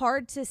it's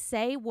hard to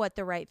say what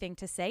the right thing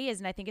to say is.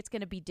 And I think it's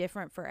going to be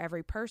different for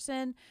every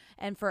person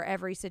and for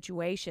every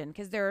situation,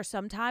 because there are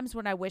some times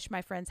when I wish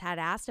my friends had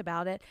asked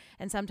about it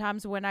and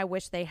sometimes when I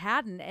wish they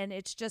hadn't. And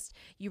it's just,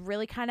 you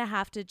really kind of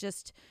have to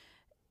just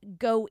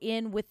go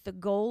in with the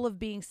goal of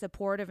being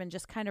supportive and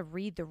just kind of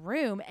read the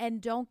room, and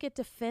don't get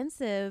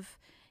defensive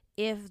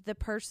if the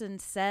person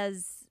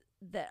says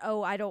that,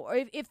 oh, I don't, or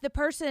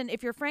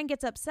if your friend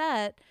gets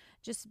upset,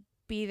 just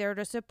be there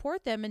to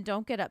support them and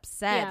don't get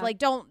upset. Yeah. Like,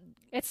 don't,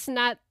 It's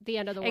not the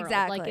end of the world. Like,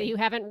 Exactly. you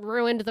haven't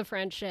ruined the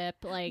friendship.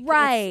 Like,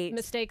 Right.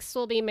 mistakes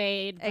will be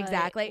made. But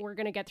Exactly. We're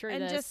gonna get through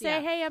and this. just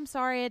say, hey, I'm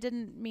sorry, I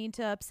didn't mean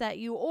to upset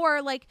you,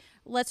 or like,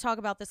 let's talk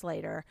about this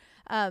later.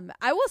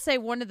 I will say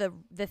one of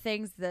the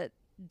things that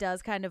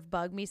does kind of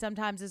bug me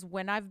sometimes is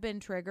when I've been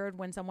triggered,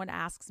 when someone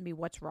asks me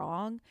what's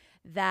wrong,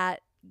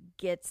 that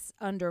gets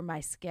under my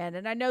skin.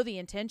 And I know the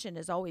intention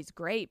is always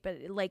great, but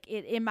like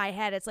in my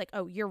head, it's like,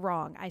 oh, you're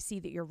wrong. I see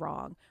that you're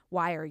wrong.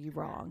 Why are you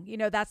wrong?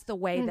 That's the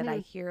way that I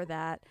hear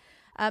that.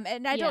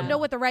 And I don't Yeah. know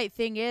what the right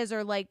thing is,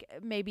 or like,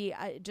 maybe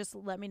just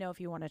let me know if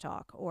you want to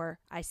talk, or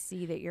I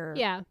see that you're,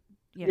 Yeah.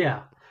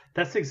 Yeah,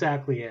 that's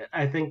exactly it.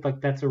 I think like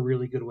that's a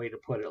really good way to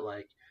put it.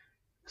 Like,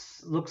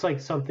 looks like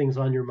something's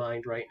on your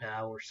mind right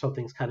now, or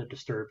something's kind of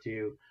disturbed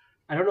you.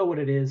 I don't know what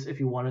it is. If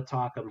you want to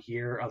talk, I'm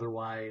here.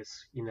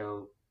 Otherwise,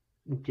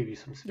 we'll give you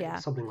some space, Yeah.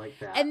 something like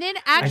that. And then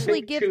actually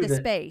think, give too, the that-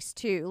 space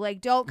too.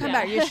 Like, don't come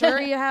Yeah. back. You sure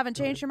you haven't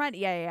changed your mind?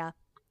 Yeah.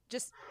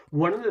 Just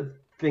One of the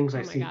things Oh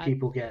I my see God.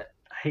 people get,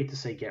 I hate to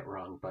say get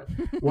wrong, but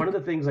one of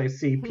the things I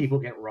see people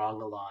get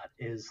wrong a lot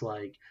is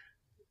like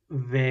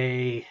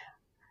they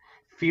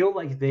feel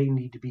like they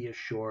need to be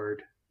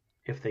assured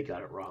if they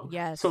got it wrong.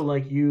 Yes. So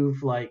like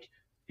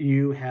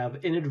you have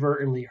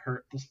inadvertently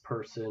hurt this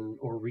person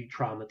or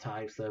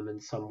re-traumatized them in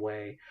some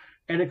way.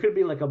 And it could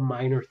be like a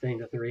minor thing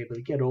that they're able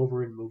to get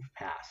over and move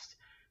past.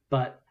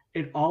 But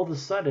all of a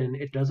sudden,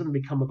 it doesn't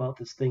become about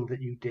this thing that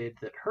you did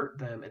that hurt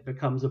them. It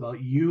becomes about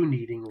you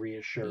needing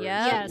reassurance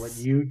that what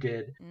Yes. you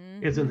did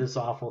mhm. isn't this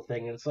awful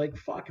thing. And it's like,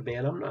 fuck,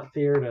 man, I'm not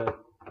there to,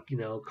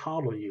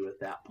 coddle you at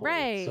that point.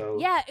 Right. So,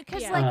 Yeah,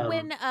 because Yeah. like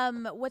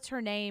when what's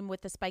her name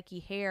with the spiky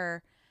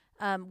hair?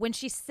 When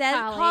she says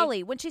Holly.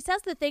 Holly, when she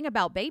says the thing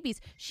about babies,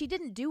 she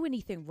didn't do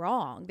anything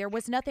wrong. There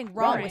was nothing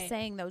wrong with Right.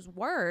 saying those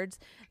words.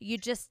 You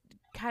just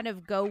kind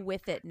of go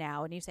with it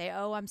now, and you say,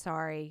 "Oh, I'm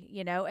sorry,"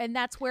 and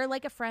that's where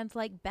like a friend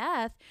like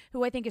Beth,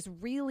 who I think is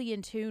really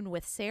in tune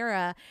with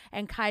Sarah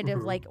and kind of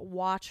Mhm. like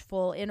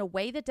watchful in a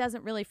way that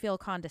doesn't really feel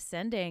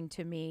condescending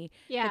to me,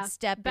 Yeah. could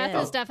step Beth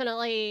in. is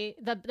definitely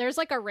there's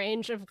like a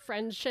range of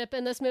friendship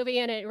in this movie,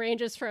 and it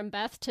ranges from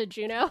Beth to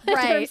Juno in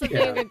Right. terms of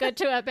being Yeah. a good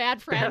to a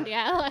bad friend.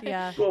 Yeah. Like,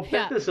 yeah. Well,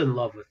 Beth Yeah. is in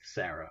love with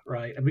Sarah,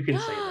 right? And we can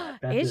say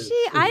that. Beth Is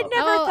she? in I love with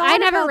never Oh, thought I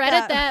never about read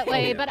that. it that Oh,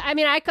 way, yeah. but I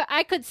mean,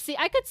 I could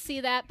see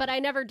that, but I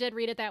never did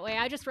read it that way.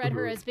 I just read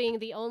her Mhm. as being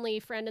the only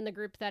friend in the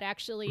group that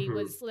actually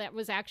Mhm.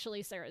 was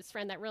actually Sarah's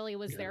friend, that really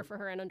was Yeah. there for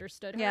her and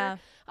understood her. Yeah.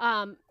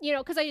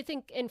 Because I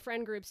think in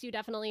friend groups you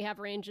definitely have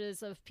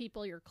ranges of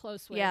people you're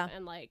close with, Yeah.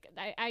 and like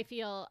I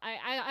feel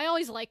I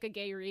always like a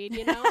gay read,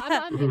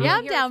 I'm Yeah,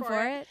 I'm here down for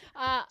for it.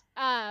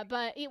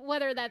 But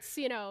whether that's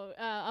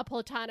a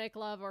platonic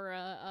love or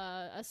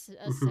a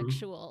Mhm.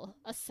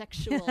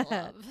 sexual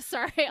love.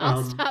 Sorry,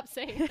 I'll stop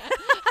saying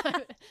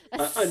that.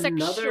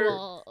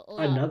 Sexual love.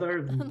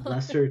 Another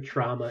lesser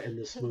trauma in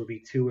this movie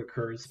too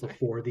occurs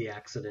before the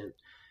accident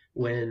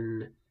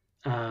when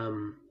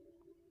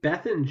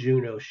Beth and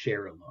Juno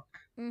share a look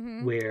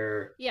Mm-hmm.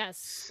 where Yes.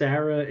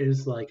 Sarah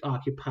is like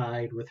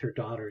occupied with her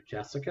daughter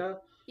Jessica,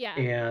 Yeah.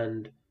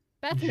 and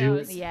Beth Ju-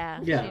 knows. Yeah,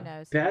 yeah, she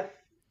knows. Beth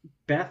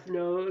Beth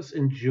knows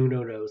and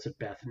Juno knows that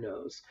Beth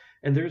knows.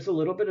 And there's a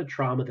little bit of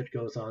trauma that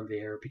goes on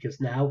there because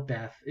now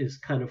Beth is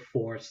kind of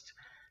forced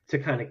to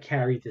kind of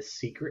carry this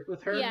secret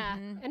with her. Yeah,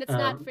 and it's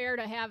not fair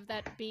to have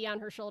that be on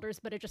her shoulders,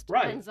 but it just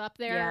Right. ends up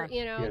there,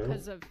 Yeah.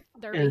 because of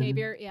their And-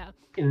 behavior. Yeah.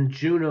 And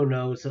Juno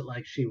knows that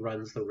like she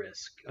runs the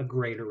risk, a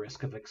greater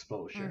risk of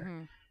exposure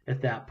Mm-hmm.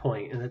 at that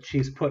point, and that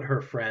she's put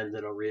her friend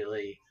in a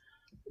really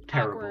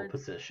terrible Awkward.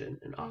 position,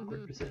 an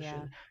awkward Mhm.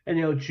 position.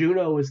 Yeah. And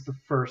Juno is the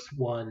first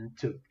one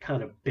to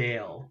kind of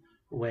bail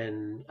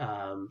when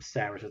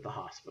Sarah's at the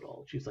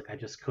hospital. She's like, I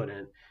just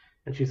couldn't.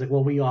 And she's like,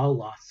 well, we all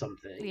lost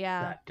something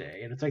Yeah. that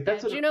day. And it's like,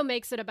 that's Juno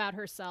makes it about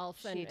herself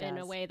She in a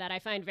does. way that I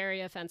find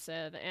very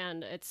offensive,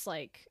 and it's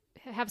like,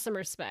 have some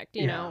respect,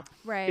 you Yeah. know?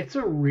 Right. it's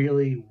a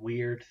really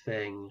weird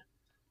thing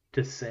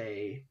to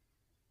say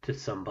to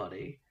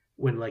somebody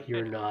when like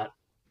you're not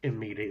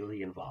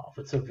immediately involved.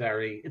 It's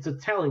a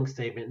telling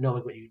statement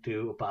knowing what you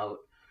do about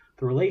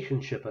the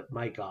relationship, but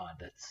my God,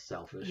 that's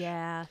selfish.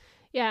 Yeah.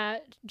 Yeah,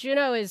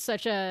 Juno is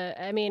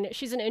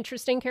she's an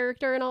interesting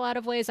character in a lot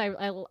of ways. I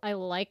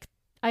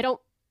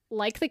don't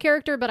like the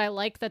character, but I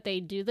like that they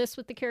do this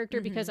with the character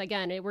because,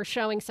 again, we're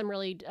showing some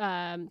really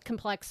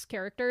complex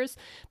characters.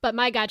 But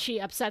my God, she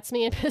upsets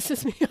me and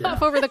pisses me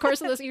off over the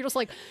course of this. You're just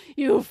like,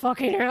 you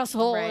fucking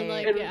asshole. And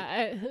Right. like,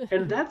 And-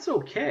 And that's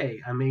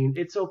okay. I mean,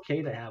 it's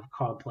okay to have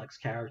complex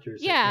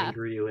characters Yeah. that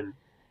anger you and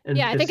I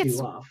piss think it's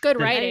you off. good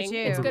That- writing. too.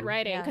 It's good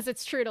writing Yeah. because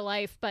it's true to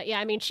life. But yeah,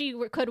 I mean, she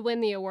could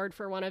win the award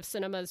for one of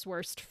cinema's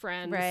worst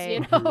friends,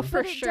 Right. for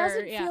But it sure.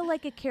 doesn't yeah. feel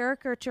like a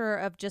caricature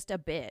of just a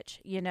bitch,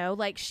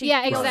 like she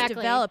Yeah, feels exactly.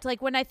 developed.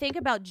 Like when I think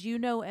about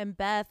Juno and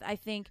Beth, I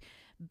think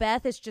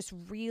Beth is just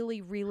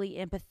really, really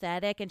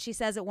empathetic, and she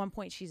says at one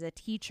point she's a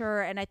teacher,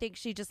 and I think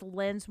she just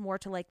lends more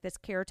to like this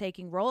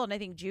caretaking role. And I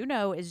think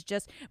Juno is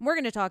just. We're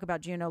going to talk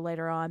about Juno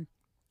later on,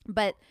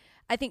 but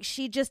I think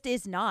she just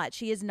is not.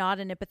 She is not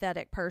an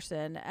empathetic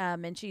person,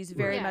 and she's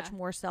very Yeah. much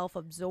more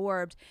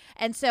self-absorbed.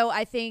 And so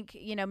I think,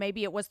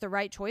 maybe it was the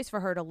right choice for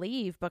her to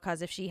leave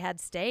because if she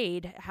had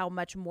stayed, how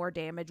much more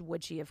damage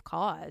would she have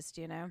caused,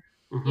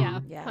 Yeah,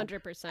 Yeah.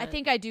 100%. I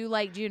think I do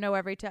like Juno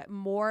every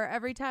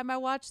time I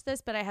watch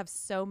this, but I have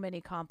so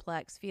many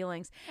complex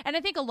feelings. And I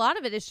think a lot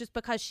of it is just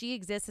because she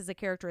exists as a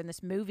character in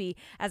this movie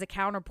as a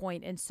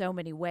counterpoint in so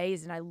many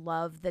ways, and I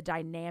love the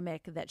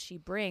dynamic that she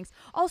brings.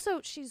 Also,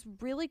 she's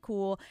really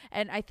cool,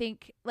 and I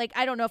think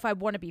I don't know if I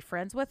want to be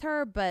friends with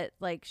her, but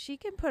she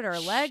can put her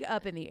leg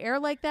up in the air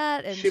like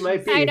that, and She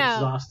might be I know.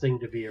 exhausting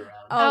to be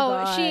around. Oh,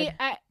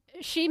 God.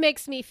 She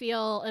makes me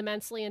feel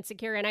immensely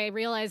insecure, and I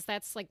realize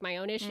that's like my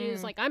own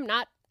issues. Like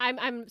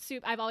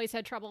I've always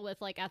had trouble with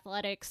like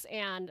athletics,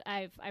 and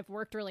I've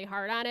worked really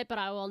hard on it, but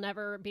I will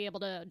never be able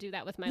to do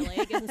that with my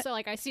leg. And so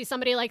like I see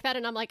somebody like that,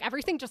 and I'm like,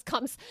 everything just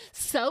comes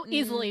so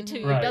easily to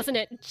you, Right. doesn't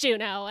it,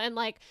 Juno? And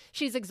like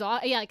she's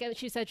exhausted. Yeah, like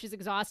she said, she's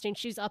exhausting.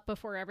 She's up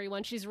before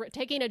everyone. She's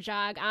taking a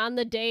jog on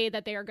the day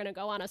that they are going to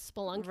go on a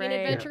spelunking Right.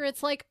 adventure.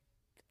 It's like,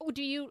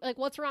 do you like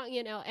what's wrong,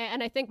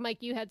 and I think Mike,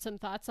 you had some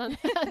thoughts on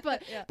that,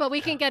 but we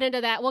can get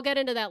into that. We'll get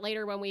into that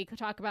later when we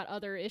talk about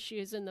other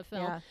issues in the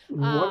film.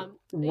 Yeah.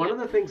 One of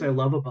the things I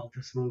love about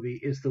this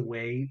movie is the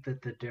way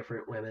that the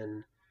different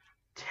women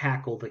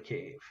tackle the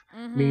cave.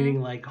 Mhm.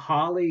 Meaning, like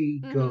Holly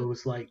Mhm.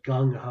 goes like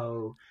gung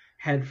ho,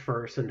 head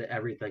first into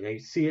everything. I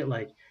see it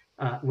like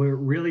where it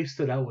really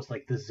stood out was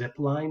like the zip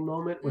line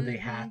moment when they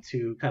had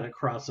to kind of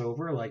cross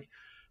over. Like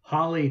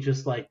Holly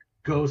just like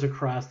goes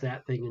across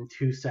that thing in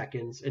 2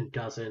 seconds and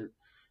doesn't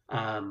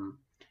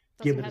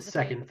give it a hesitate.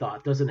 second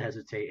thought, doesn't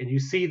hesitate. And you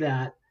see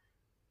that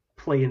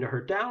play into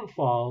her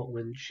downfall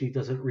when she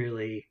doesn't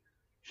really,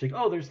 she's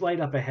like, oh, there's light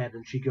up ahead.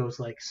 And she goes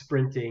like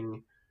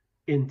sprinting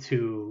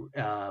into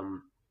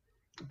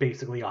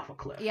basically off a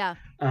cliff. Yeah.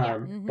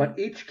 But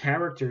each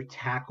character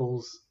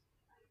tackles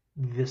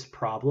this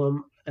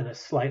problem in a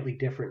slightly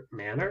different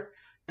manner.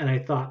 And I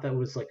thought that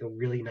was like a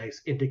really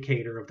nice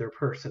indicator of their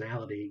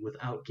personality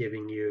without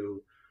giving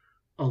you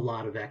a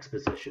lot of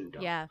exposition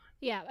dump.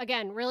 Yeah,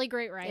 again, really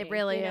great writing.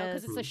 really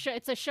because is.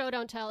 it's a show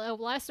don't tell. A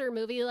lesser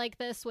movie like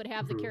this would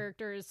have the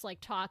characters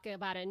like talk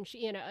about it, and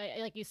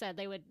like you said,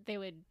 they would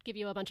give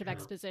you a bunch of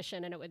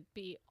exposition, and it would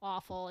be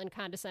awful and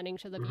condescending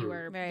to the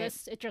viewer. Right.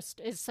 It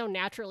just is so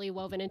naturally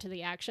woven into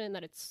the action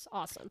that it's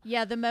awesome.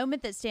 Yeah, the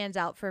moment that stands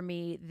out for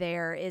me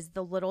there is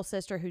the little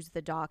sister who's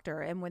the doctor.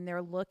 And when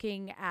they're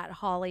looking at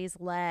Holly's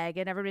leg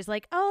and everybody's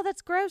like, oh,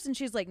 that's gross. And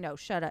she's like, no,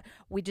 shut up.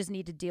 We just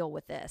need to deal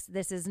with this.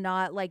 This is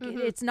not like,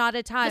 it's not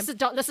a time.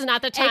 This is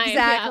not the time.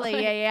 Exactly.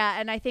 Yeah. Yeah.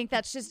 And I think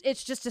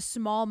it's just a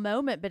small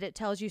moment, but it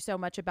tells you so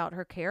much about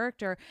her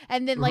character.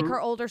 And then like her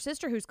older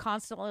sister who's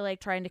constantly like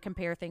trying to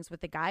compare things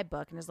with the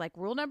guidebook and is like,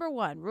 rule number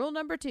 1, rule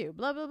number 2,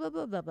 blah, blah, blah,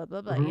 blah, blah, blah,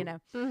 blah, blah,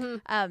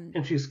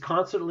 And she's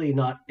constantly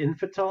not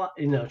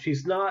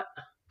she's not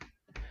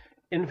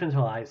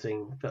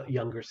infantilizing the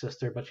younger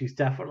sister, but she's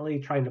definitely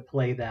trying to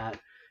play that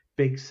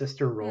big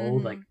sister role,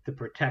 like the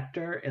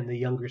protector, and the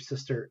younger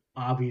sister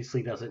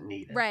obviously doesn't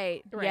need it.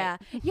 Right. Right. Yeah.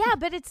 Yeah,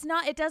 but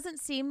it doesn't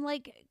seem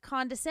like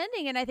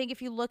condescending. And I think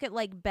if you look at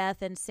like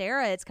Beth and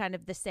Sarah, it's kind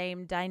of the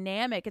same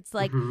dynamic. It's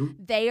like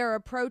they are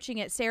approaching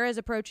it. Sarah's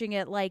approaching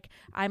it like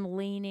I'm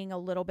leaning a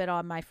little bit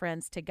on my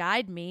friends to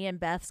guide me. And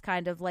Beth's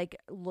kind of like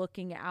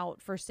looking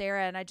out for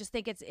Sarah. And I just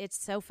think it's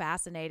so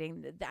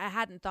fascinating. I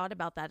hadn't thought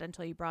about that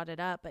until you brought it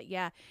up. But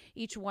yeah,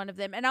 each one of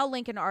them. And I'll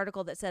link an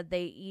article that said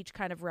they each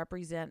kind of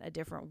represent a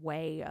different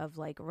way of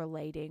like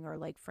relating or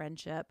like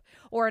friendship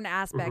or an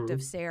aspect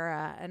of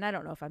Sarah, and I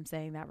don't know if I'm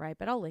saying that right,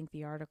 but I'll link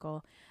the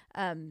article.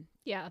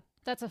 Yeah,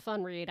 that's a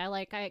fun read.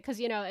 Because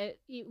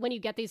when you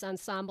get these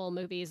ensemble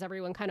movies,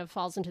 everyone kind of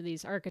falls into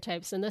these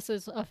archetypes, and this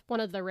is one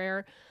of the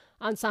rare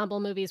ensemble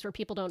movies where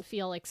people don't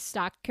feel like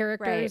stock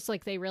characters. Right.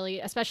 Like they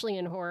really, especially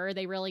in horror,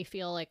 they really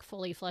feel like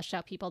fully fleshed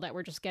out people that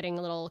we're just getting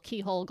little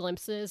keyhole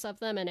glimpses of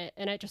them, and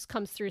it just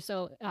comes through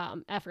so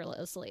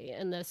effortlessly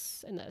in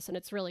this, and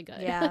it's really good.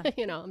 Yeah.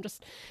 I'm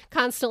just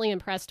constantly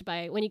impressed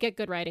by when you get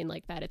good writing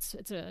like that. It's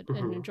an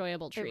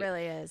enjoyable treat. It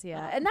really is,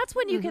 yeah. And that's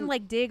when you can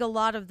like dig a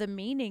lot of the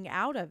meaning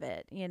out of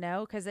it,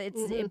 because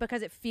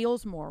because it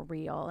feels more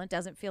real. It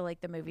doesn't feel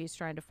like the movie's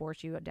trying to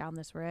force you down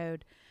this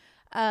road.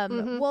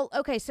 Well,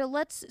 okay, so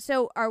let's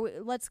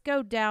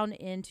go down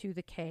into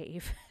the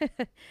cave.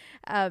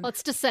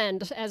 Let's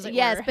descend, as it were.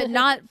 Yes, but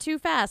not too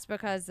fast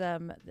because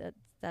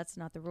that's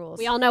not the rules.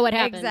 We all know what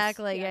happens.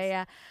 Exactly.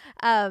 Yes.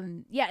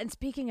 Yeah. And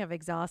speaking of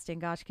exhausting,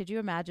 gosh, could you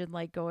imagine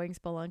like going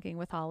spelunking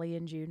with Holly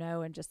and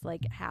Juno and just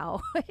like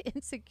how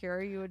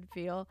insecure you would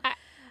feel?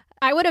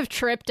 I would have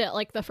tripped at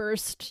like the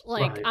first,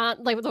 Right.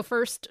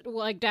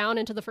 down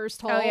into the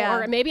first hole, Oh, yeah.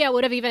 or maybe I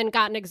would have even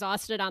gotten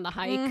exhausted on the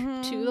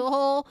hike to the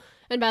hole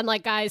and been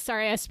like, guys,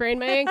 sorry, I sprained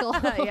my ankle.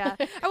 Yeah.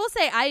 I will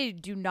say I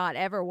do not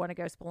ever want to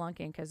go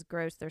spelunking because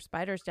gross, there's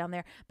spiders down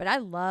there. But I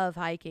love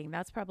hiking.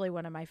 That's probably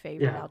one of my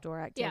favorite Yeah.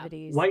 outdoor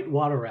activities. White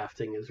water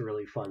rafting is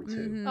really fun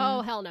too. Mhm.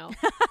 Oh, hell no.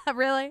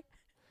 Really?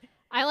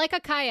 I like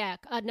a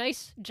kayak, a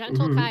nice,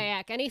 gentle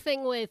kayak.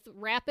 Anything with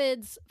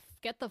rapids,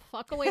 get the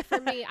fuck away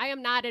from me.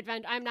 I'm not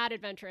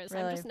adventurous.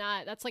 Really? I'm just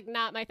not. That's like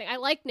not my thing. I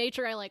like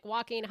nature. I like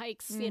walking,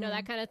 hikes,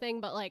 that kind of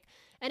thing. But like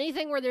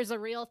anything where there's a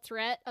real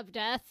threat of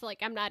death, like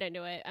I'm not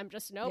into it. I'm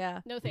just nope.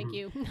 Yeah. No, thank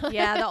you.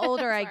 Yeah, the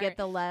older I Sorry.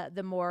 get,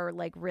 the more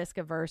like risk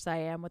averse I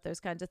am with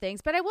those kinds of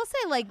things. But I will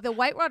say, like the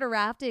whitewater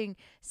rafting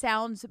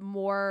sounds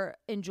more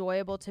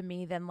enjoyable to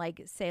me than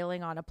like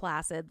sailing on a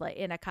placid like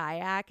in a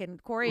kayak.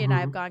 And Corey and I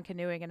have gone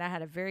canoeing, and I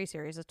had a very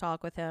serious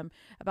talk with him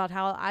about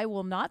how I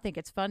will not think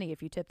it's funny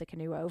if you tip the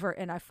canoe over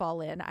and I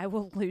fall in. I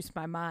will lose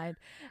my mind.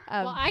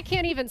 Well, I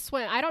can't even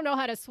swim. I don't know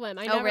how to swim.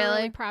 I never really?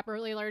 really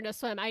properly learned to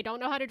swim. I don't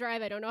know how to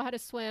drive. I don't know how to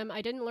swim.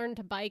 I didn't learn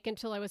to bike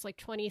until I was like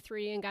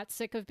 23 and got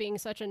sick of being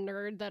such a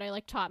nerd that I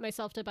like taught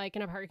myself to bike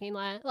in a parking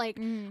lot. Like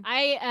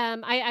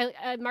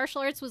I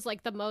martial arts was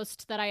like the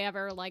most that I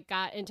ever like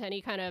got into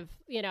any kind of,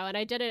 and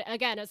I did it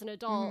again as an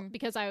adult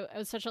because I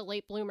was such a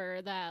late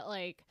bloomer that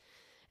like,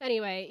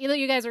 anyway, either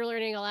you guys are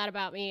learning a lot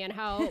about me and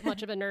how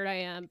much of a nerd I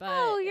am, but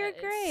Oh, you're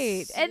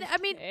great. And I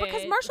mean,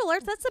 because martial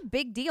arts, that's a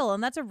big deal,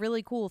 and that's a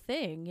really cool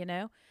thing,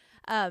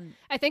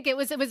 I think it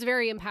was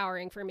very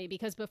empowering for me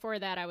because before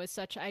that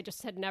I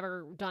just had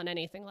never done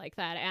anything like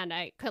that, and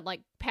I could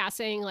like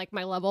passing like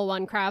my level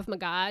 1 Krav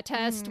Maga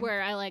test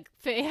where I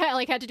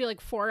had to do like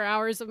 4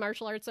 hours of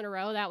martial arts in a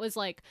row. That was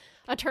like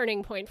a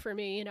turning point for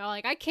me,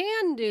 like I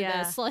can do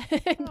this,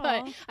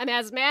 but I'm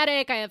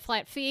asthmatic, I have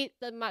flat feet.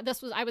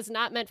 I was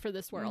not meant for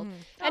this world.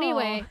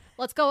 Anyway,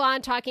 let's go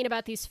on talking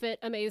about these fit,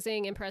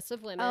 amazing,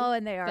 impressive women. Oh,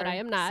 and they are that I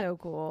am not. so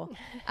cool.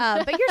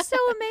 But you're so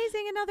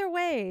amazing in other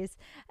ways.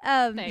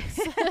 Thanks.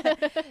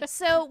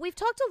 So we've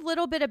talked a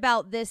little bit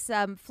about this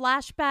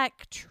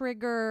flashback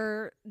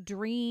trigger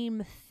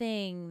dream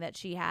thing that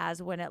she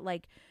has when it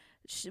like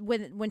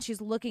when she's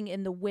looking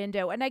in the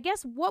window. And I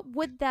guess what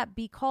would that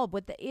be called?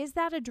 Is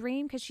that a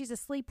dream? Because she's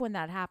asleep when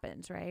that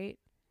happens, right?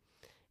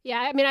 Yeah,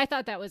 I mean, I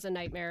thought that was a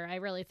nightmare. I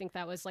really think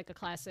that was like a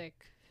classic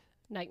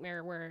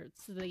nightmare where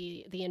it's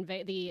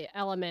the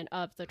element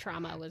of the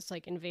trauma was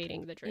like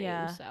invading the dream.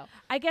 Yeah. So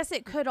I guess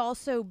it could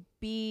also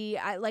be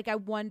I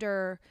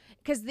wonder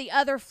because the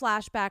other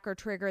flashback or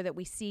trigger that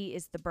we see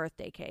is the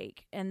birthday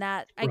cake, and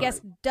that I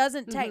guess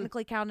doesn't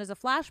technically count as a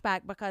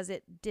flashback because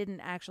it didn't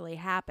actually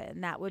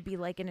happen. That would be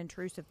like an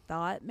intrusive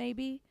thought,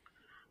 maybe.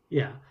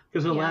 Yeah,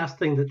 because the last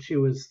thing that she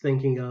was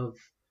thinking of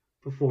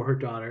before her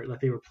daughter,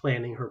 like they were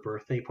planning her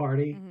birthday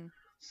party.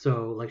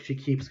 So like she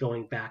keeps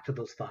going back to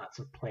those thoughts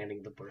of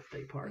planning the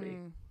birthday party.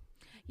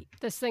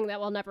 this thing that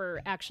will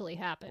never actually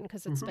happen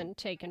because it's been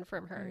taken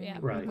from her. Yeah.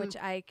 Right. Which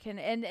I can,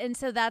 and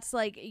so that's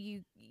like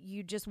you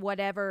just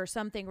whatever,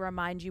 something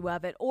reminds you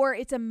of it, or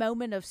it's a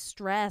moment of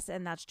stress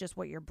and that's just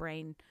what your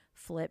brain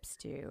flips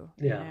to.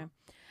 Yeah. You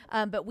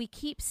know? But we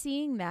keep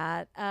seeing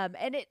that.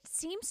 And it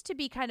seems to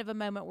be kind of a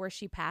moment where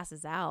she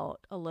passes out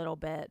a little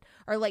bit,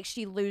 or like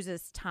she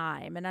loses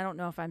time. And I don't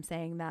know if I'm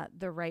saying that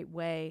the right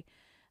way.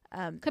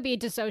 Could be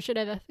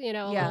dissociative, a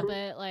Yeah. little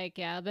bit, like,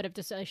 a bit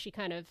of she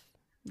kind of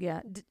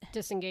Yeah.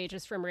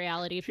 disengages from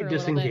reality She for a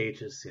little bit.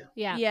 disengages.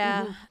 Yeah.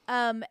 Yeah.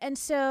 Yeah. And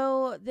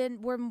so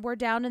then we're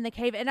down in the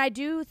cave, and I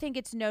do think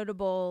it's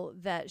notable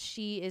that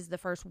she is the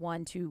first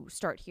one to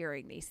start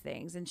hearing these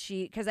things, and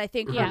because I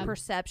think Yeah. her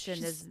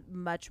perception is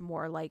much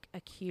more like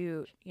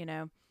acute, you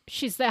know.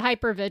 She's the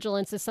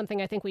hypervigilance is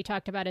something I think we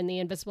talked about in the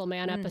Invisible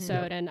Man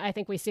episode, and I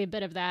think we see a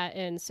bit of that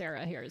in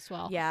Sarah here as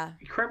well. Yeah.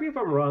 Correct me if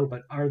I'm wrong,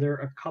 but are there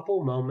a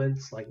couple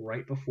moments like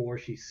right before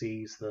she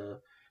sees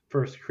the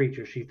first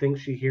creature, she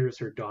thinks she hears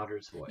her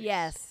daughter's voice?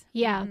 Yes.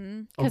 Yeah,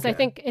 Mhm. because I Okay.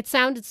 think it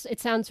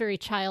sounds very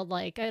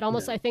childlike. It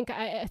almost Yeah.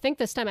 I think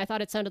this time I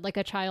thought it sounded like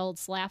a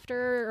child's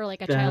laughter or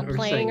like a That, child or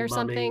playing saying or "Mummy,"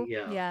 something.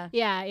 Yeah.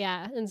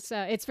 Yeah, and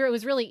so it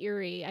was really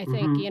eerie. I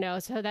think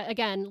Mhm. so that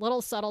again,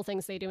 little subtle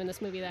things they do in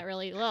this movie that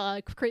really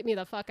creep me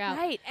the fuck out.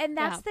 Right. And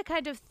that's Yeah. the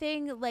kind of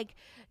thing, like,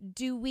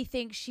 do we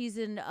think she's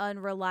an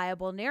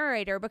unreliable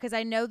narrator? Because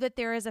I know that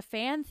there is a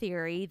fan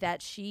theory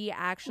that she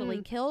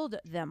actually killed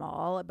them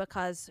all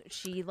because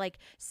she, like,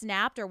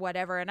 snapped or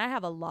whatever. And I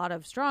have a lot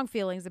of strong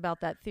feelings about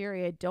that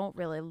theory. I don't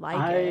really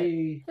like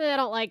it. I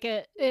don't like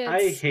it.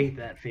 I hate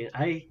that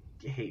I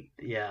hate.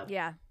 Yeah.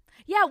 Yeah.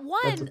 Yeah, That's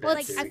a one, bad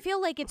like, I theory.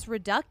 feel like it's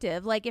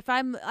reductive. Like, if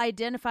I'm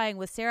identifying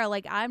with Sarah,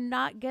 like, I'm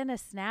not gonna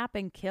snap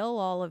and kill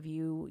all of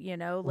you, you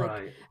know? Like,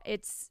 Right.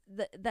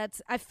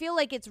 that's, I feel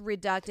like it's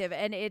reductive.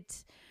 And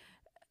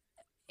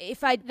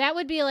That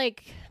would be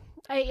like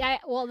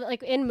well,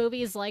 like in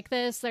movies like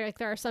this, there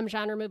are some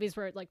genre movies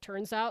where it like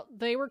turns out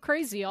they were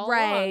crazy all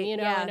Right, along, you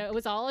know, yeah. and it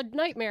was all a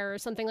nightmare or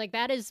something like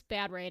that is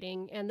bad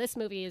writing, and this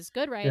movie is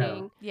good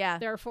writing. yeah.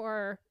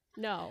 Therefore,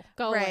 no,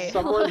 go Right.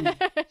 away.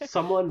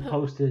 Someone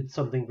posted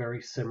something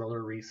very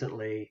similar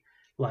recently,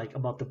 like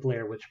about the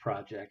Blair Witch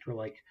Project, where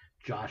like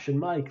Josh and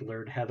Mike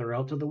lured Heather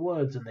out to the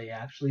woods and they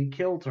actually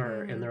killed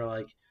her, Mhm. and they're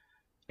like,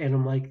 and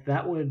I'm like,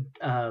 that would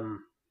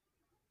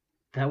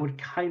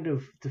kind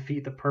of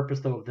defeat the purpose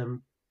though of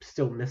them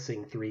still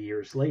missing 3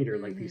 years later,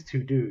 like these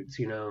two dudes,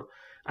 you know.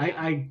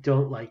 I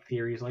don't like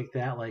theories like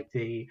that. Like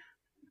they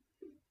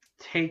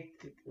take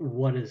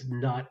what is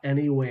not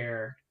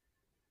anywhere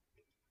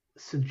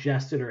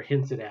suggested or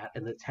hinted at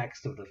in the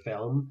text of the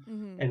film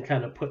Mhm. and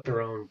kind of put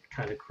their own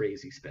kind of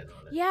crazy spin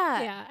on it.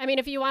 Yeah. Yeah, I mean,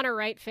 if you want to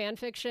write fan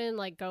fiction,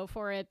 like go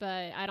for it,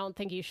 but I don't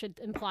think you should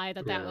imply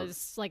that Yeah.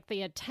 was like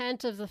the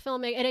intent of the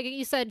filmmaker. And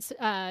you said,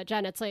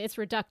 Jen, it's like it's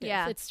reductive.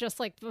 Yeah. It's just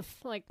like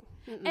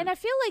And I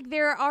feel like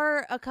there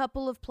are a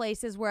couple of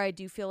places where I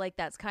do feel like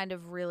that's kind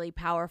of really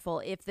powerful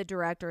if the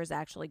director is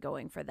actually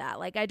going for that.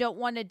 Like, I don't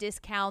want to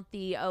discount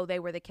they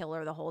were the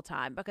killer the whole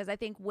time, because I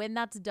think when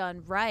that's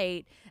done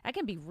right, that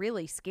can be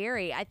really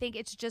scary. I think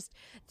it's just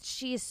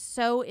she is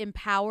so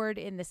empowered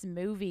in this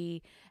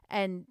movie,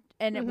 and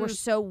we're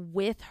so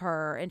with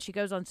her, and she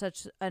goes on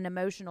such an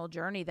emotional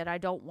journey that I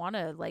don't want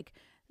to like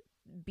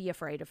be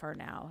afraid of her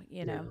now,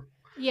 you know.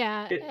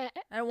 yeah.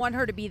 I don't want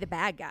her to be the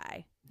bad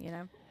guy, you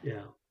know.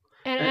 Yeah.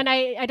 And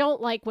I don't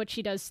like what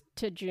she does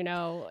to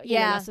Juno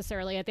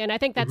necessarily at the end. I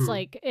think that's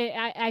like,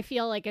 I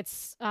feel like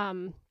it's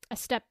a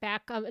step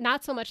back.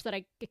 Not so much that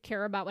I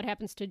care about what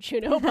happens to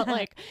Juno, but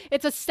like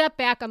it's a step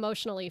back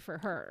emotionally for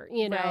her,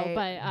 you know. Right.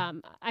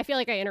 But I feel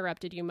like I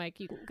interrupted you,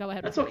 Mike. You can go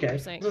ahead That's with what you okay. were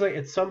saying. So like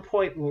at some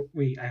point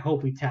I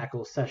hope we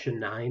tackle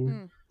session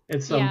 9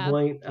 at some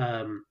point.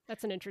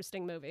 That's an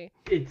interesting movie.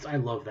 I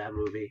love that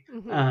movie.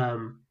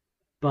 Mhm.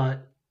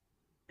 But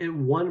at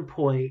one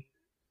point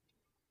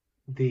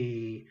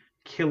the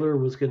killer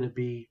was going to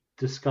be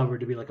discovered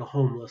to be like a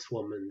homeless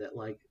woman that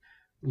like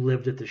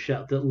lived at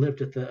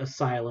the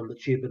asylum, that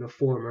she had been a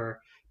former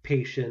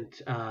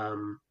patient,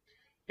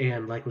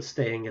 and like was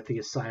staying at the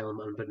asylum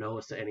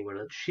unbeknownst to anyone.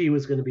 And she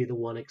was going to be the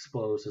one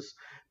exposed as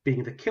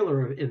being the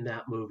killer in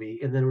that movie.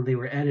 And then when they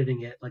were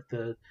editing it, like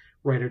the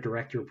writer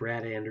director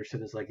Brad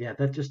Anderson is like, yeah,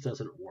 that just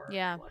doesn't work.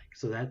 Yeah. Like,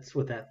 so that's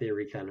what that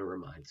theory kind of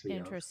reminds me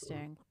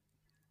Interesting.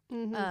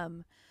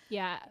 Mhm.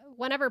 Yeah,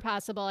 whenever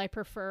possible, I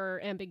prefer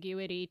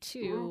ambiguity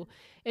to.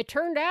 It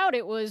turned out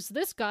it was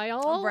this guy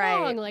all Right.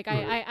 along. Like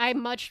I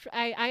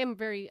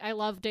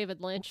love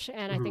David Lynch,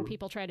 and I think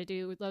people try to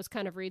do those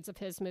kind of reads of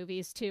his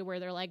movies too, where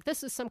they're like,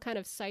 this is some kind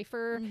of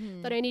cipher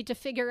that I need to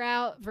figure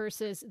out,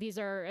 versus these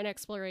are an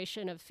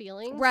exploration of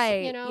feelings,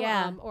 Right, You know,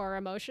 yeah. or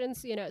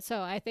emotions, you know.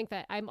 So I think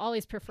that I'm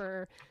always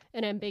prefer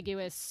an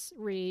ambiguous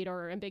read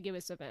or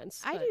ambiguous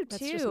events. I but do that's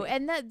just too,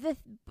 me.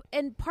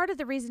 and part of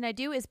the reason I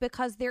do is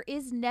because there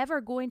is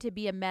never going to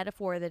be a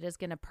metaphor that is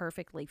going to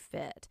perfectly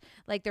fit.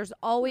 Like there's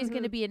always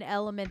going to be an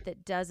element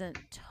that doesn't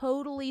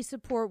totally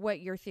support what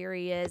your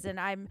theory is, and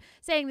I'm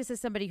saying this as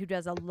somebody who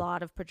does a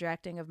lot of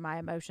projecting of my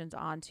emotions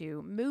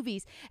onto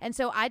movies, and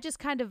so I just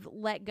kind of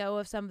let go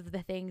of some of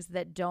the things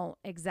that don't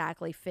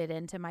exactly fit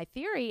into my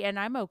theory, and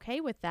I'm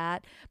okay with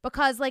that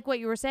because, like what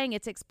you were saying,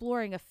 it's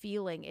exploring a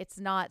feeling. It's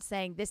not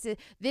saying this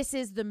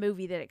is the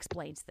movie that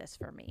explains this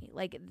for me.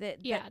 Like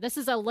This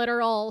is a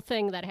literal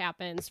thing that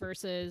happens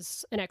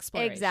versus an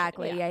exploration.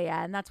 exactly.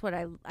 Yeah. And that's what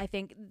I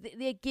think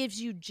it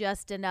gives you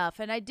just enough.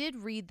 And I did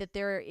read that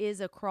there is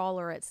a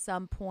crawler at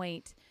some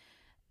point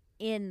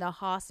in the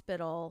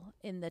hospital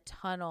in the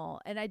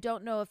tunnel. And I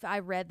don't know if I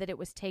read that it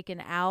was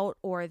taken out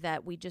or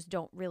that we just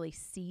don't really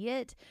see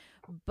it.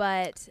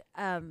 But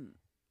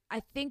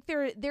I think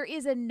there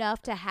is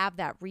enough to have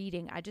that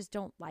reading. I just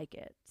don't like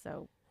it.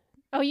 So.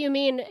 Oh, you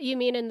mean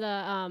in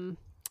the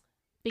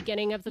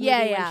beginning of the movie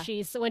Yeah.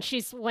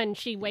 when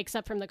she wakes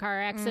up from the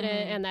car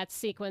accident and that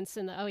sequence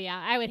in the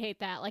I would hate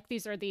that. Like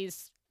these are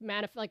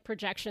like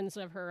projections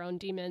of her own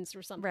demons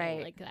or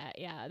something like that.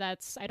 Yeah,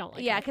 I don't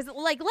like. Yeah, that. because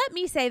like let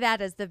me say that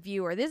as the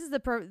viewer, this is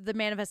the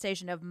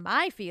manifestation of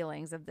my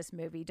feelings of this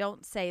movie.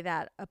 Don't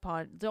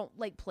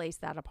like place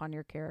that upon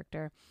your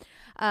character.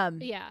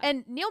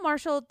 And Neil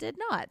Marshall did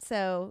not.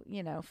 So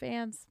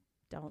fans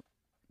don't.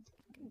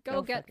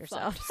 Go get fuck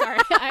yourself. Sorry,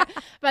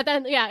 but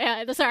then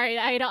sorry.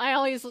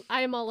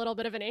 I'm a little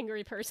bit of an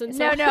angry person.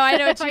 So No, I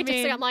know what if you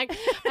mean. I'm like,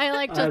 I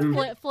like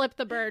to flip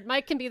the bird.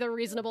 Mike can be the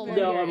reasonable one.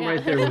 No, here. I'm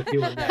right there with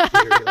you on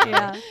that.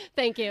 Yeah.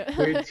 Thank you.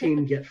 We're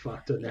team get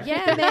fucked on that.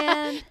 Yeah,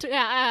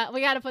 man.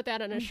 We got to put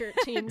that on a shirt.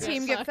 Team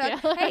Get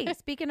fucked. Yeah. Hey,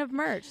 speaking of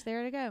merch,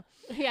 there to go.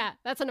 Yeah,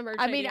 that's an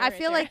emergency. I mean, I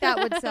feel like that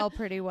would sell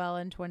pretty well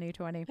in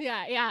 2020.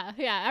 Yeah.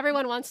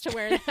 Everyone wants to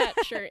wear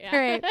that shirt. Yeah.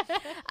 Great.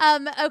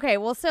 Okay,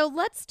 well, so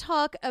let's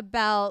talk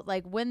about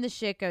like when the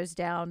shit goes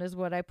down is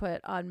what I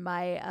put on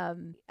my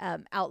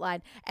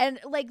outline. And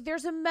like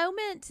there's a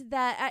moment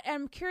that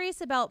I'm curious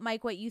about,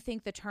 Mike, what you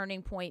think the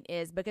turning point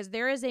is, because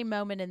there is a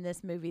moment in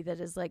this movie that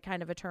is like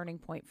kind of a turning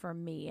point for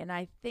me. And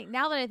I think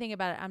now that I think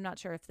about it, I'm not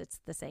sure if it's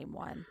the same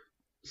one.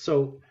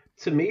 So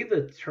to me,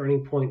 the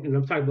turning point, and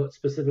I'm talking about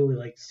specifically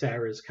like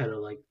Sarah's kind of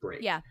like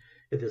break. Yeah.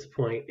 At this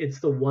point, it's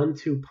the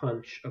 1-2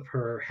 punch of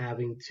her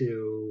having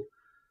to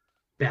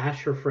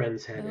bash her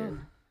friend's head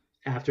in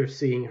after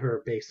seeing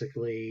her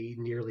basically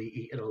nearly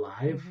eaten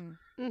alive,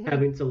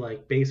 having to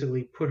like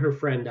basically put her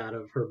friend out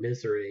of her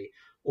misery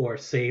or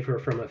save her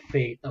from a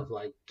fate of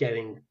like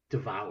getting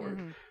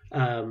devoured.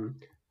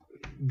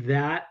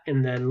 That,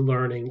 and then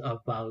learning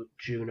about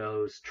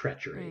Juno's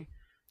treachery.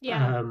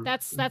 Yeah,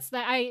 that's that.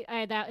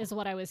 That is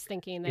what I was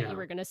thinking that you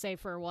were going to say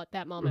for what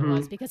that moment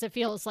was, because it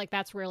feels like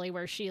that's really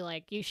where she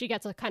she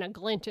gets a kind of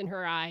glint in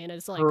her eye and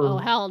is like, oh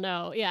hell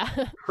no, yeah.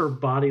 Her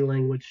body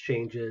language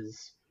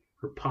changes,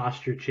 her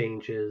posture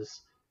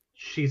changes.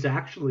 She's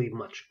actually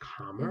much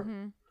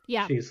calmer.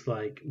 Yeah, she's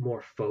like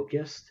more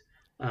focused.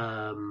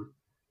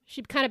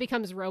 She kind of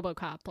becomes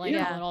RoboCop, like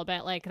a little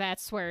bit. Like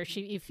that's where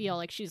you feel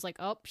like she's like,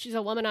 oh, she's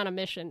a woman on a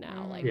mission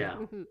now. Like,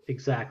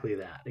 exactly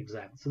that.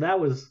 So that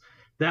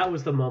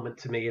was the moment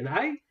to me. And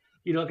I,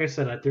 like I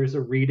said, there's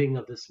a reading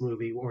of this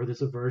movie, or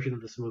there's a version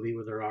of this movie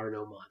where there are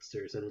no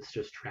monsters and it's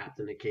just trapped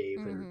in a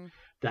cave, and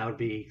that would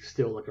be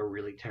still like a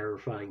really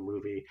terrifying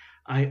movie.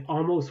 I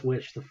almost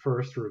wish the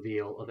first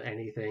reveal of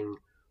anything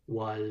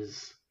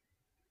was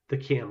the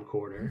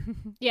camcorder.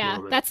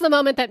 Moment. That's the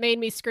moment that made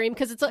me scream,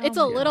 because it's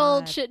a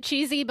little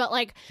cheesy, but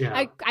like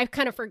I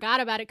kind of forgot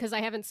about it because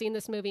I haven't seen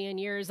this movie in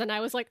years, and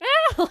I was like,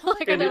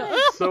 and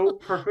it's so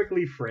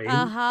perfectly framed.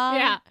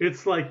 Yeah,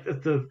 it's like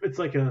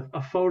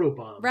a photo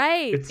bomb.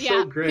 Right. It's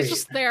so great. It's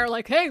just there,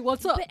 like, hey,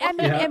 what's up?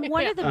 And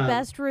one of the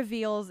best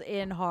reveals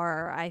in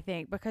horror, I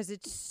think, because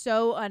it's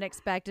so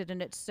unexpected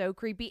and it's so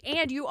creepy,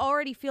 and you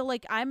already feel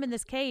like I'm in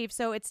this cave,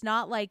 so it's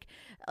not like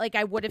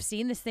I would have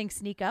seen this thing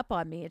sneak up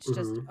on me. It's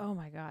just, oh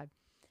my God.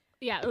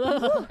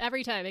 Yeah,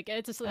 every time it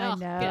gets just, I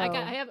know.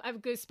 I have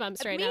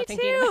goosebumps right now. Me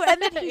thinking too. about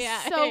And then he's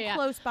it.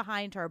 close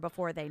behind her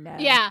before they know.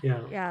 Yeah.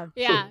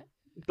 So,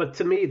 but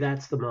to me,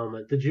 that's the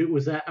moment.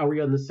 Are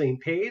we on the same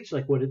page?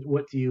 Like, what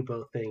do you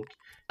both think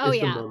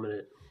is the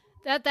moment?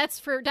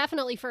 That's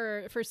definitely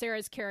for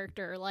Sarah's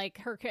character.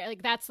 Like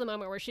that's the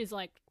moment where she's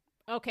like,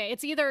 okay,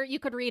 it's either you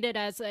could read it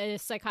as a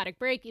psychotic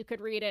break, you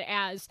could read it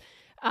as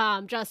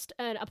just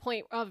a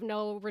point of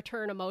no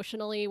return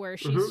emotionally, where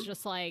she's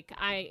just like,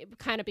 I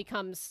kind of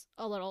becomes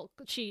a little,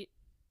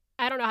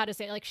 I don't know how to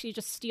say it, like she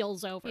just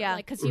steals over. Yeah.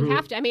 Like, because you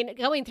have to, I mean,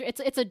 going through,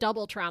 it's a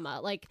double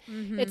trauma. Like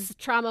it's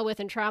trauma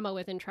within trauma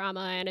within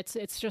trauma. And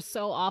it's just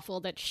so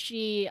awful that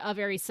she, a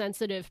very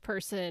sensitive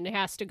person,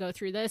 has to go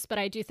through this. But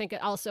I do think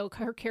it also,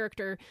 her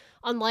character,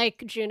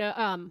 unlike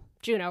Juno,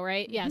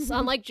 right? Yes.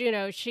 Unlike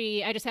Juno,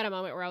 I just had a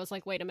moment where I was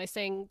like, wait, have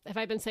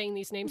I been saying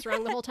these names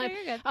wrong the whole time?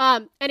 You're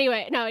good.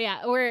 Anyway, no,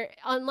 yeah. Where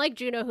unlike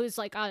Juno, who's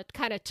like a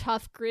kind of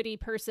tough, gritty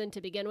person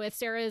to begin with,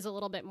 Sarah is a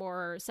little bit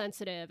more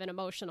sensitive and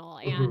emotional.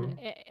 And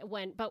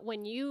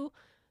when you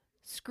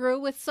screw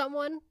with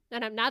someone,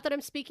 and I'm not that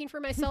I'm speaking for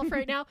myself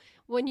right now,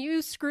 when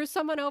you screw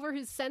someone over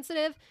who's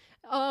sensitive,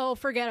 oh,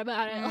 forget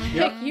about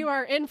it. Like,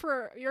 you're in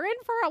for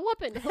a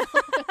whooping.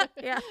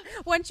 Yeah.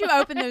 Once you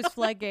open those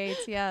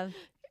floodgates, yeah.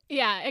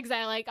 Yeah,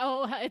 exactly. Like,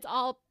 it's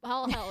all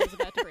hell is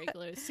about to break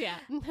loose. Yeah.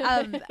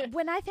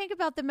 When I think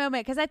about the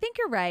moment, because I think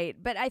you're right,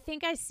 but I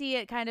think I see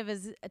it kind of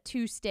as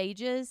two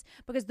stages,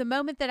 because the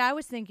moment that I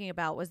was thinking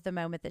about was the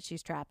moment that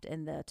she's trapped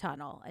in the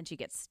tunnel and she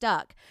gets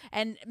stuck.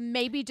 And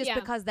maybe just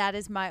because that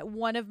is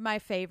one of my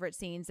favorite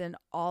scenes in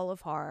all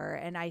of horror.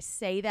 And I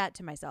say that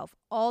to myself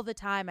all the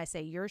time. I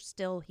say, you're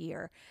still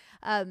here.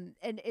 And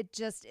it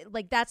just,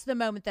 like, that's the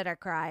moment that I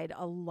cried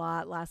a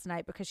lot last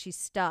night, because she's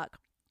stuck.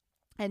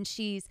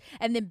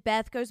 And then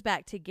Beth goes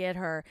back to get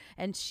her,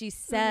 and she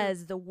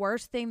says the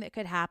worst thing that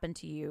could happen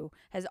to you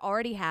has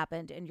already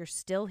happened, and you're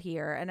still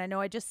here. And I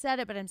know I just said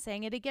it, but I'm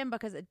saying it again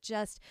because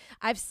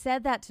I've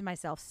said that to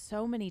myself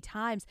so many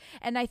times.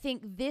 And I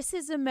think this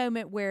is a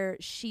moment where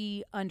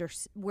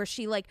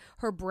like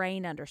her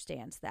brain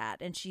understands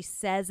that, and she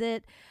says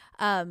it.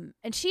 And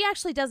she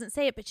actually doesn't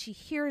say it, but she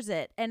hears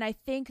it. And I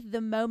think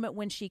the moment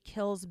when she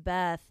kills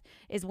Beth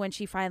is when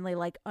she finally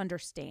like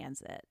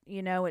understands it.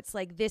 You know, it's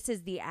like, this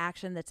is the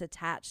action that's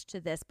attached to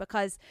this,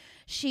 because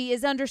she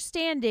is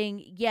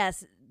understanding,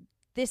 yes,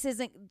 this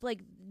isn't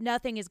like,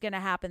 nothing is going to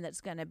happen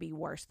that's going to be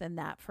worse than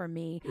that for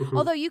me. Mm-hmm.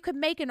 Although you could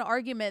make an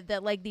argument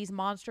that like these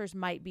monsters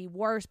might be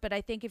worse, but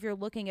I think if you're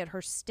looking at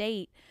her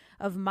state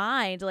of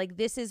mind, like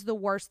this is the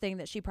worst thing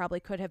that she probably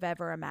could have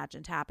ever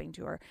imagined happening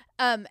to her.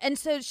 And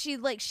so she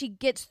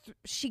gets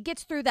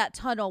through that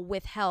tunnel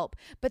with help.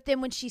 But then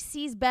when she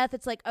sees Beth,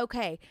 it's like,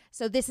 okay,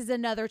 so this is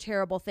another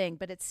terrible thing,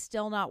 but it's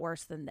still not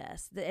worse than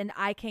this. And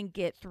I can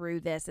get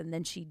through this. And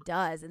then she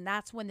does. And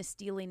that's when the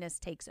steeliness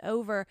takes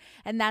over.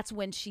 And that's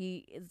when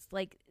she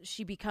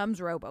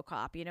becomes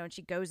RoboCop, you know, and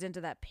she goes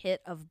into that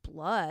pit of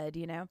blood,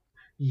 you know?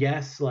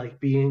 Yes, like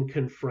being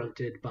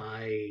confronted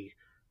by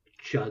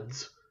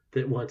chuds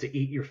that want to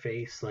eat your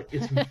face, like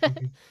it's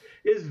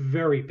is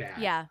very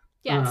bad. Yeah.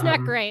 Yeah, it's not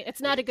great.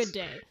 It's not a good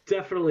day.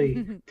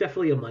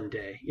 Definitely a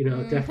Monday. You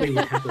know, definitely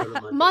what happened on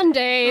a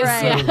Monday. Mondays,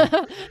 Right.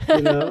 yeah.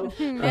 You know?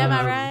 Am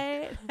I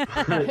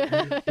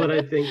right? but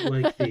I think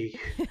like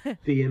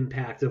the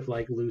impact of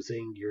like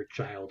losing your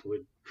child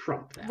would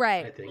trump that.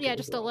 Right. I think Yeah,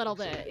 just a little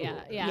bit.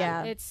 Yeah.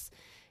 Yeah. It's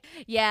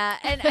Yeah,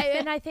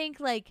 and I think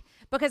like,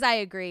 because I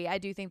agree, I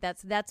do think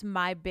that's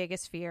my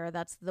biggest fear.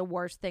 That's the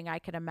worst thing I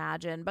could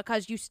imagine,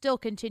 because you still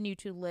continue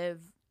to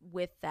live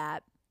with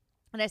that.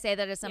 And I say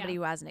that as somebody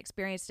who hasn't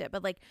experienced it,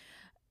 but like,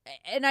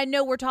 and I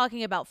know we're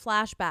talking about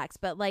flashbacks,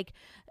 but like,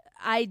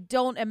 I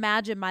don't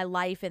imagine my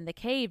life in the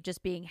cave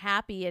just being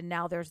happy and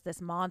now there's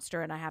this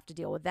monster and I have to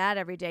deal with that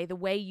every day, the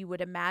way you would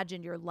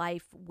imagine your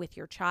life with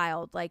your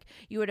child. Like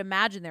you would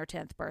imagine their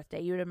 10th birthday,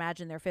 you would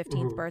imagine their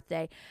 15th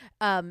birthday.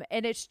 And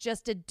it's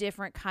just a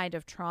different kind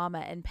of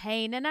trauma and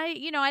pain. And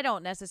I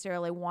don't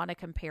necessarily want to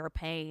compare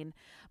pain,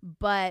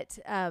 but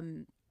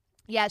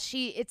yeah,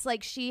 it's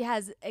like she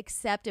has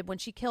accepted when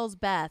she kills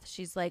Beth,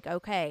 she's like,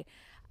 okay,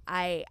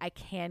 I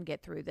can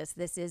get through this.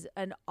 This is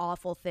an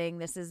awful thing.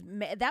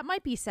 That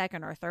might be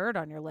second or third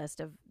on your list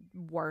of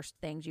worst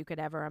things you could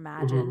ever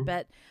imagine,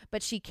 but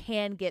she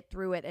can get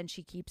through it and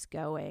she keeps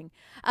going.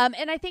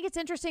 And I think it's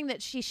interesting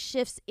that she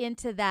shifts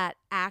into that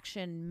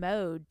action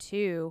mode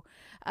too.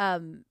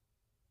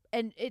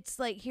 And it's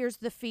like, here's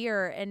the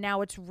fear and now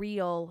it's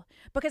real,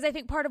 because I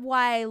think part of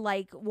why I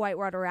like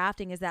whitewater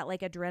rafting is that like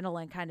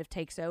adrenaline kind of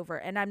takes over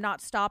and I'm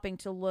not stopping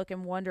to look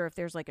and wonder if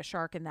there's like a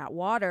shark in that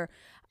water,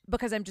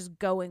 because I'm just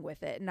going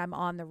with it and I'm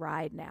on the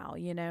ride now,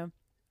 you know?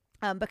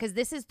 Because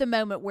this is the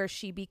moment where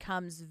she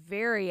becomes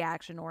very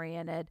action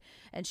oriented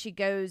and she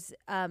goes,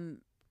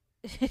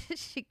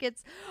 she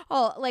gets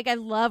I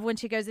love when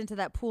she goes into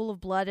that pool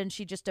of blood and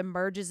she just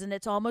emerges and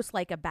it's almost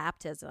like a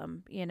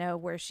baptism, you know,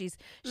 where she's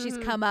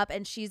come up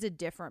and she's a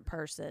different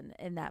person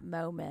in that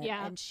moment.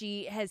 Yeah. And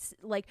she has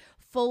like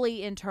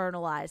fully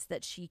internalized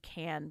that she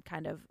can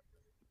kind of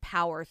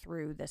power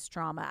through this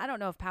trauma. I don't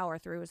know if power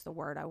through is the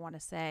word I want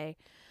to say.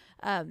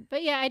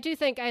 But yeah, I do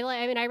think I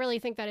really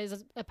think that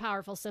is a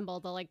powerful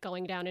symbol, the like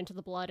going down into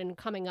the blood and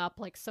coming up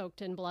like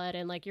soaked in blood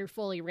and like you're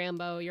fully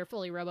Rambo, you're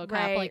fully RoboCop,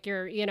 right. like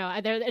you're, you know,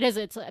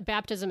 it's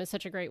baptism is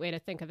such a great way to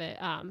think of it.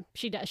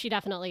 She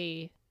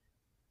definitely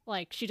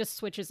like she just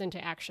switches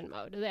into action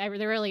mode.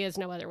 There really is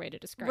no other way to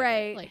describe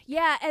it. Like,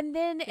 yeah. And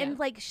then, and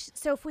like,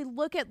 so if we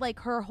look at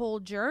like her whole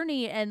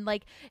journey and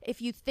like,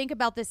 if you think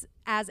about this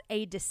as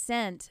a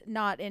descent,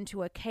 not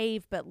into a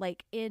cave, but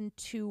like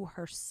into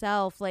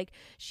herself, like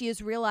she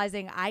is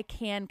realizing I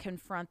can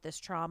confront this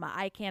trauma.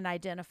 I can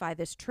identify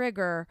this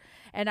trigger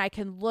and I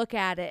can look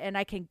at it and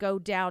I can go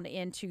down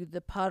into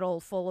the puddle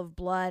full of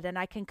blood and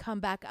I can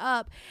come back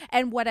up.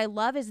 And what I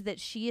love is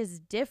that she is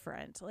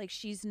different. Like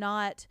she's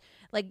not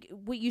like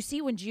what you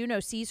see when Juno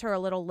sees her a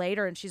little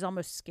later and she's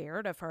almost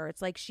scared of her.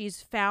 It's like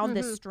she's found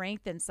this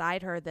strength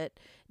inside her that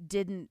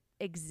didn't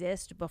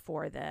exist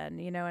before then,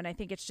 you know. And I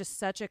think it's just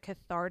such a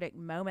cathartic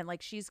moment.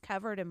 Like she's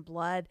covered in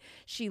blood,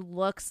 she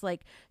looks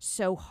like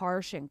so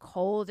harsh and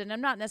cold, and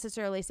I'm not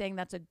necessarily saying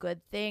that's a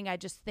good thing. I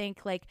just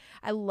think like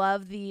I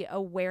love the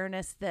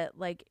awareness that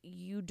like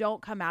you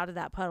don't come out of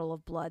that puddle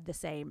of blood the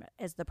same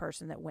as the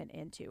person that went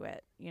into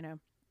it, you know.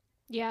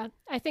 Yeah,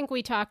 I think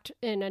we talked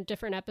in a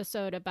different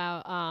episode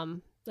about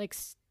like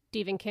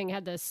Stephen King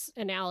had this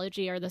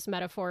analogy or this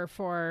metaphor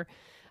for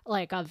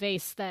like a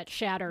vase that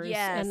shatters,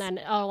 and then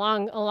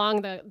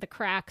along the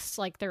cracks,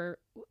 like they're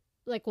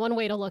like one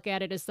way to look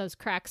at it is those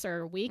cracks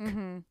are weak,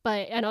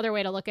 but another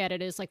way to look at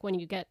it is like when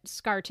you get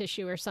scar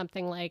tissue or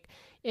something, like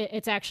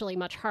it's actually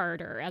much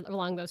harder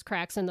along those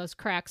cracks, and those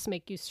cracks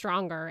make you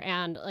stronger.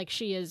 And like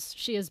she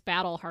is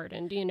battle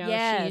hardened, you know.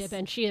 Yes.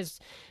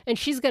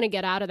 She's going to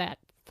get out of that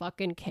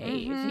fucking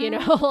cave, Mm-hmm. you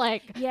know,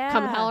 like Yeah.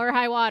 come hell or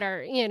high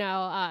water, you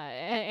know,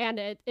 and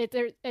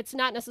it's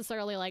not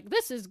necessarily like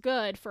this is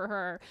good for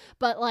her,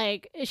 but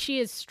like she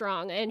is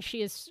strong and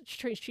she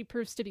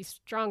proves to be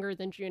stronger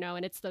than Juno,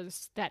 and it's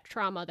that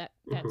trauma that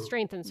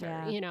strengthens her,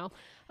 Yeah. you know.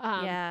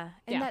 And yeah.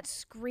 that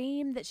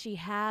scream that she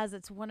has,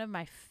 it's one of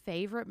my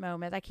favorite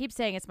moments. I keep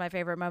saying it's my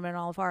favorite moment in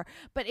all of horror,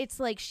 but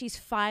it's like she's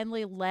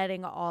finally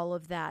letting all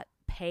of that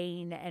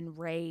pain and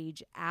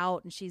rage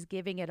out, and she's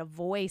giving it a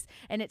voice,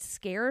 and it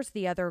scares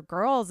the other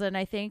girls. And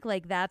I think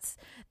like that's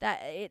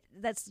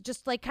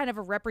just like kind of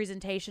a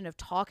representation of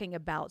talking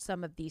about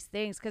some of these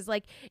things, because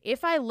like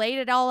if I laid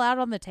it all out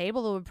on the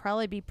table, it would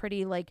probably be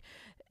pretty like,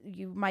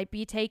 you might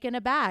be taken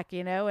aback,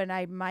 you know, and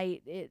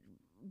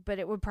but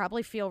it would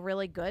probably feel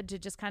really good to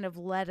just kind of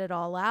let it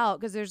all out,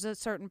 because there's a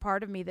certain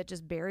part of me that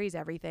just buries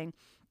everything.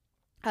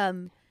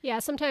 Yeah,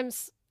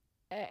 sometimes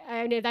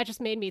I mean, that just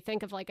made me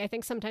think of like, I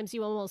think sometimes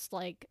you almost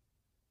like,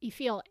 you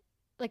feel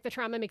like the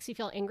trauma makes you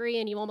feel angry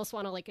and you almost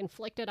want to like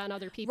inflict it on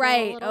other people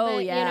Right. a little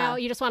bit, yeah. you know,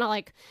 you just want to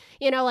like,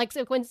 you know, like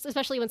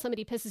especially when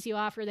somebody pisses you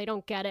off or they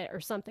don't get it or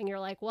something, you're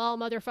like, well,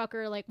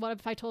 motherfucker, like what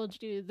if I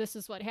told you this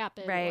is what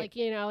happened? Right. Like,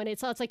 you know, and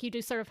it's like you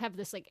do sort of have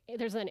this like,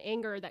 there's an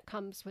anger that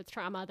comes with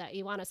trauma that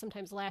you want to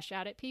sometimes lash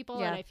out at people.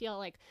 Yeah. And I feel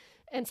like,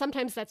 and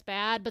sometimes that's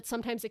bad, but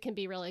sometimes it can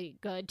be really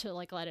good to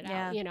like let it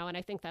out, you know, and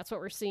I think that's what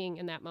we're seeing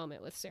in that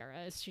moment with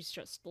Sarah, is she's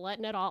just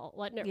letting it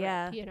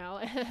rip, you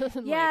know.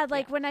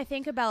 Like when I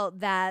think about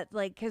that,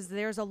 like, because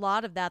there's a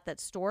lot of that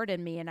that's stored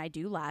in me, and I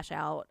do lash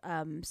out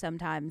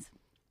sometimes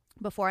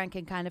before I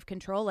can kind of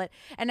control it.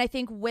 And I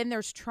think when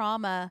there's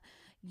trauma,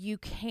 you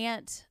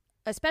can't,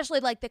 especially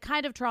like the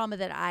kind of trauma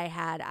that I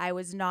had, I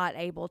was not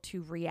able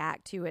to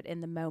react to it in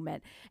the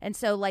moment. And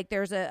so like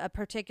there's a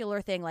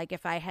particular thing, like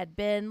if I had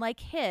been like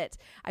hit,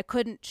 I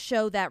couldn't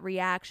show that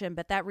reaction,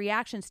 but that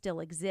reaction still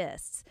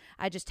exists.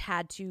 I just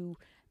had to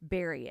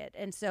bury it.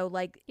 And so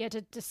like, yeah,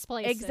 to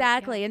displace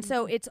exactly. it, yeah. And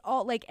so it's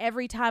all like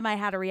every time I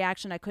had a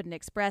reaction I couldn't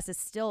express is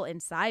still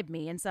inside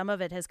me, and some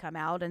of it has come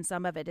out and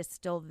some of it is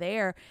still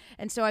there.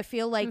 And so I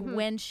feel like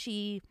when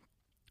she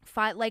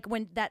like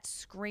when that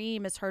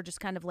scream is her just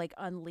kind of like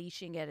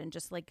unleashing it and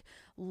just like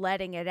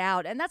letting it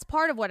out, and that's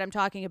part of what I'm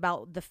talking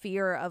about, the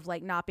fear of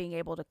like not being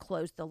able to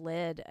close the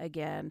lid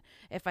again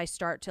if I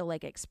start to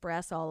like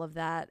express all of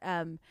that.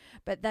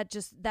 But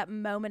that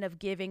moment of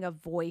giving a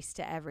voice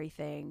to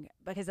everything,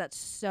 because that's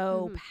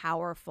so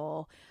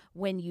powerful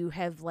when you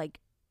have like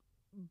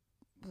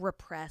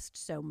repressed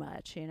so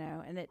much, you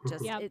know. And it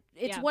just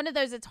it's one of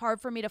those, it's hard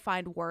for me to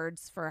find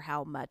words for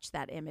how much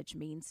that image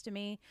means to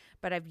me,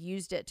 but I've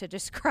used it to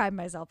describe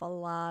myself a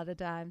lot of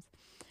times.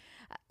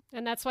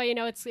 And that's why, you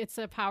know, it's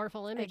a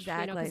powerful image,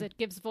 Exactly. you know, because it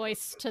gives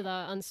voice to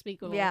the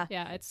unspeakable. Yeah.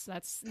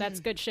 That's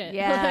good shit.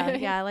 Yeah,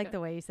 I like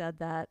the way you said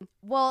that.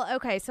 Well,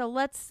 okay, so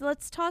let's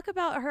talk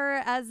about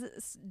her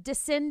as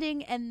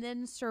descending and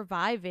then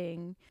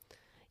surviving.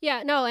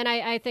 Yeah, no, and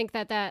I think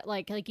that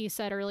like you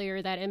said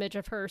earlier, that image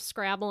of her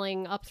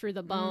scrabbling up through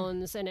the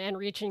bones and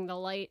reaching the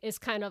light is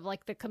kind of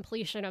like the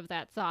completion of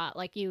that thought.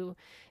 Like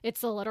it's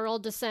the literal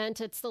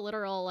descent. It's the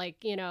literal,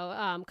 like, you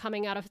know,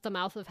 coming out of the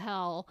mouth of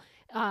hell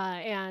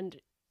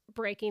and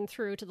breaking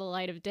through to the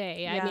light of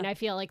day. Yeah. I mean, I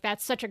feel like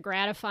that's such a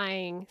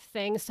gratifying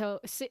thing. So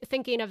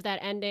thinking of that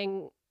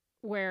ending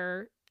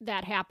where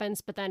that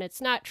happens, but then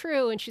it's not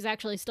true and she's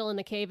actually still in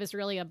the cave is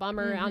really a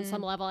bummer on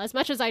some level. As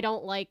much as I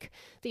don't like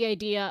the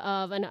idea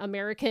of an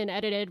American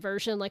edited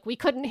version, like we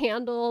couldn't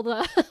handle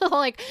the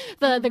like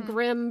the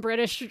grim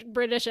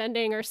British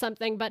ending or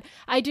something, but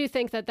I do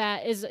think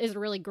that is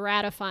really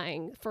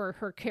gratifying for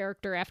her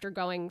character after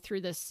going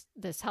through this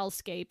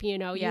hellscape. You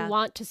know, you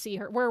want to see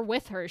her, we're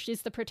with her,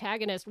 she's the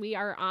protagonist, we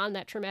are on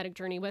that traumatic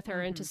journey with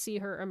her, and to see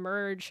her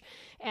emerge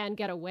and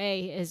get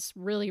away is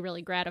really,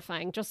 really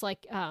gratifying. Just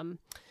like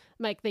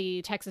like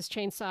the Texas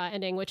Chainsaw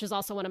ending, which is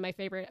also one of my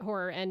favorite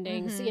horror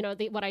endings. You know,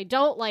 what I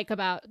don't like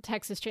about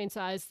Texas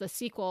Chainsaw is the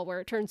sequel where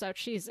it turns out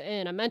she's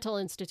in a mental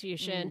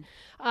institution,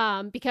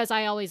 because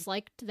I always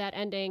liked that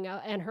ending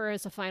and her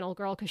as a final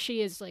girl, because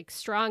she is like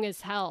strong as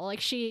hell. Like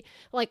she,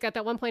 like at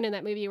that one point in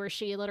that movie where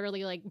she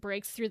literally like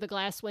breaks through the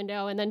glass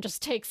window and then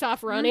just takes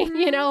off running,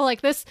 you know,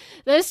 like this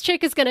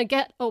chick is gonna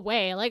get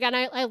away. Like, and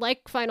I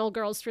like final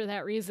girls for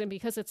that reason,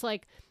 because it's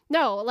like,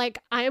 no, like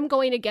I am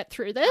going to get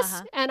through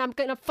this and I'm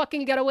going to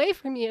fucking get away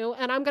from you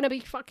and I'm going to be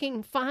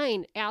fucking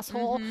fine,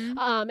 asshole.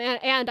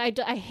 And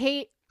I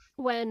hate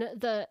when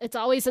it's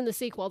always in the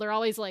sequel. They're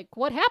always like,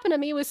 what happened to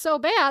me was so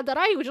bad that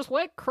I just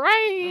went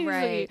crazy,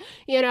 right?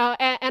 You know,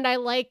 and I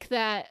like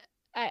that.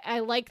 I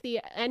like the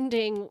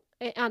ending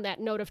on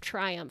that note of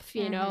triumph,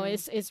 you know,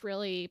 is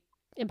really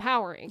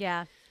empowering.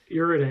 Yeah.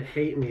 You're going to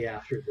hate me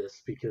after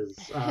this because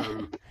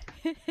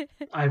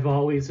I've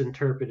always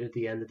interpreted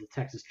the end of the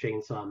Texas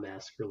Chainsaw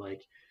Massacre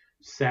like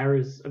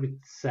Sally's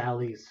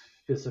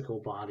physical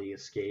body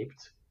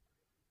escaped,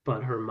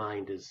 but her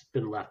mind has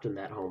been left in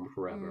that home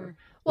forever.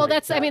 Well,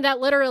 like I mean, that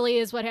literally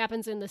is what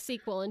happens in the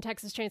sequel in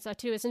Texas Chainsaw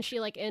 2. Isn't she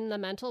like in the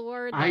mental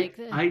ward?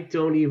 I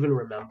don't even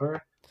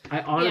remember. I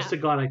honest to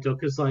God, I don't,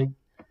 because like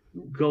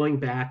going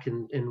back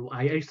and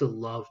I used to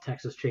love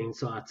Texas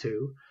Chainsaw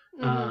 2.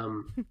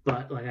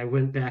 But like I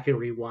went back and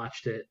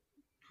rewatched it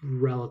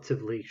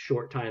relatively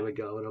short time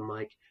ago, and I'm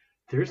like,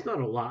 there's not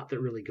a lot that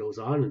really goes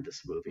on in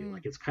this movie.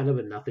 Like it's kind of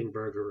a nothing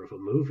burger of a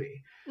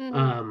movie.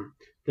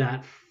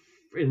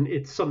 And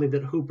it's something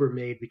that Hooper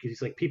made because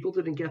he's like, people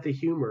didn't get the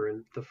humor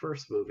in the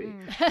first movie,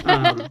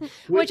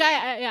 which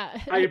I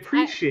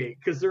appreciate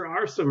because there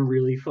are some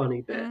really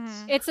funny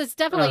bits. It's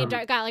definitely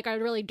got like a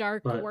really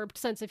dark, warped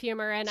sense of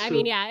humor, and I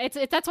mean, it's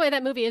that's why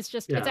that movie is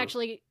just it's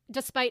actually,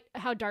 despite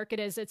how dark it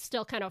is, it's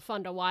still kind of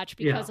fun to watch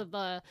because of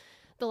the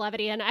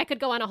levity. And I could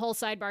go on a whole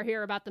sidebar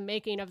here about the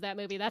making of that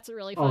movie. That's a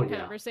really fun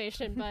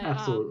conversation. But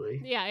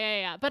absolutely.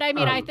 But I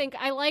mean, I think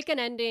I like an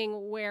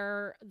ending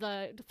where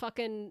the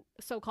fucking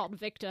so-called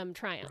victim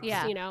triumphs,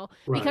 you know,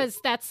 because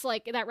that's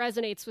like, that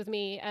resonates with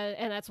me.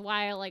 And that's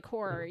why I like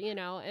horror, you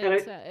know,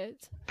 and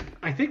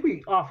I think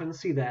we often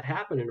see that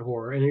happen in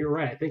horror. And you're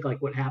right. I think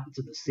like what happens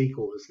in the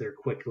sequel is they're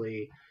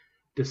quickly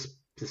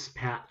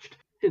dispatched.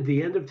 At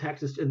the end of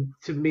Texas, and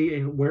to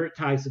me, where it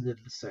ties into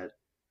the set,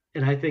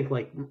 and I think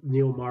like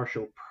Neil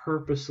Marshall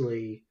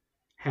purposely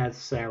has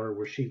Sarah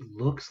where she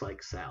looks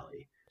like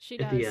Sally. She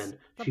at does. The end.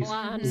 The She's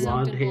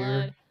blonde hair,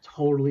 blood.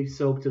 totally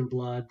soaked in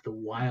blood, the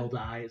wild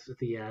eyes at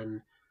the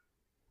end.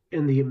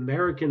 In the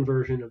American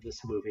version of this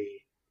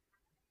movie,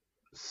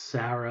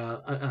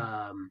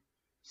 Sarah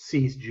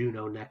sees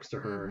Juno next to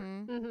her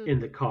in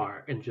the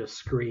car and just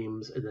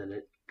screams, and then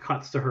it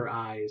cuts to her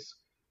eyes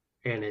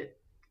and it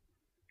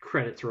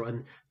credits roll.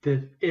 And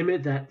the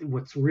image that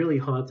what's really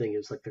haunting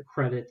is like the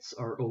credits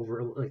are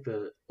over, like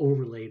the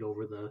overlaid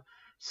over the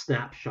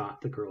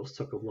snapshot the girls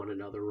took of one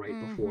another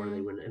right before they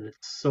went, and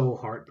it's so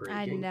heartbreaking.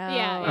 I know.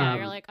 Yeah,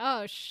 you're like,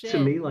 oh shit. To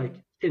me, like,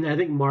 and I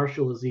think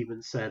Marshall has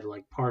even said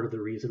like part of the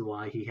reason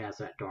why he has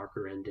that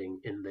darker ending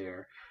in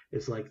there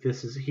is like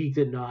he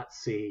did not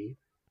see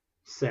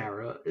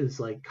Sarah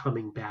is like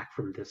coming back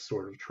from this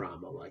sort of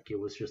trauma. Like it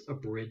was just a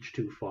bridge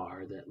too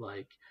far, that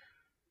like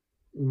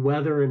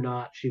whether or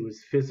not she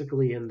was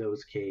physically in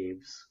those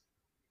caves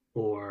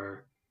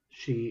or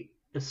she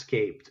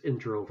escaped and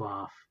drove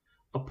off,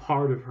 a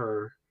part of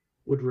her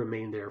would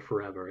remain there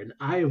forever. And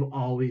I have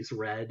always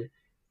read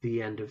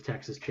the end of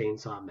Texas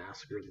Chainsaw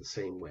Massacre the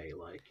same way.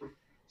 Like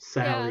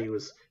Sally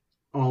was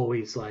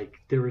always like,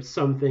 there are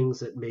some things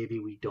that maybe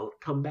we don't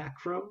come back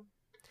from.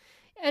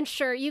 And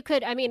sure, you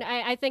could, I mean,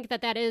 I think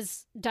that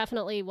is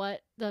definitely what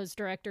those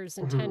directors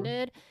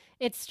intended.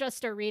 It's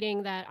just a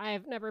reading that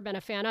I've never been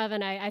a fan of.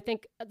 And I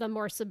think the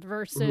more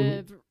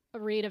subversive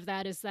read of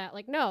that is that,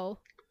 like, no,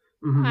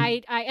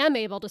 I am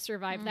able to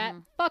survive that.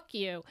 Fuck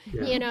you.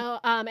 You know?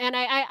 And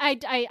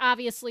I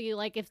obviously,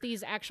 like, if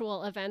these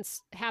actual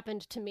events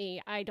happened to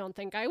me, I don't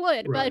think I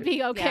would, but it'd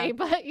be okay. Yeah.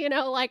 But, you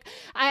know, like,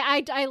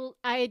 I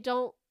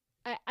don't,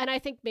 and I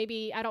think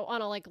maybe I don't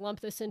want to, like, lump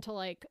this into,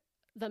 like,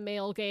 the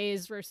male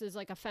gaze versus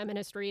like a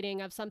feminist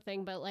reading of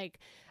something, but like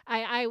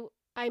I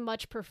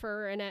much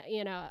prefer, and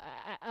you know,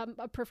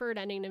 a preferred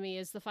ending to me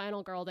is the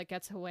final girl that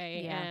gets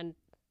away and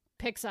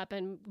picks up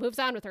and moves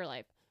on with her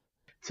life.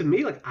 To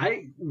me, like,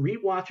 I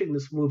rewatching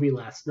this movie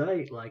last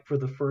night, like for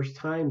the first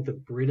time,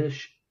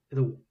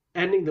 the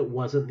ending that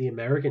wasn't the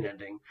American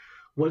ending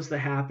was the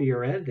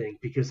happier ending,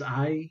 because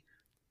I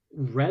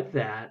read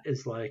that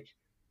as like,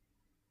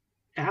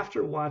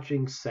 after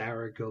watching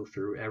Sarah go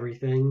through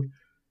everything,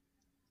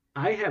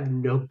 I have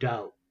no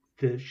doubt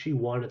that if she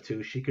wanted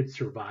to, she could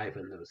survive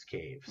in those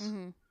caves.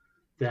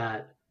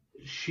 That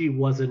she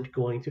wasn't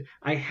going to.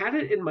 I had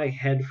it in my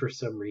head for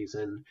some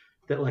reason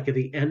that, like, at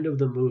the end of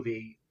the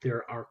movie,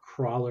 there are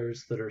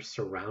crawlers that are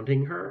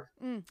surrounding her.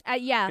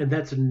 And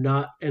that's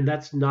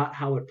not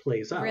how it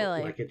plays out.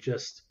 Really? Like, it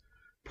just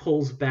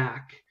pulls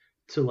back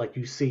to, like,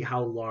 you see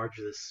how large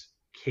this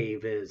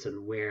cave is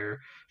and where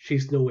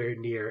she's nowhere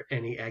near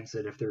any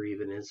exit, if there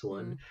even is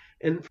one.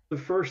 And for the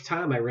first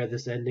time I read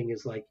this ending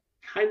is like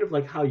kind of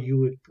like how you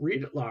would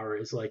read it, Laura,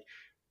 is like,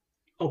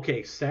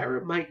 okay,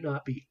 Sarah might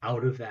not be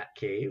out of that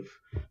cave,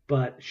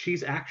 but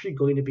she's actually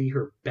going to be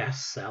her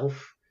best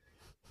self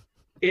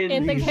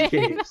in these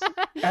caves.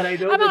 And I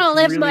know I'm gonna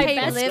live really my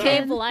best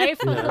cave life.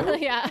 You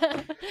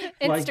know?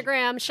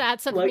 Instagram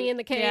shots of me in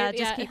the cave. Yeah,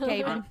 just keep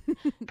caving.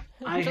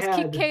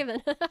 Keep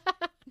caving.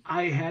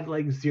 I had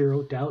like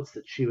zero doubts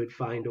that she would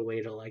find a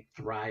way to like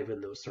thrive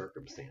in those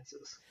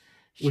circumstances,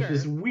 which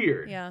is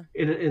weird. Yeah.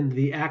 In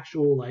the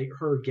actual, like,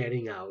 her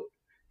getting out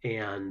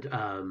and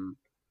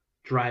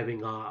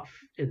driving off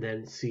and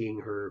then seeing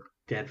her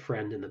dead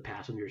friend in the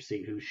passenger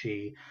seat who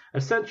she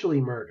essentially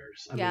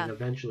murders. I mean,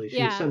 eventually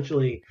she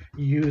essentially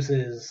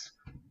uses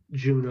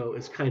Juno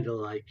as kind of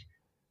like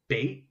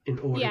bait in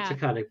order to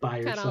kind of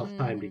buy herself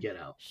time to get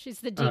out. She's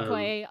the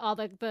decoy. All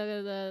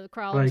the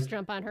crawlers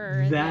jump on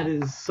her. That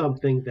is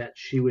something that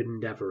she would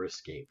never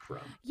escape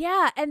from.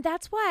 Yeah, and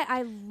that's why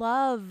I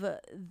love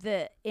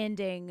the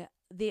ending,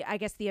 I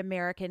guess the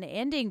American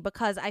ending,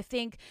 because I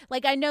think,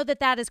 like, I know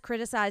that is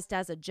criticized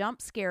as a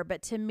jump scare,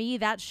 but to me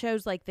that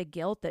shows like the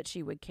guilt that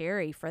she would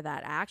carry for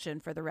that action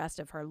for the rest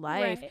of her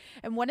life. Right.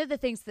 And one of the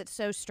things that's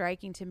so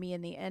striking to me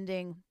in the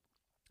ending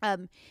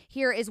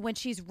here is when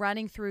she's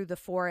running through the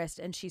forest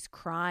and she's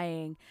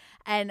crying.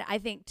 And I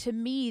think to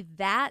me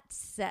that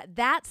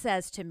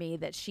says to me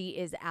that she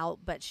is out,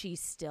 but she's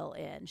still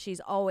in. She's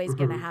always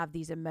going to have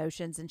these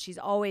emotions, and she's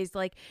always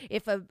like,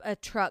 if a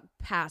truck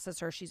passes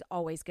her, she's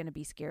always going to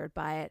be scared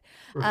by it.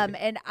 Right.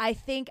 And I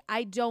think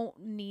I don't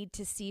need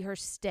to see her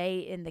stay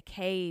in the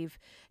cave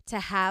to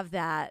have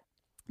that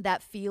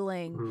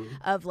feeling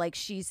of like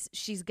she's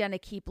gonna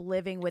keep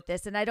living with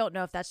this. And I don't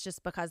know if that's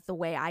just because the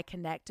way I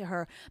connect to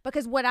her,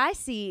 because what I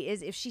see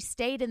is if she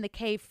stayed in the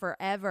cave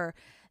forever,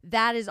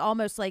 that is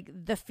almost like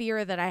the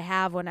fear that I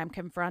have when I'm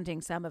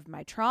confronting some of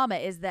my trauma,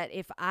 is that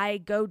if I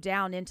go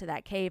down into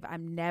that cave,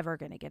 I'm never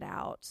going to get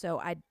out. So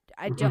I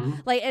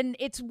don't like, and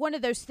it's one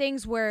of those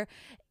things where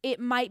it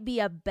might be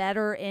a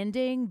better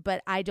ending,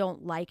 but I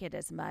don't like it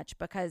as much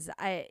because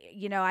I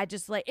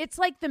just like, it's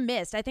like The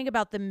Mist. I think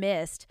about The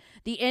Mist,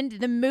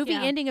 the movie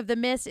ending of The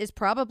Mist is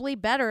probably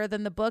better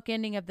than the book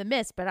ending of The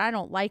Mist, but I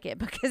don't like it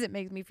because it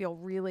makes me feel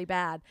really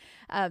bad.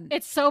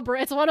 It's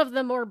it's one of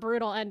the more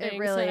brutal endings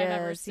really that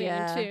I've ever is, seen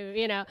yeah. too.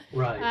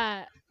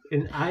 Right.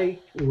 And I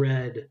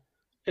read,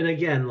 and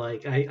again,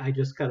 like I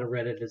just kind of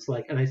read it as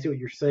like, and I see what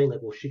you're saying, like,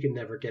 well, she can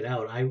never get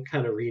out. I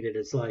kind of read it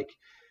as like,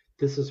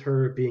 this is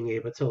her being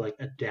able to like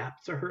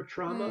adapt to her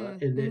trauma,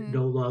 and it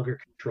no longer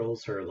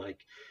controls her. Like,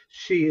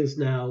 she is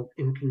now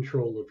in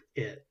control of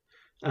it.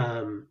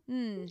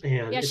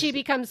 And she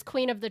becomes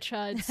queen of the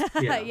chuds.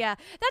 Yeah,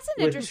 that's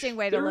an interesting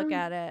way to look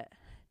at it.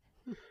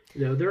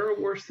 There are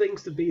worse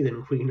things to be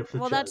than queen of the chuds.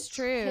 Well, that's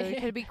true.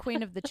 You could be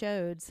queen of the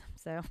chodes.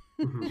 So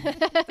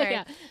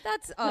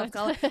that's off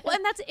color. Well,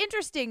 and that's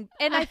interesting.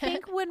 And I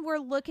think when we're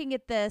looking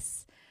at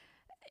this,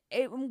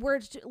 we're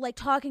like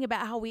talking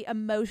about how we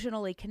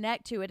emotionally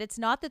connect to it. It's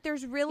not that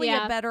there's really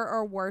a better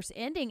or worse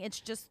ending. It's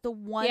just the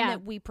one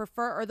that we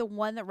prefer, or the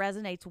one that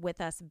resonates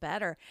with us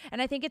better.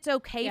 And I think it's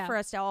okay for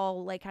us to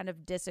all like kind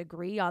of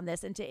disagree on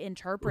this and to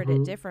interpret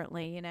it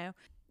differently,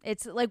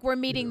 It's like we're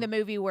meeting the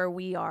movie where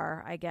we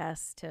are, I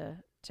guess, to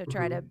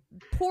try to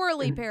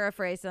poorly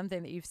paraphrase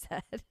something that you've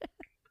said.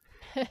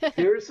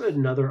 Here's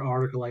another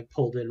article I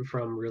pulled in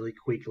from really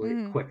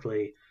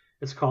quickly.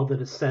 It's called The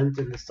Descent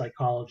in the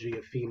Psychology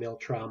of Female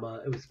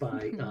Trauma. It was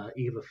by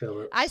Eva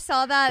Phillips. I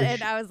saw that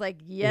and I was like,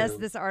 yes,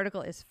 this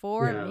article is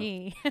for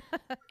me.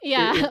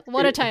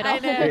 What a title. I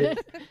know.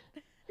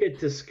 It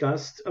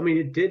discussed,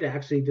 it did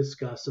actually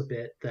discuss a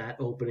bit that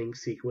opening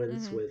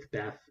sequence with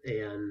Beth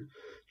and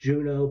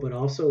Juno, but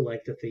also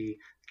like that the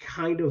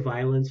kind of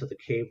violence that the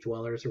cave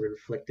dwellers are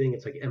inflicting,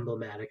 it's like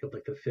emblematic of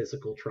like the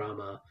physical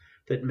trauma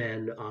that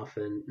men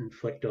often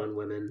inflict on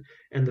women.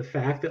 And the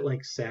fact that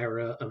like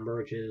Sarah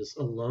emerges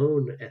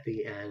alone at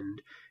the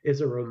end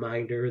is a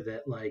reminder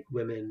that like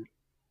women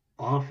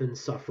often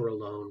suffer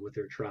alone with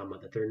their trauma,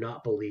 that they're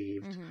not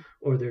believed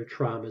or their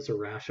traumas are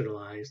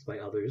rationalized by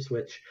others,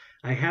 which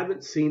I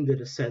haven't seen The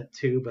Descent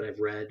to, but I've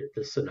read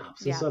the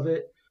synopsis of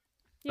it.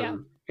 Yeah.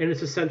 And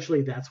it's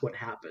essentially that's what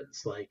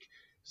happens. Like,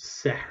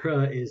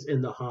 Sarah is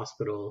in the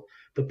hospital,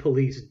 the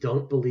police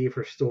don't believe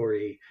her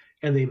story,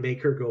 and they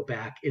make her go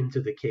back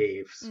into the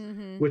caves,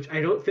 which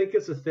I don't think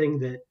is a thing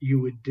that you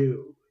would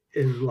do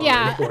in law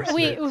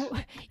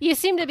enforcement. You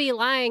seem to be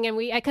lying, and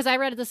because I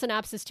read the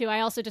synopsis too.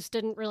 I also just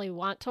didn't really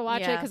want to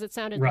watch it because it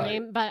sounded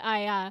lame. But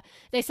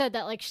they said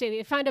that like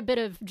they find a bit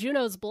of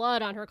Juno's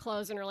blood on her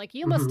clothes and are like,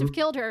 "You must have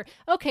killed her."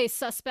 Okay,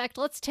 suspect,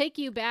 let's take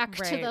you back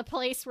to the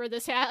place where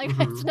this happened.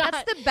 It's not.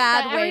 That's the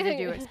bad way to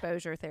do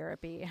exposure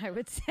therapy, I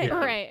would say.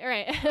 Yeah.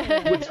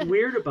 Right. What's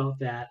weird about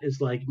that is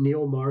like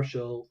Neil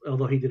Marshall,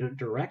 although he didn't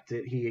direct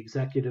it, he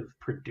executive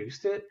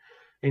produced it,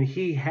 and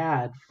he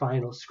had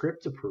final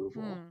script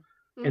approval.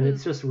 And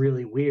it's just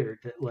really weird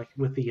that, like,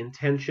 with the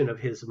intention of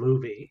his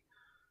movie,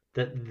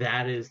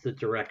 that is the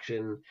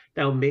direction.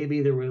 Now,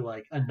 maybe there were,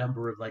 like, a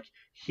number of, like,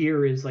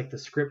 here is, like, the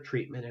script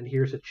treatment, and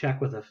here's a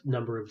check with a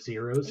number of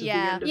zeros at the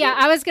end of it.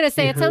 I was going to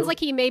say, it sounds like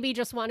he maybe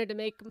just wanted to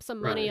make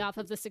some money off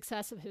of the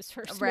success of his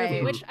first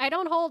movie, which I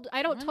don't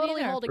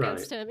totally hold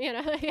against him,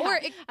 Or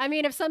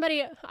if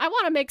somebody, I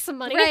want to make some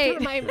money through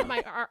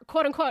my art,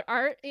 quote-unquote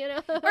art, Or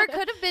it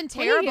could have been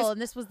terrible,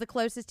 and this was the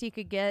closest he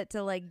could get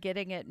to, like,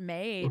 getting it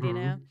made,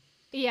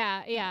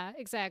 Yeah,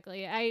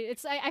 exactly.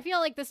 I feel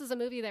like this is a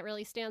movie that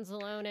really stands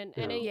alone, and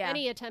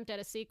any attempt at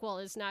a sequel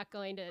is not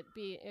going to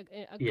be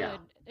a good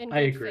in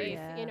good faith,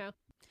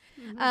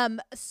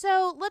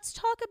 So let's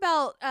talk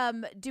about,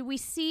 do we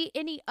see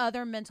any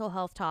other mental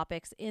health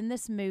topics in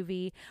this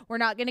movie? We're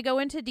not going to go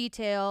into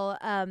detail,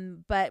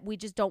 but we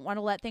just don't want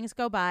to let things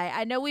go by.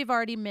 I know we've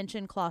already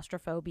mentioned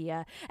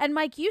claustrophobia, and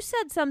Mike, you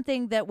said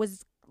something that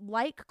was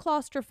like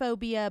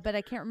claustrophobia, but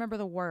I can't remember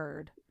the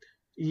word.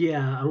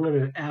 Yeah, I'm going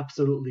to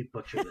absolutely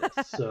butcher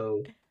this.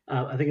 So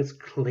I think it's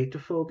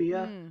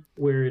claustrophobia,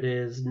 where it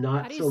is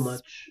not so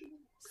much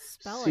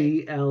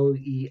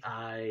CLEI.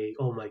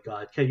 Oh my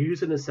God. Can you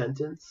use it in a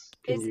sentence?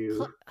 Can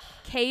you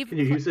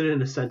use it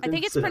in a sentence? I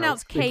think it's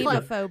pronounced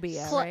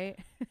caveophobia, right?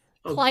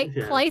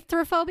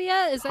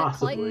 Claustrophobia? Is that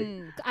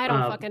possibly? I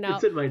don't fucking know.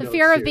 It's in my the notes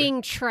fear of here.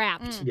 being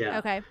trapped. Yeah.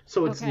 Okay.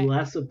 So it's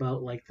less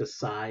about like the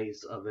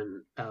size of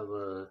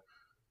a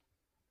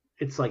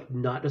it's like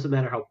doesn't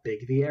matter how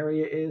big the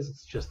area is.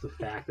 It's just the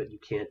fact that you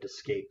can't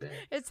escape it.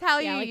 It's how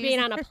you like use being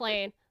on a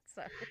plane.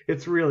 Sorry.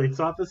 It's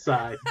off the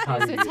side. It's how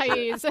you It's how use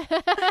you it. use it.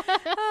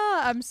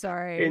 Oh, I'm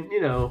sorry. And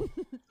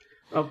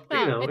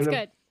It's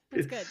good.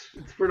 It's good.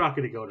 We're not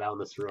going to go down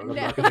this road. I'm No.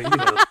 not going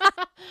to,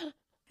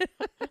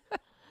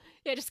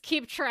 Yeah, just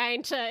keep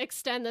trying to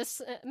extend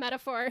this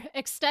metaphor.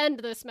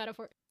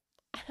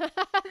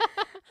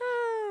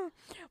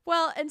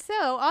 Well, and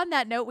so on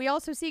that note, we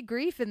also see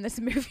grief in this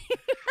movie.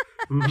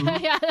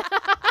 Mhm. Yeah.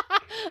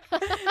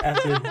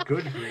 As in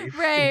good grief.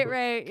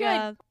 right.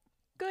 Yeah.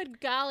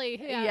 Good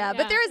golly. Yeah,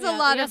 but there is a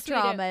lot yes, of we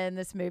do. trauma in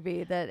this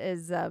movie that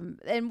is,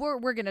 and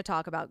we're going to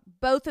talk about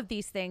both of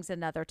these things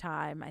another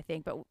time, I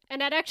think. But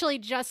And that actually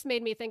just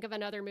made me think of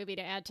another movie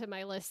to add to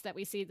my list that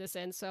we see this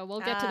in. So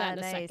we'll get to that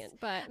in a nice. second.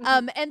 But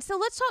and so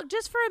let's talk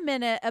just for a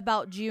minute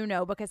about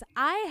Juno, because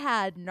I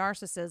had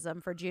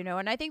narcissism for Juno,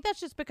 and I think that's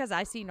just because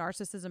I see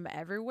narcissism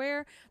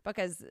everywhere.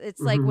 Because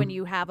it's like when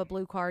you have a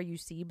blue car, you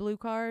see blue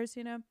cars,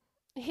 you know.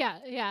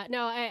 yeah.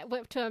 No, I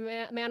went to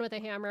a man with a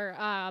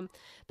hammer.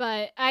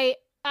 But I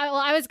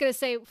was gonna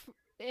say,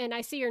 and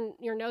I see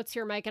your notes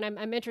here, Mike, and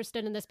I'm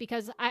interested in this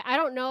because I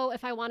don't know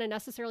if I want to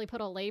necessarily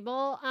put a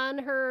label on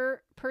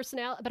her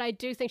personality, but I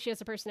do think she has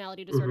a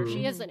personality disorder.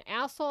 She is an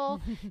asshole.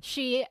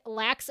 She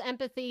lacks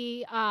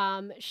empathy.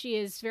 She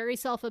is very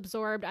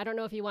self-absorbed. I don't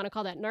know if you want to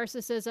call that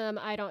narcissism.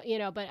 I don't,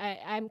 but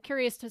I'm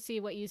curious to see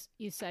what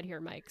you said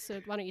here, Mike.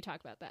 So why don't you talk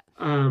about that?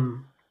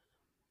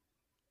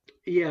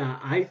 Yeah,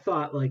 I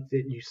thought like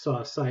that you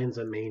saw signs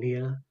of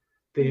mania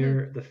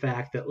there. The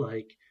fact that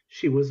like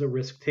she was a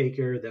risk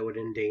taker that would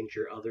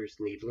endanger others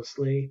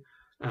needlessly.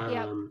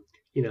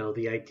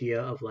 The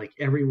idea of like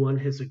everyone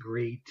has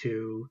agreed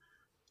to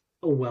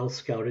a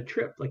well-scouted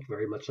trip, like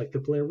very much like the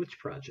Blair Witch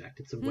Project.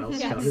 It's a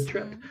well-scouted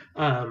trip.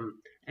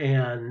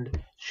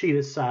 And she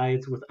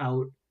decides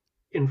without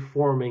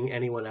informing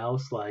anyone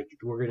else, like,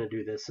 we're going to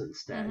do this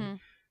instead.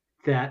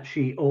 That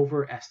she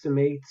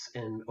overestimates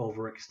and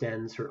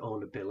overextends her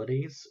own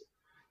abilities.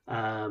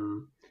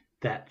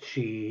 That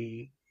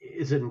she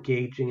is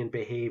engaging in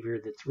behavior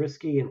that's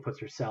risky and puts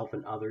herself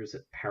and others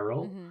at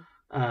peril.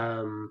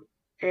 And,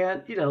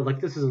 like,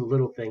 this is a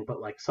little thing, but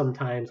like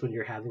sometimes when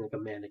you're having like a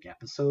manic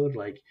episode,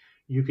 like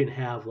you can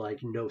have like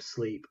no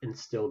sleep and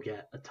still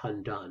get a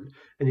ton done.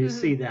 And you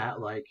see that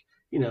like,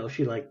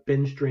 she like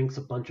binge drinks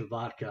a bunch of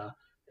vodka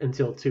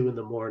until 2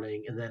 a.m.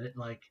 and then at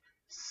like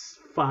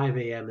 5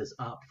 a.m. is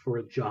up for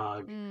a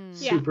jog,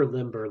 super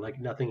limber, like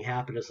nothing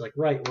happened. It's like,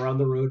 right, we're on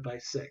the road by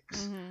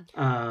 6.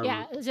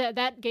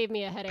 That gave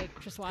me a headache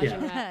just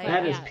watching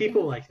that.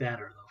 People like that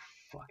are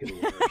the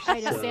fucking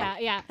worst.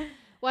 Yeah.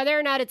 Whether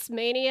or not it's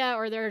mania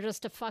or they're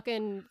just a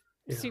fucking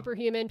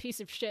superhuman piece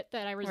of shit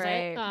that I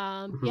resent.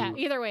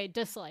 Either way,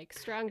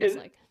 strong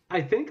dislike.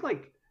 I think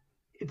like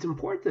it's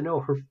important to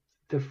know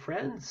the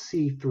friends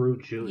see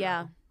through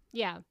Juno.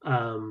 Yeah.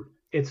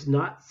 It's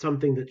not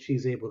something that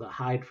she's able to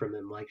hide from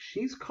him. Like,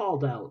 she's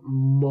called out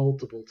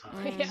multiple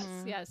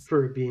times Yes.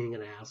 for being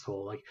an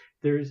asshole. Like,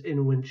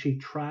 when she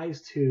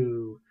tries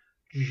to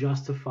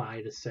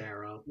justify to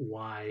Sarah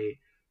why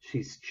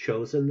she's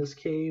chosen this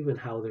cave and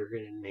how they're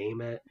going to name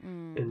it,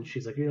 and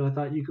she's like, I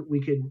thought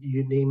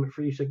you'd name it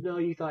for you. She's like, no,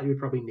 you thought you would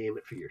probably name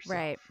it for yourself.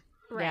 Right.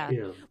 Right.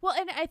 Yeah. Well,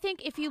 and I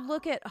think if you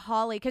look at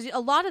Holly, because a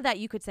lot of that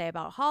you could say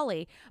about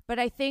Holly, but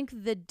I think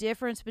the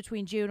difference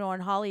between Juno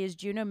and Holly is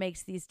Juno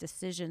makes these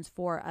decisions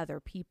for other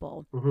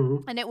people.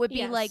 And it would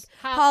be like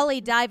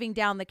Holly diving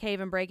down the cave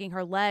and breaking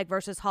her leg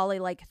versus Holly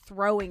like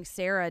throwing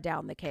Sarah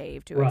down the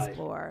cave to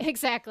explore.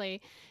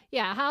 Exactly.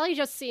 Yeah, Holly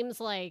just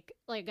seems like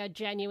a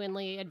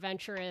genuinely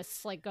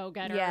adventurous like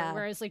go-getter,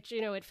 whereas like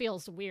it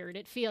feels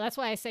weird. That's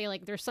why I say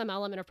like there's some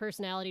element of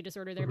personality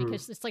disorder there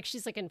because it's like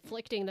she's like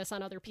inflicting this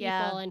on other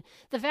people, and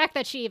the fact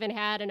that she even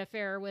had an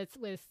affair with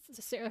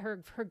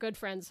her good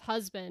friend's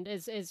husband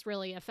is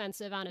really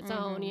offensive on its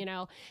own.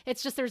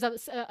 It's just there's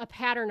a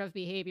pattern of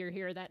behavior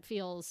here that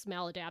feels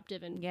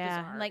maladaptive and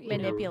bizarre, like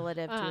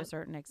manipulative to a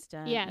certain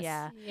extent.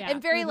 Yes,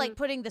 and very like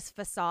putting this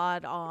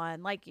facade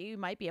on. Like you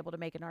might be able to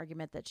make an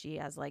argument that she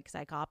has like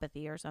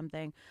psychopathy or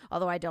something,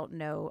 although I don't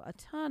know a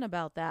ton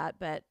about that,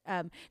 but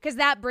because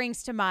that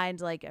brings to mind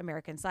like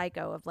American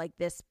Psycho of like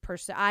this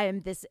person, I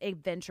am this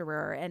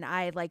adventurer and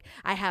I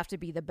have to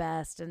be the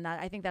best, and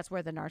I think that's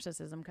where the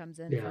narcissism comes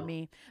in for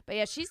me. But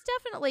yeah, she's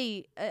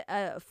definitely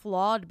a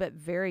flawed but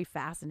very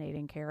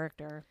fascinating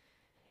character.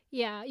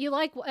 Yeah,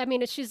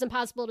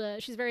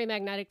 she's very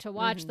magnetic to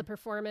watch. The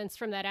performance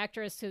from that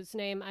actress whose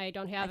name I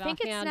don't have. I think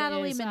it's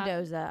Natalie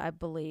Mendoza, I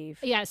believe.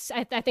 Yes,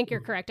 I think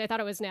you're correct. I thought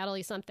it was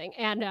Natalie something,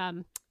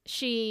 and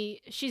she's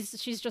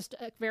just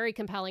very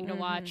compelling to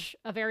watch.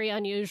 A very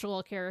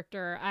unusual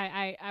character.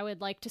 I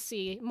would like to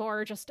see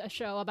more, just a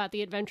show about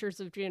the adventures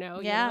of Juno.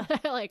 Yeah,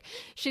 like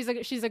she's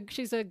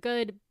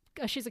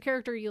a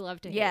character you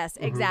love to hate. Yes,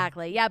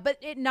 exactly. Yeah, but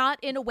not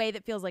in a way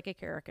that feels like a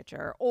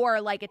caricature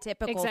or like a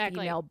typical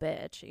female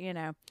bitch,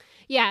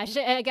 Yeah,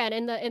 again,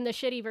 in the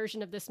shitty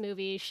version of this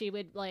movie, she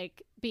would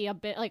like be a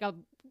bit like a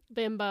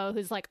bimbo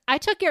who's like, I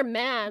took your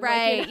man.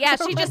 Right. Like, yeah,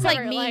 she's just like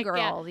Mean like,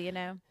 Girl,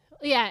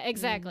 Yeah,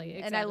 exactly.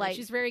 And I like-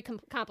 she's very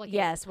complicated.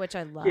 Yes, which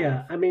I love.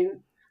 Yeah, I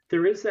mean,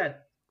 there is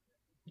that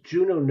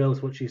Juno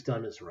knows what she's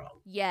done is wrong.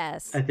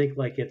 Yes. I think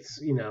like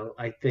it's,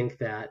 I think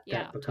that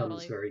Yeah, that becomes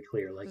totally. very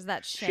clear. Like There's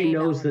that she shame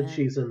knows that element.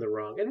 she's in the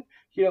wrong.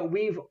 And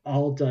we've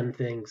all done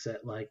things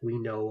that like we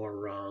know are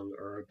wrong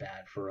or are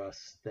bad for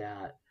us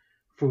that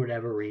for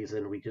whatever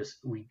reason we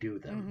do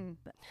them.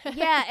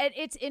 Yeah,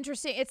 it's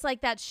interesting. It's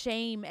like that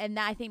shame, and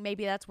I think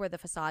maybe that's where the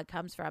facade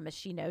comes from. Is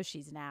she knows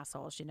she's an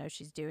asshole. She knows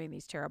she's doing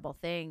these terrible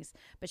things,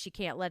 but she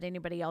can't let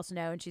anybody else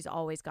know, and she's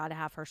always got to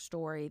have her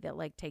story that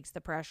like takes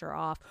the pressure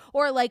off,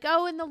 or like,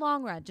 oh, in the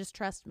long run, just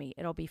trust me,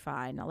 it'll be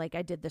fine. Like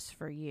I did this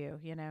for you,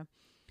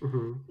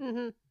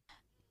 Mm-hmm.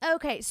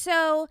 Okay,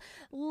 so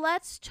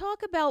let's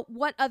talk about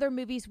what other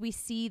movies we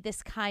see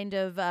this kind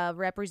of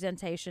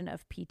representation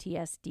of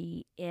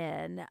PTSD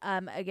in.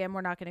 Again,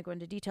 we're not going to go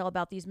into detail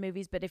about these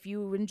movies, but if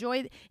you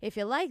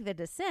like The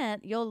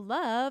Descent, you'll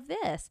love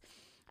this.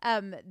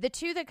 The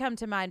two that come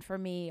to mind for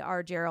me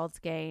are Gerald's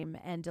Game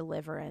and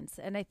Deliverance.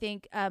 And I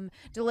think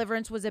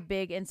Deliverance was a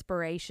big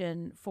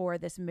inspiration for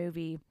this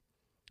movie.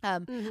 I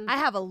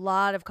have a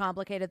lot of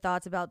complicated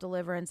thoughts about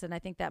Deliverance, and I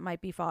think that might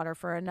be fodder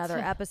for another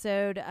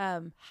episode.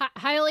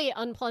 Highly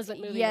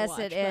unpleasant movie. Yes,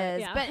 to watch, it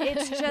is. yeah. But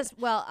it's just,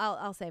 well,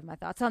 I'll save my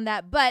thoughts on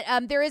that. But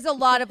there is a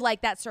lot of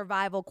like that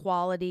survival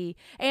quality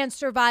and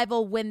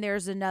survival when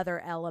there's another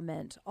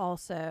element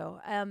also.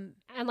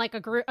 And like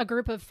a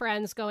group of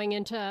friends going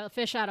into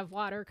fish out of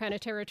water kind of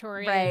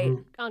territory, Right.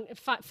 and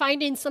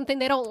finding something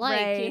they don't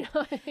like.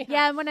 Right.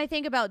 Yeah, and when I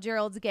think about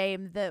Gerald's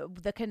Game,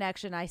 the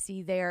connection I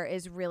see there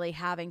is really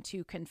having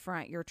to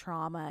confront your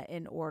trauma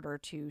in order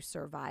to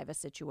survive a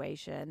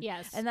situation.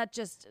 Yes. And that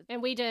just...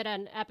 And we did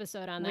an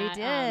episode on We that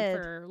did.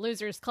 For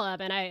Losers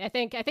Club, and I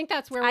think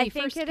that's where I we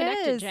think first it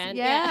connected, is. Jen.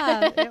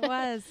 Yeah, it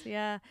was.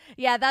 Yeah.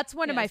 Yeah, that's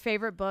one of my Yes.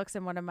 favorite books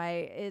and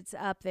it's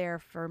up there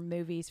for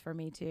movies for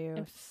me too.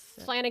 And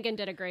Flanagan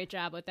did a great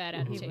job with that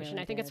adaptation. really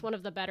I think it's did. one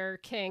of the better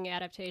King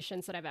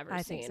adaptations that I've ever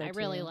I think seen. so, I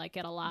really too. like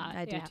it a lot.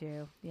 I do Yeah.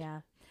 too.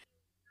 Yeah.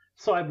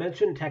 So I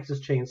mentioned Texas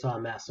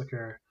Chainsaw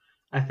Massacre.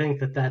 I think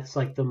that's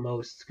like the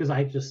most, because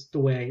the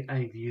way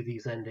I view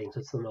these endings,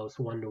 it's the most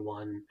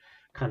one-to-one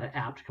kind of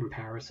apt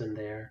comparison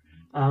there.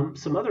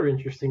 Some other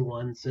interesting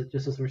ones that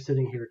just as we're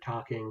sitting here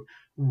talking,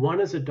 one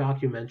is a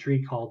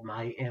documentary called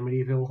My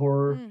Amityville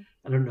Horror.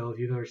 I don't know if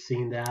you've ever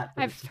seen that.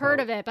 but I've it's heard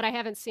about- of it, but I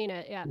haven't seen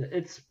it. Yeah.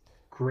 It's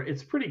great.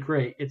 It's pretty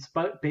great. It's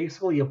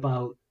basically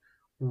about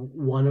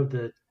one of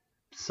the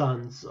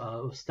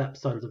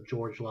stepsons of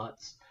George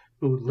Lutz,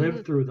 who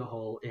lived through the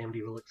whole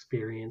Amityville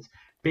experience.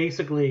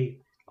 Basically,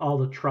 all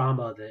the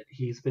trauma that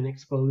he's been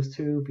exposed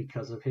to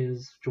because of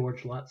his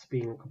George Lutz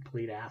being a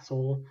complete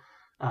asshole.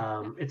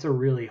 It's a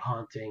really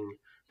haunting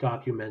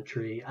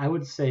documentary. I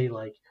would say,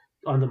 like,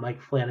 on the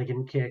Mike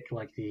Flanagan kick,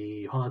 like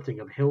The Haunting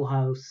of Hill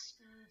House,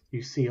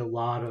 you see a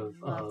lot of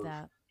Love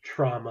that.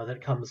 trauma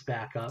that comes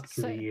back up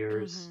through the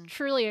years.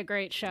 Truly a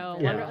great show.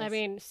 Yeah. I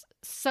mean,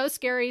 so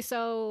scary,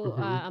 so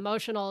Mhm.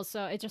 emotional.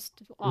 So it's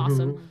just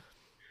awesome.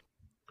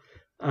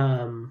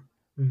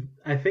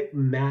 I think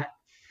Matt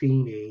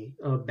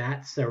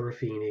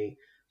Serafini,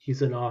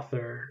 he's an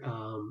author,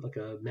 like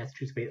a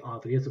Massachusetts-based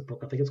author. He has a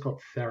book, I think it's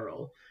called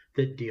Feral,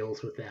 that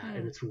deals with that,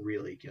 and it's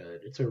really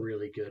good. It's a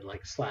really good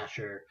like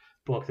slasher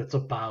book that's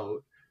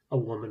about a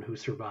woman who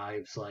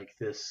survives like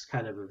this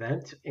kind of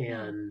event,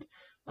 and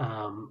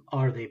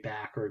are they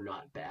back or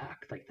not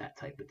back, like that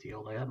type of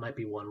deal. Like that might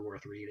be one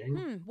worth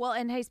reading. Well,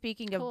 and hey,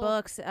 speaking of Cool.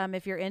 books,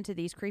 if you're into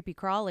these creepy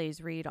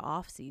crawlies, read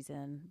Off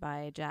Season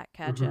by Jack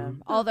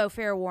Ketchum. Although,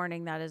 fair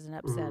warning, that is an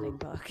upsetting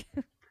book.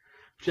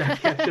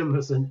 Jack Ketchum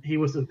was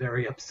a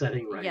very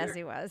upsetting writer. Yes,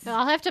 he was. So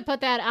I'll have to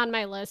put that on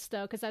my list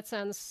though, because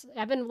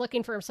I've been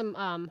looking for some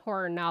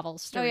horror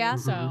novels to Oh, yeah? read.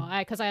 So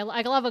because I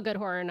love a good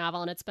horror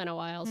novel, and it's been a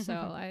while, so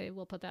I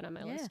will put that on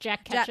my list.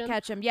 Jack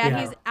Ketchum. Yeah, Yeah.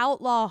 he's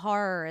outlaw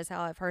horror is how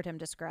I've heard him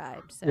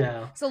described. So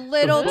Yeah. it's a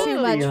little The too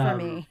book, much the, for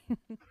me.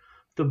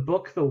 The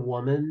book, The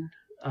Woman,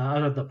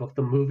 the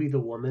movie, The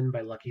Woman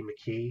by Lucky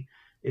McKee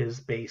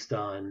is based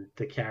on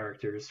the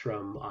characters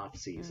from Off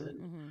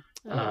Season.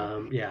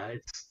 Yeah,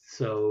 it's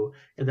so,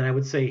 and then I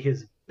would say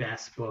his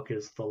best book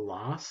is The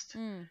Lost,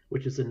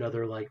 which is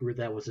another like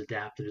that was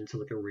adapted into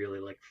like a really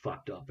like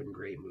fucked up and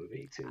great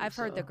movie too. I've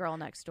heard so. The Girl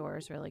Next Door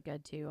is really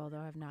good too,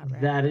 although I've not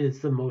read That is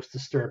the most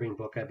disturbing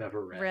book I've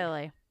ever read.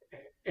 Really?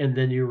 And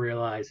then you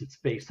realize it's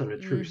based on a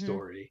true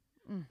story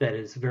that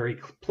is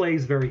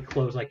plays very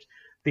close. Like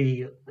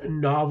the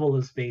novel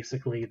is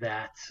basically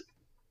that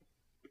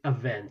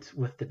event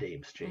with the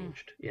names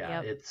changed.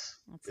 Yeah, Yep. it's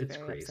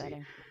very crazy.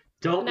 upsetting.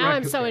 Don't Now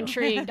I'm so recommend-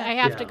 intrigued. I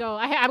have to Yeah. go.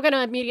 I'm going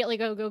to immediately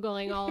go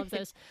Googling all of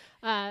this.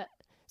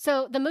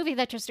 So the movie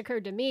that just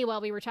occurred to me while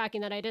we were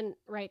talking that I didn't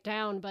write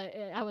down, but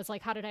I was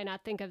like, how did I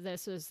not think of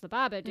this, was The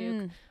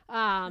Babadook.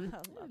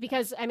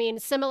 Because, I mean,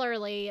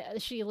 similarly,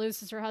 she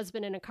loses her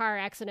husband in a car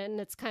accident,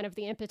 and it's kind of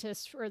the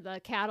impetus for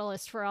the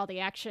catalyst for all the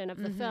action of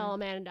the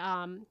film. And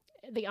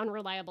the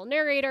unreliable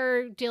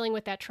narrator dealing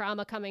with that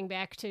trauma coming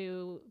back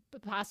to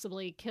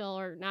possibly kill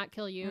or not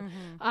kill you.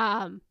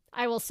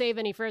 I will save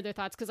any further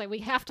thoughts because we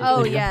have to.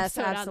 Oh do an yes,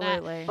 episode on that.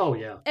 absolutely. Oh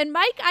yeah. And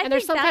Mike, I And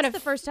there's think some that's kind of- the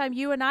first time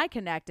you and I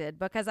connected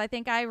because I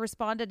think I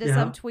responded to Yeah.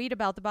 some tweet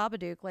about the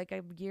Babadook like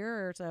a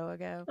year or so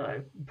ago.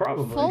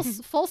 Probably.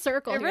 Full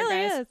circle. It here,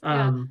 really guys. is.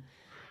 Yeah.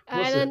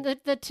 What's And then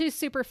the two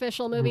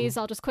superficial Mm-hmm. movies,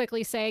 I'll just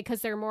quickly say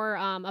because they're more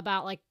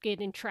about like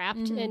getting trapped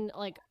Mhm. in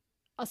like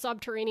a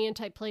subterranean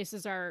type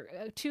places are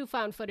two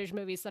found footage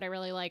movies that I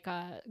really like: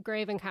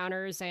 Grave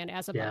Encounters and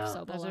As Above, Yeah.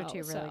 So Below. Those are two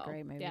really So,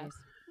 great movies. Yeah.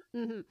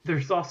 hmm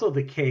There's also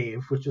The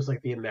Cave, which is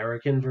like the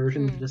American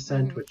version of Mm,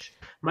 Descent, mhm. which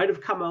might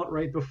have come out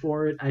right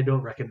before it. I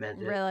don't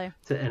recommend it Really?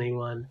 to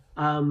anyone.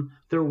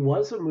 There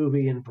was a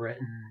movie in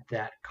Britain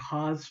that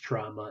caused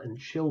trauma in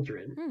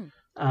children.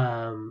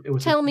 It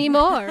was Tell me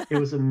more. It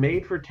was a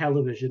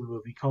made-for-television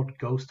movie called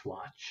Ghost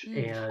Watch,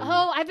 Mm. and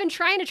Oh, I've been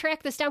trying to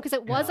track this down because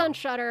it was Yeah. on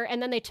Shudder,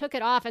 and then they took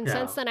it off, and Yeah.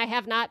 since then I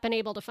have not been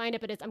able to find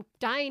it. But I'm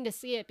dying to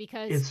see it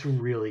because it's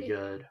really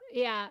good.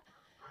 yeah,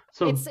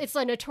 So it's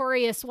a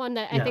notorious one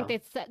that I think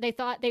Yeah. they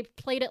thought they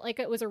played it like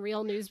it was a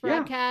real news Yeah, it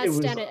broadcast,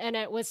 was- and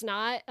it was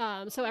not.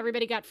 So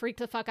everybody got freaked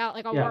the fuck out,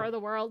 like a Yeah. War of the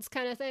Worlds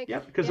kind of thing.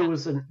 Yep, because Yeah. it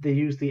was they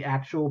used the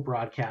actual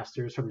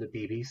broadcasters from the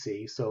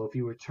BBC. So if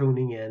you were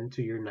tuning in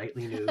to your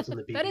nightly news on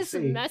the BBC, That is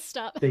messed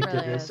up. they Really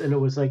did this, is. and it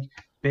was like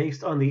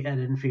based on the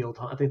Edenfield.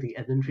 I think the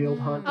Edenfield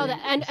haunting. Oh,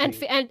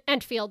 the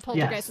Enfield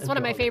Poltergeist. Yes, It's one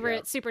of my Enfield, favorite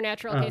yeah.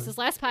 supernatural cases.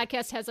 Last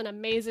podcast has an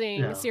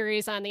amazing Yeah.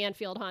 series on the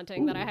Enfield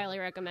haunting that I Ooh. highly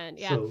recommend.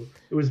 Yeah. So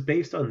it was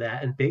based on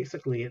that, and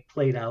basically it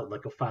played out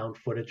like a found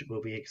footage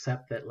movie,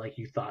 except that like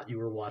you thought you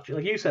were watching,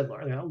 like you said,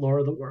 Laura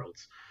of the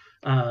Worlds.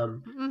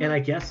 Mhm. And I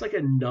guess like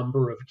a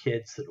number of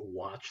kids that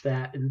watched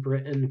that in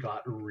Britain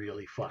got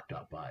really fucked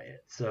up by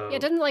it. So Yeah,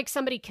 didn't like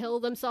somebody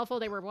kill themselves while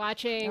they were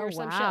watching Oh, or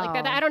some shit like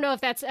that? wow. I don't know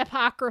if that's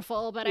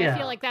apocryphal, but I Yeah.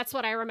 feel like that's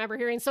what I remember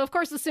hearing. So of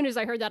course, as soon as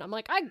I heard that, I'm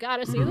like, I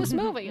gotta see this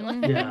movie.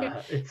 Like,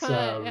 yeah, it's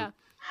yeah.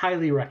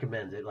 highly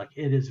recommended. Like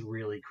it is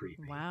really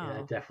creepy. Wow. Yeah,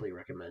 I definitely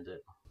recommend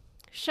it.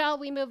 Shall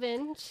we move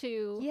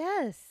into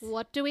Yes.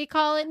 what do we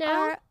call it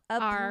now?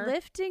 Our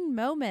uplifting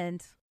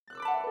moment.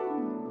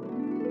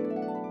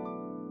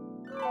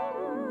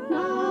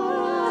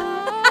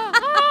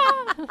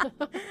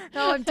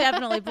 Oh, I'm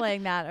definitely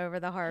playing that over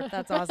the harp.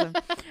 That's awesome.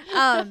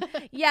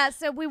 Yeah,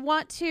 so we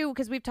want to,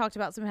 because we've talked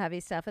about some heavy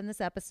stuff in this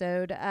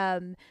episode,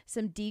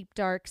 some deep,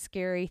 dark,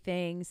 scary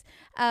things.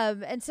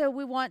 And so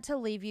we want to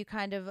leave you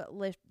kind of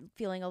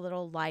feeling a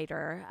little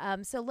lighter.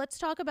 So let's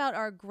talk about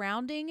our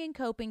grounding and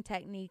coping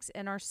techniques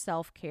and our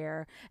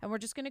self-care. And we're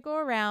just going to go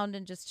around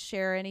and just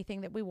share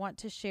anything that we want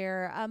to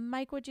share.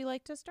 Mike, would you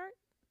like to start?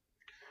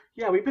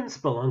 Yeah, we've been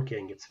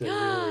spelunking. It's been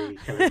really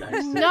kind of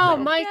nice. No,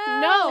 Mike,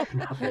 no.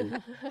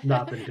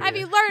 Not been doing Have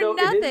you it. learned No, it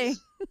nothing?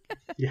 is-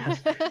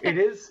 yes, it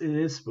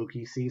is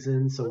spooky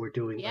season, so we're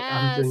doing.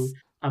 Yes. Like,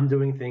 I'm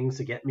doing things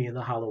to get me in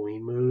the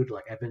Halloween mood.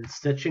 Like I've been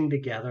stitching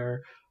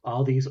together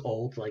all these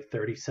old like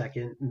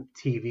 30-second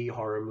TV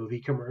horror movie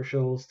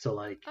commercials to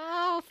like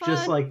Oh, fun.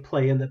 just like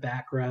play in the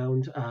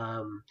background.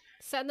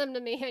 Send them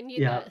to me. I need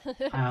Yeah.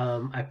 that.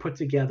 I put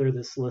together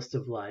this list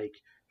of like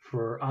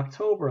for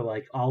October,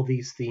 like all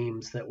these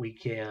themes that we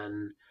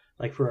can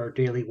like for our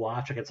daily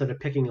watch. Like instead of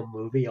picking a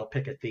movie, I'll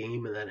pick a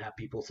theme and then have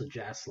people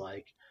suggest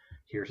like,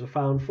 here's a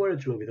found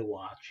footage movie to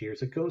watch.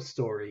 Here's a ghost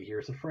story.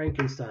 Here's a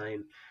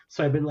Frankenstein.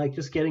 So I've been like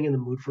just getting in the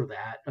mood for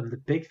that. And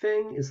the big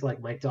thing is like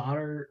my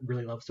daughter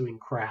really loves doing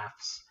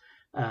crafts.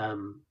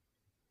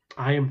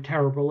 I am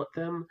terrible at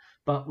them,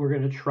 but we're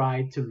going to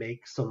try to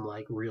make some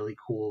like really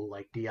cool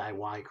like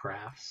DIY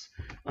crafts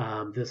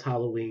this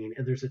Halloween.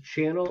 And there's a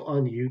channel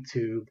on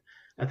YouTube.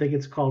 I think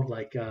it's called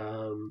like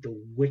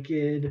the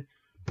Wicked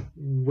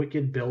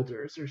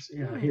Builders.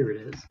 Or here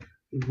it is.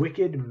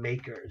 Wicked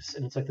Makers.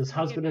 And it's like this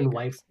husband and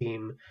wife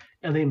team.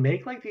 And they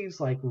make like these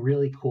like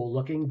really cool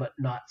looking but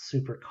not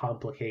super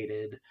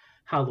complicated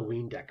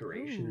Halloween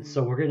decorations.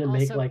 So we're going to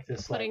make Also like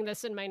this putting like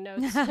this in my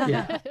notes.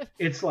 Yeah.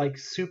 It's like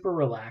super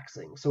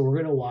relaxing. So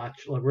we're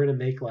gonna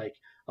make like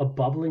a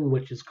bubbling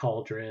witch's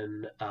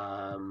cauldron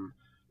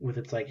with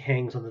its like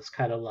hangs on this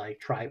kind of like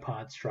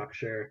tripod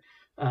structure.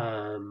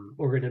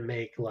 We're gonna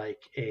make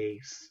like a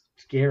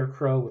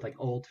scarecrow with like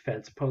old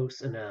fence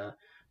posts and a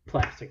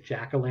plastic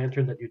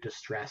jack-o'-lantern that you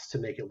distress to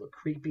make it look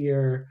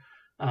creepier.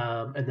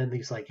 And then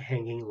these like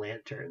hanging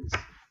lanterns.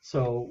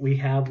 So we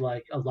have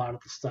like a lot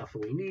of the stuff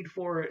that we need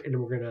for it,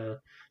 and we're gonna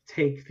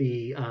take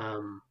the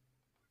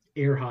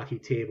air hockey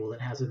table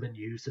that hasn't been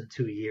used in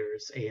 2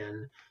 years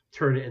and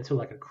turn it into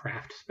like a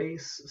craft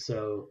space.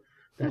 So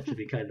that should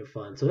be kind of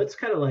fun. So that's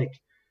kind of like,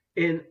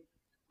 and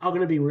I'm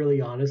gonna be really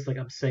honest. Like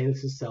I'm saying,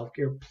 this is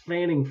self-care.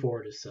 Planning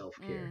for it is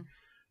self-care.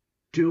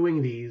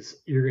 Doing these,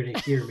 you're gonna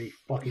hear me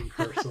fucking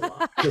curse a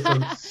lot because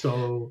I'm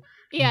so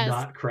Yes.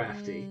 not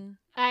crafty.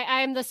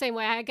 I'm the same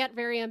way. I get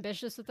very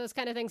ambitious with those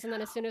kind of things, and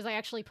then as soon as I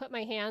actually put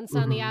my hands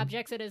on the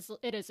objects, it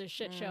is a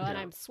shit show, and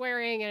I'm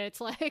swearing, and it's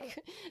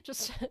like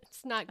just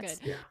it's not good.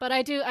 But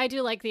I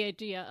do like the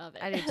idea of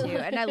it. I do too,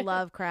 and I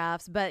love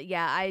crafts. But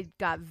yeah, I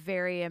got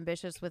very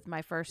ambitious with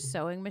my first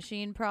sewing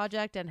machine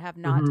project, and have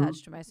not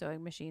touched my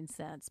sewing machine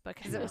since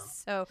because it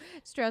was so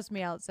stressed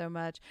me out so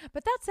much.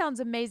 But that sounds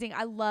amazing.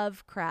 I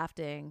love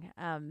crafting.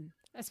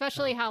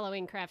 Especially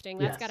Halloween crafting.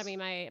 That's got to be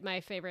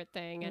my favorite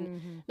thing.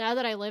 And now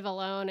that I live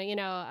alone,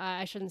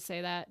 I shouldn't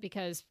say that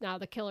because now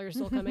the killers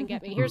will come and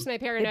get me. Here's my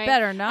paranoia. It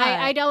better not.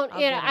 I don't.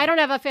 I don't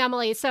have a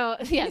family, so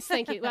yes,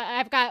 thank you.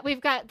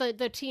 We've got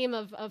the team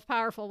of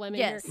powerful women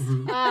here.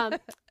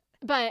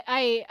 But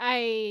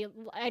I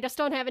just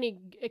don't have any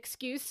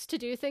excuse to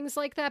do things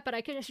like that, but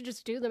I should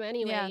just do them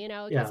anyway,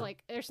 because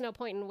like there's no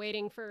point in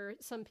waiting for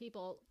some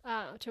people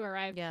to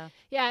arrive.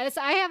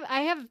 I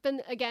have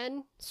been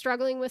again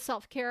struggling with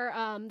self-care.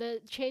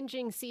 The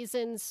changing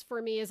seasons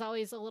for me is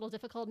always a little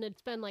difficult, and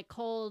it's been like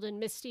cold and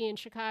misty in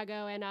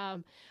Chicago, and I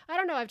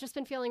don't know, I've just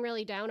been feeling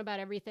really down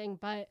about everything,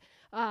 but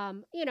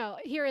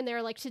here and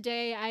there, like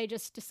today, I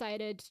just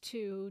decided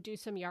to do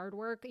some yard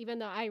work, even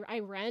though I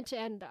rent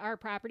and our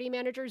property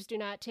managers do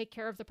not take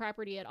care of the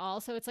property at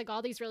all. So it's like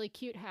all these really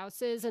cute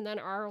houses and then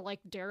our like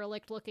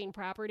derelict looking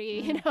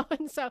property,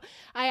 and so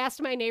I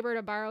asked my neighbor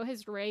to borrow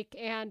his rake,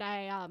 and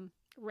I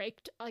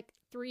raked like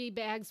 3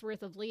 bags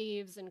worth of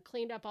leaves and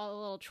cleaned up all the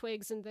little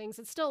twigs and things.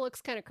 It still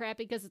looks kind of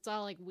crappy because it's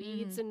all like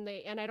weeds and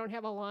I don't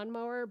have a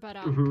lawnmower, but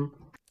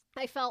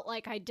I felt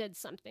like I did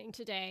something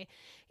today,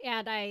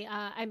 and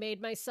I made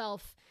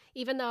myself,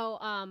 even though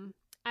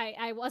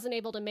I wasn't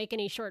able to make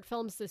any short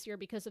films this year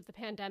because of the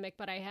pandemic,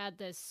 but I had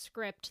this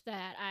script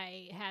that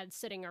I had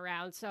sitting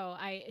around. So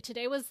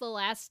today was the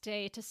last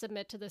day to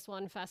submit to this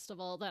one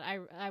festival that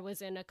I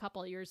was in a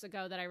couple years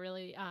ago that I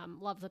really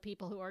love the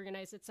people who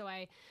organized it. So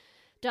I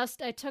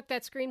took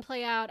that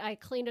screenplay out, I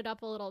cleaned it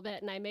up a little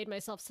bit, and I made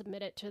myself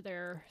submit it to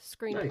their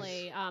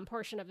screenplay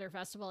portion of their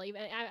festival.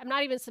 I'm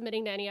not even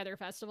submitting to any other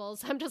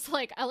festivals. I'm just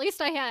like, at least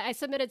I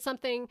submitted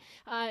something.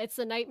 It's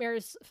the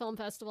Nightmares Film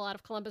Festival out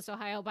of Columbus,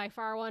 Ohio, by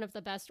far one of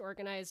the best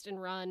organized and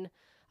run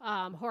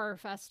horror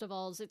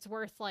festivals. It's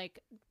worth like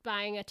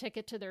buying a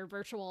ticket to their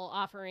virtual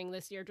offering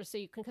this year just so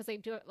you can, because they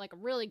do like a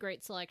really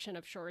great selection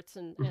of shorts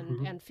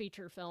and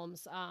feature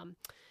films.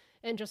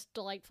 And just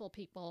delightful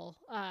people.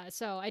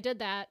 So I did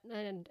that,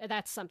 and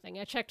that's something.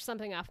 I checked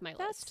something off my list.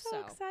 That's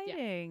so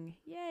exciting.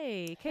 Yeah.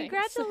 Yay.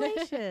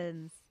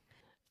 Congratulations.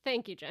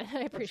 Thank you, Jen. I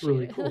appreciate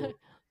really it. Cool.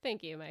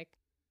 Thank you, Mike.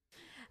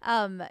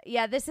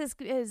 This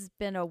has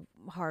been a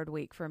hard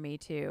week for me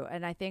too,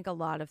 and I think a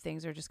lot of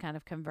things are just kind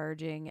of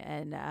converging,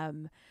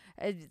 and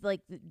like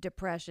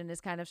depression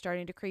is kind of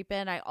starting to creep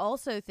in. I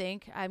also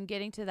think I'm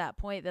getting to that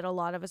point that a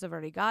lot of us have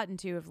already gotten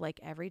to of like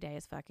every day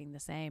is fucking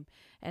the same,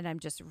 and I'm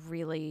just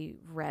really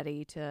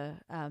ready to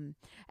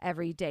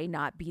every day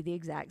not be the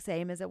exact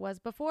same as it was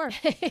before.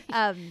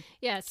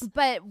 Yes,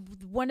 but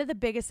one of the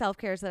biggest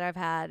self-cares that I've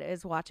had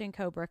is watching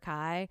Cobra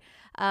Kai,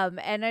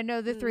 and I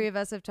know the three of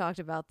us have talked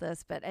about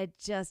this, but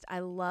I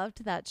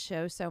loved that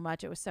show so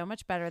much. It was so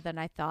much better than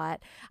I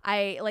thought.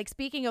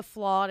 Speaking of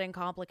flawed and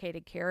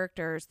complicated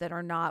characters that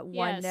are not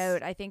one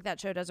note, I think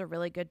that show does a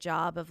really good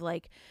job of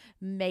like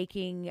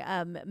making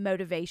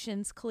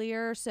motivations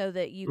clear so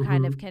that you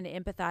kind of can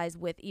empathize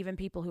with even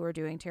people who are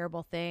doing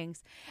terrible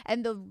things.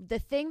 And the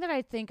thing that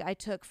I think I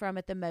took from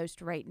it the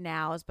most right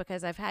now is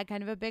because I've had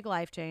kind of a big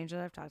life change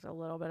that I've talked a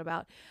little bit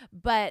about,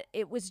 but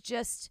it was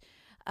just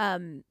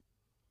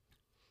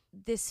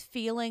this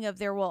feeling of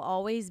there will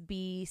always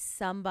be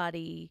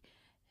somebody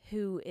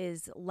who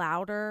is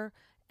louder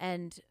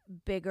and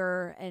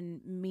bigger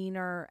and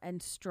meaner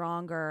and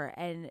stronger,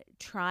 and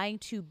trying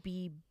to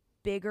be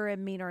bigger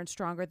and meaner and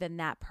stronger than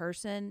that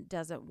person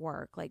doesn't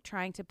work. Like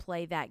trying to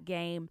play that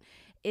game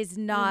is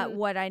not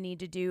what I need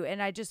to do.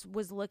 And I just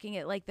was looking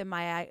at like the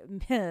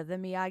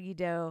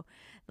Miyagi-Do,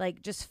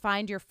 like just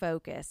find your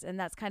focus. And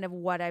that's kind of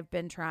what I've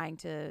been trying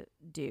to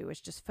do,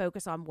 is just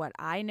focus on what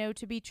I know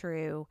to be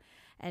true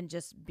and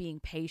just being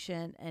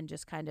patient and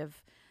just kind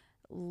of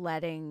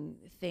letting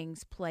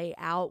things play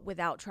out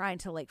without trying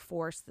to like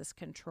force this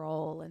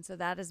control. And so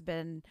that has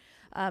been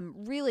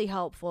really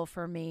helpful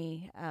for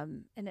me.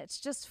 And it's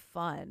just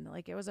fun.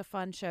 Like it was a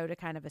fun show to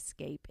kind of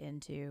escape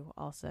into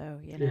also,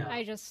 you know. Yeah.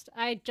 I just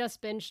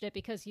binged it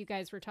because you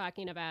guys were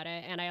talking about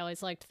it, and I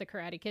always liked the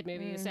Karate Kid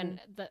movies, and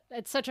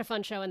it's such a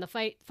fun show, and the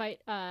fight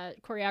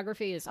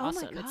choreography is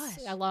awesome. My gosh.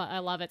 I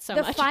love it so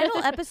the much. The final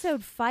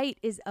episode fight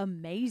is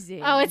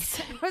amazing. Oh, it's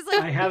I was like,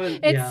 I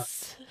haven't.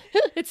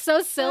 It's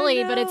so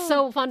silly, but it's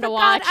so fun to God,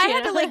 watch. I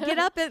had to like get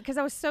up because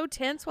I was so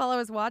tense while I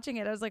was watching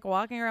it. I was like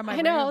walking around my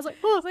room. I was like,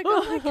 oh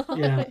my God.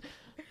 Yeah.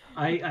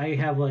 I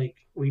have like,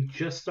 we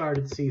just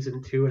started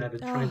season 2, and I've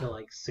been trying to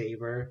like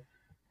savor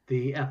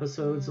the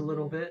episodes a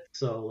little bit.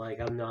 So like,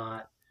 I'm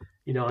not,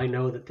 I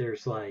know that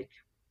there's like,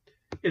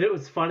 and it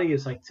was funny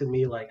is like, to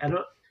me, like, I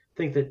don't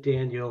think that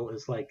Daniel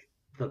is like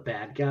the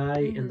bad guy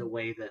in the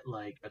way that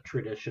like a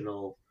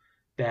traditional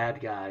bad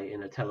guy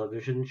in a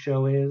television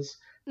show is,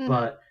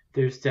 but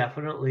there's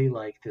definitely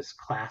like this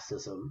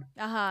classism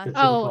Uh-huh. that's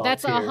Oh, involved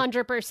that's here.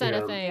 100% Yeah.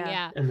 a thing. Yeah.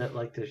 Yeah. And that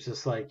like there's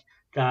just like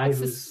guy It's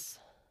who's just-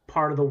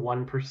 part of the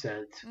 1%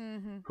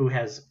 Mm-hmm. who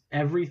has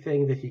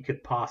everything that he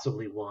could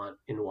possibly want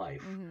in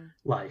life.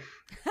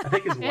 I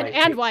think his wife And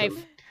hates wife.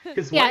 him.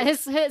 His Yeah,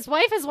 wife, his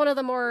wife is one of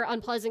the more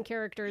unpleasant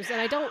characters,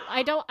 and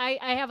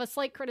I have a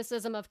slight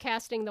criticism of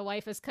casting the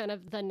wife as kind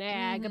of the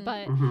nag,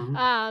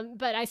 Mhm.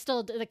 but I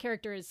still the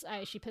character is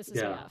she pisses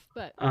me Yeah. off,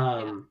 but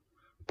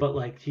but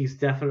like he's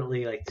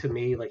definitely like to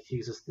me like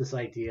he's just this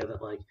idea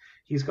that like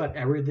he's got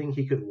everything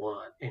he could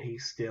want and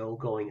he's still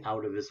going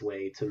out of his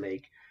way to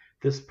make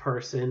this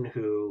person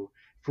who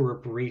for a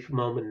brief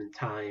moment in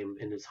time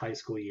in his high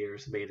school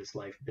years made his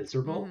life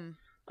miserable.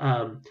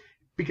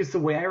 Because the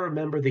way I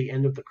remember the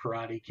end of the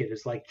Karate Kid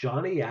is like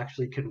Johnny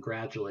actually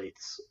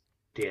congratulates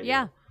Daniel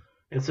Yeah.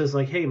 and says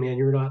like, "Hey man,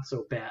 you're not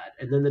so bad."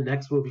 And then the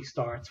next movie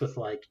starts with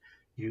like,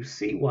 "You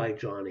see why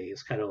Johnny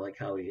is kind of like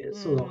how he is."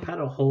 So they'll kind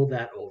of hold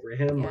that over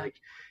him, Yeah. like,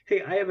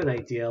 "Hey, I have an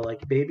idea.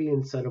 Like maybe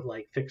instead of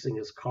like fixing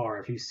his car,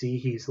 if you see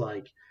he's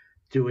like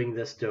doing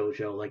this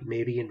dojo, like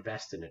maybe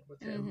invest in it with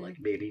him. Like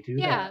maybe do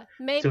yeah,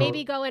 that." So-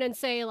 maybe go in and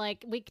say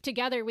like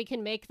together we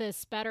can make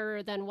this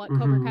better than what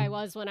Cobra Mhm. Kai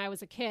was when I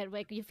was a kid.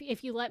 Like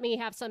if you let me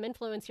have some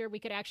influence here, we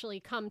could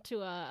actually come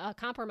to a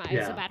compromise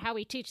Yeah. about how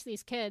we teach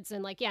these kids.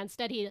 And like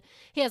instead he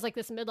has like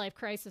this midlife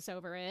crisis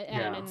over it,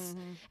 and Yeah. it's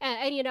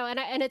and you know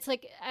and it's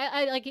like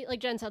I like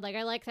Jen said, like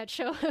I like that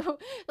show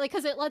like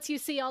because it lets you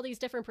see all these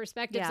different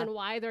perspectives Yeah. and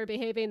why they're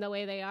behaving the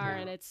way they are, Yeah.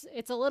 and it's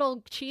a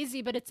little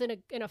cheesy, but it's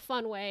in a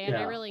fun way, and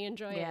I Yeah. really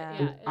enjoy Yeah. it.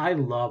 And Yeah. I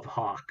love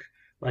Hawk.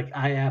 Like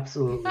I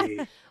absolutely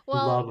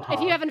Well, love if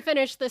Hawk. you haven't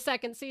finished the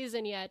second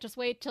season yet, just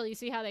wait till you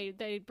see how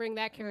they bring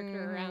that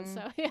character around.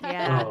 So yeah.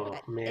 Yeah. Oh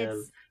man,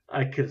 It's-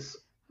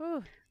 because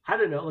Whew. I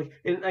don't know, like,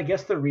 and I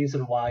guess the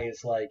reason why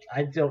is like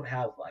I didn't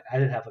have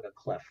like a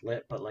cleft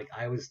lip, but like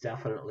I was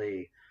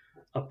definitely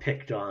a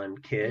picked on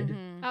kid,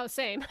 Mhm. Oh,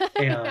 same.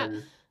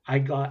 and I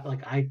got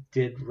like I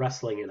did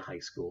wrestling in high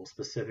school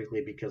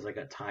specifically because I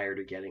got tired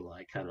of getting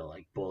like kind of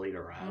like bullied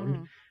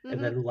around, Mhm.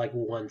 and then like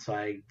once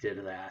I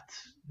did that,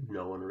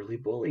 no one really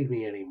bullied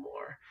me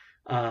anymore.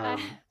 I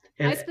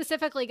And-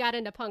 specifically got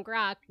into punk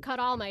rock, cut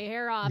all my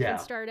hair off, Yeah.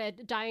 and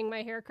started dyeing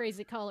my hair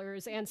crazy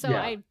colors, and so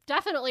Yeah. I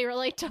definitely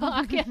relate to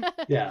Hawk.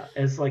 yeah,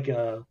 as like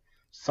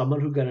someone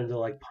who got into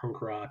like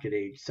punk rock at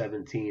age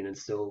 17 and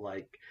still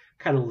like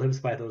kind of lives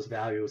by those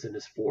values in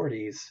his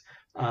 40s.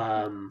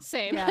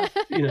 Same. Yeah.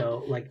 You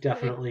know, like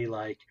definitely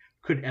like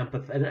could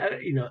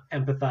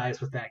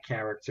empathize with that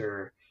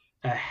character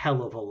a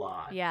hell of a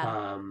lot.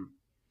 Yeah.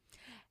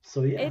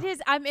 So yeah, It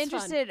is. I'm It's fun.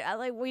 interested.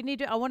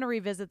 I want to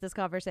revisit this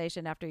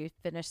conversation after you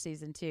finish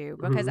season 2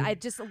 because Mhm. I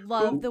just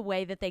love Who- the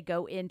way that they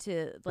go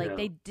into like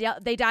Yeah.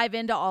 they dive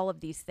into all of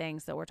these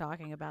things that we're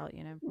talking about.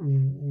 You know.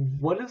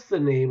 What is the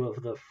name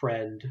of the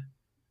friend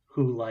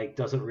who like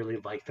doesn't really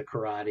like the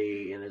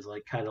karate and is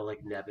like kind of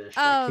like nebbish?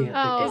 I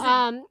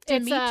can't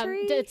think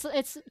of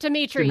It's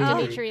Dimitri. Dimitri.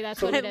 Dimitri, that's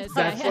So what it is.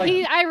 that's Yeah.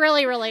 like- I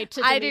really relate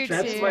to I Dimitri. do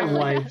That's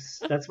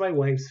too. my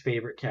wife's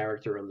favorite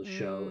character on the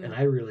show, and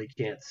I really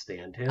can't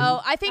stand him.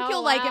 Oh, I think Oh,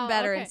 you'll like him wow,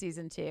 better in okay.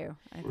 season 2.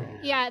 I think.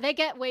 Yeah, they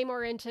get way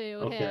more into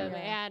Okay. him,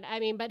 Yeah. and I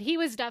mean, but he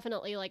was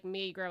definitely like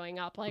me growing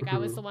up. Like I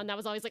was Mhm. the one that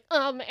was always like,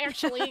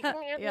 actually,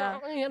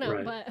 Yeah. you know.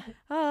 Right. But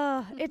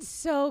Oh, it's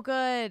so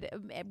good.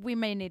 We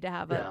may need to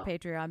have a Yeah.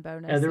 Patreon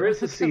bonus. And there is a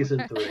Come season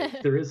around. 3.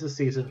 There is a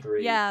season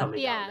 3 Yeah. coming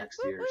Yeah. out next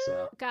year.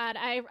 So God,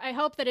 I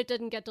hope that it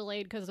didn't get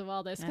delayed because of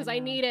all this, because I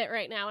know. need it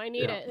right now. I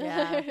need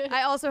Yeah. it. Yeah.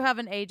 I also have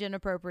an age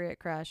inappropriate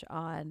crush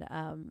on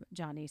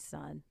Johnny's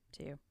son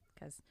too,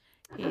 because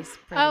he's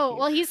pretty Oh cute.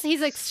 well,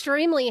 he's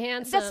extremely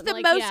handsome. That's the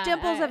Like, most yeah,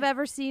 dimples I've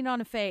ever seen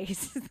on a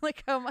face.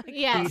 Like, oh my god.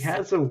 Yes. he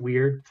has a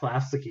weird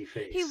plasticky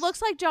face. He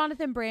looks like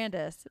Jonathan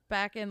Brandis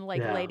back in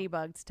like Yeah.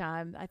 Ladybug's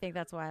time. I think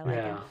that's why I like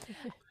yeah.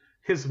 him.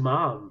 His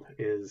mom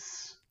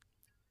is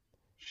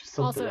she's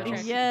something Also else.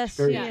 attractive. Yes, She's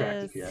very she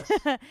attractive. is. Yes.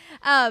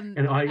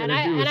 And all you gotta do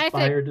and is I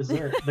buy her think-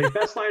 dessert. The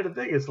best line of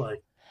the thing is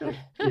like,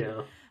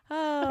 yeah.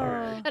 oh,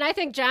 right. And I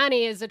think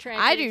Johnny is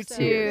attractive. I do so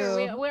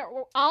too. we're,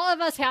 all of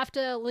us have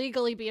to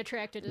legally be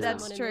attracted to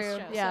That's someone true, in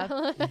this show. yeah.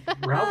 so.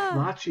 Ralph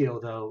Macchio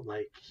though,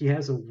 like he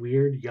has a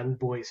weird young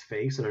boy's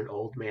face and an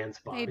old man's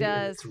body. and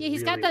does. it's Yeah,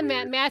 he's got really the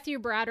weird. Matthew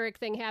Broderick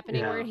thing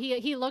happening Yeah. where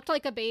he looked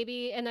like a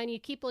baby, and then you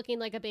keep looking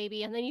like a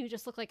baby, and then you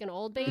just look like an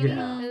old baby,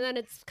 Yeah. and then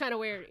it's kind of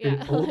weird. And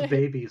Yeah. old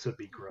babies would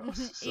be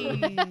gross. So.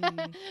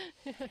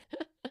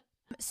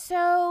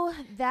 So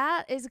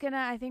that is gonna,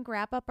 I think,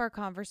 wrap up our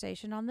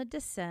conversation on The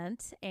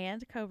Descent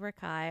and Cobra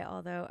Kai.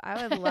 Although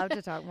I would love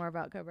to talk more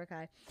about Cobra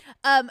Kai.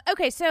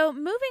 Okay, so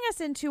moving us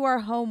into our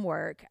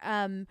homework.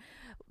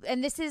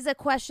 And this is a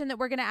question that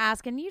we're going to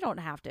ask, and you don't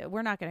have to.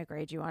 We're not going to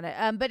grade you on it.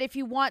 But if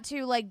you want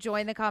to like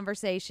join the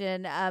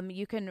conversation,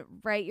 you can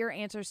write your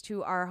answers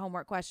to our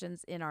homework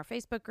questions in our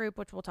Facebook group,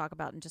 which we'll talk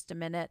about in just a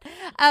minute.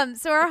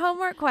 So our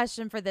homework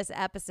question for this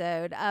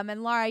episode,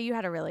 and Laura, you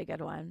had a really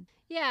good one.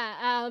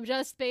 Yeah,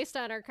 just based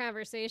on our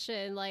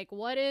conversation, like,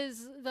 what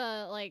is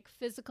the, like,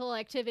 physical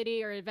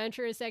activity or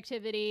adventurous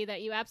activity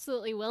that you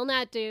absolutely will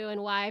not do,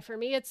 and why? For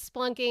me, it's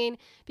splunking,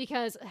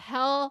 because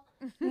hell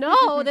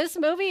no, this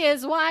movie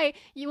is why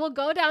you will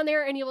go down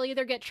there and you will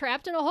either get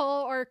trapped in a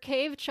hole or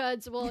cave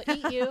chuds will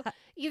eat you.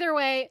 Either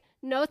way,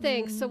 no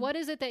thanks. So what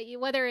is it that you,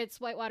 whether it's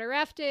whitewater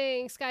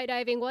rafting,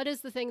 skydiving, what is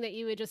the thing that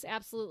you would just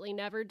absolutely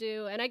never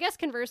do? And I guess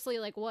conversely,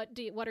 like, what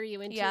are you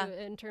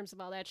into in terms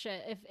of all that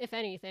shit, if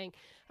anything?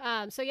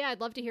 So yeah,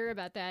 I'd love to hear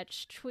about that.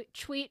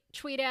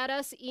 Tweet at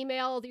us,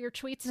 email your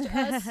tweets to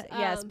us.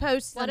 Yes,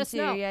 post let them us too.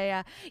 know.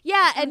 Yeah.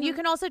 And you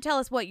can also tell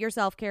us what your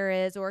self-care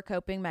is or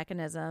coping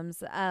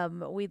mechanisms.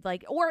 We'd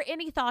like, or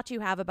any thoughts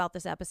you have about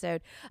this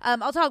episode.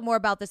 I'll talk more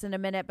about this in a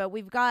minute, but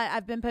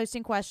I've been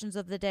posting questions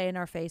of the day in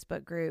our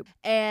Facebook group,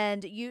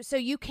 and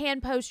you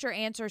can post your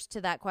answers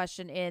to that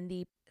question in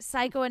the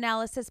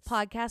Psychoanalysis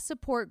Podcast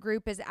Support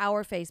Group is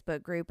our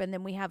Facebook group, and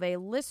then we have a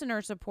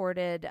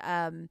listener-supported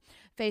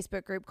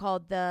Facebook group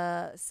called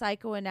the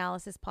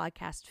Psychoanalysis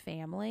Podcast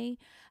Family,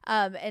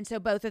 and so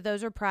both of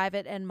those are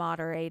private and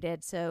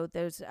moderated, so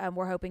those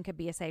we're hoping could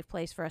be a safe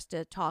place for us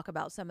to talk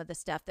about some of the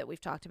stuff that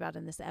we've talked about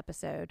in this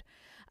episode.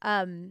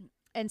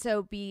 And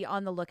so be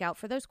on the lookout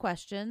for those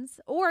questions,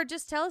 or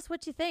just tell us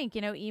what you think.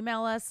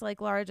 Email us like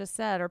Laura just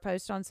said, or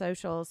post on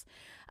socials.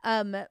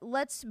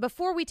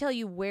 Before we tell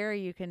you where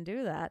you can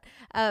do that,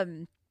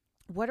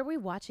 what are we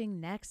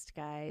watching next,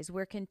 guys?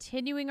 We're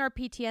continuing our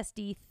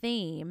PTSD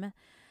theme,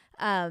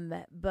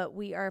 but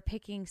we are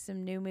picking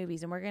some new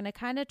movies, and we're going to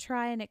kind of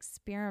try and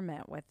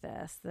experiment with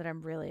this that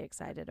I'm really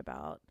excited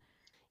about.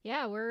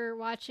 Yeah, we're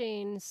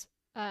watching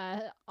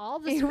all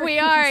the Screams. We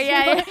are,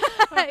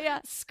 yeah.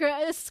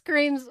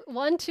 Screams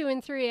 1, 2,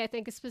 and 3, I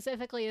think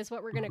specifically is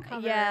what we're going to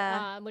cover.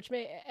 Yeah. Which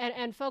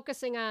and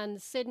focusing on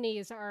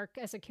Sydney's arc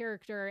as a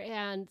character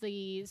and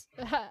the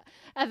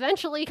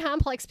eventually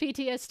complex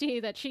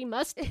PTSD that she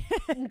must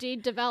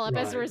indeed develop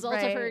as a result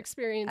of her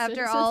experiences.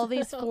 After all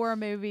these 4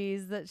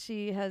 movies that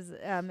she has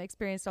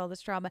experienced all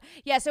this trauma.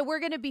 Yeah, so we're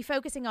going to be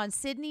focusing on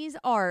Sydney's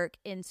arc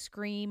in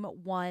Scream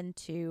 1,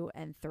 2,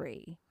 and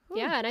 3.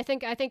 Yeah, and I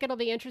think it'll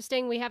be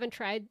interesting. We haven't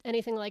tried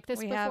anything like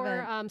this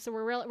before, so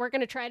we're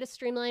going to try to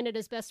streamline it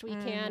as best we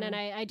can. And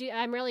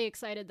I'm really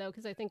excited though,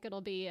 because I think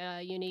it'll be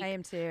a unique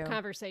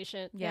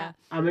conversation. Yeah,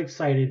 I'm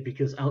excited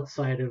because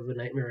outside of The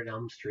Nightmare on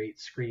Elm Street,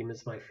 Scream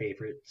is my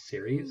favorite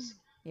series.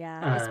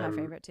 Yeah, that's my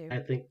favorite too. I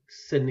think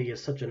Sydney is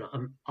such an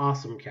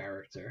awesome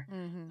character.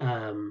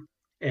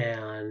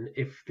 And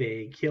if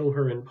they kill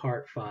her in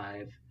part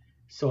 5.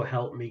 So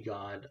help me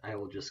God, I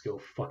will just go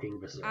fucking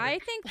berserk. I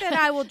think that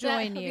I will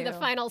join you. Be the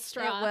final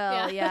straw. It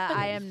will, yeah.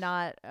 I am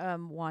not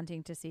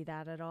wanting to see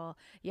that at all.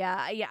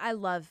 Yeah, I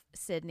love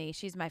Sydney.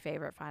 She's my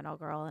favorite final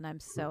girl, and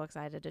I'm so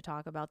excited to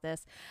talk about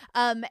this.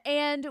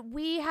 And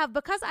we have,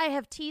 because I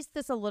have teased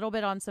this a little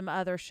bit on some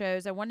other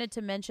shows, I wanted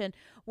to mention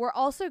we're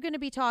also going to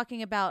be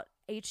talking about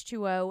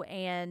H2O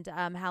and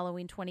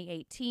Halloween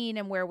 2018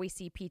 and where we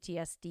see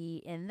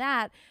PTSD in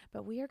that,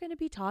 but we are going to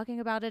be talking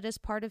about it as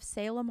part of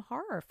Salem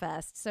Horror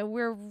Fest, so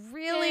we're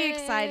really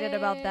excited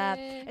about that.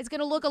 It's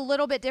going to look a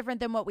little bit different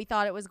than what we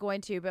thought it was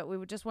going to, but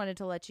we just wanted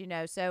to let you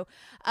know, so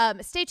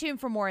stay tuned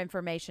for more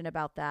information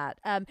about that.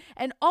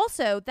 And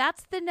also,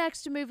 that's the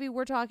next movie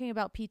we're talking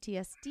about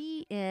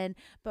PTSD in,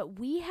 but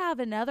we have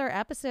another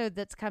episode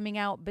that's coming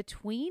out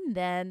between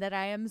then that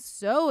I am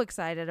so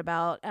excited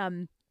about.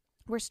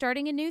 We're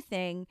starting a new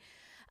thing.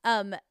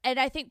 And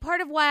I think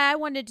part of why I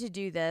wanted to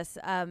do this,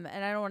 and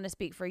I don't want to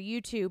speak for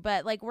you two,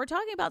 but like we're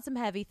talking about some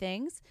heavy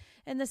things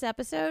in this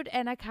episode,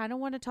 and I kind of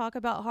want to talk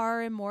about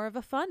horror in more of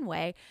a fun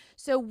way.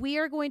 So we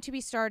are going to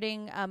be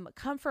starting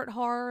comfort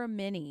horror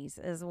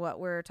minis is what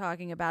we're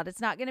talking about.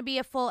 It's not going to be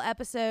a full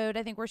episode.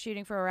 I think we're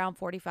shooting for around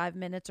 45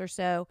 minutes or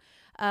so,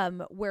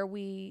 where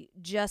we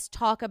just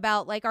talk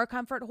about like our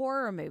comfort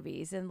horror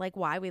movies and like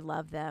why we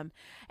love them.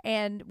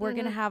 And we're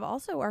going to have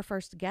also our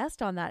first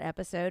guest on that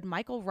episode,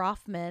 Michael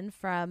Rothman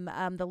from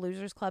the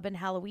Losers Club and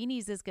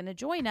Halloweenies is going to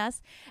join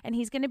us, and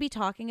he's going to be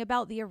talking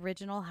about the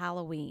original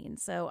Halloween.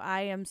 So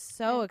I am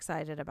so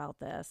excited about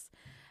this.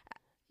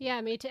 Yeah,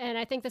 me too. And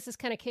I think this is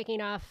kind of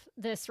kicking off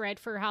this right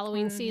for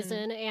Halloween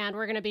season. And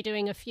we're going to be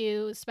doing a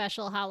few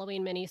special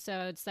Halloween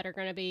minisodes that are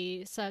going to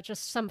be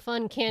just some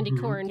fun candy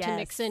corn to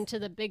mix into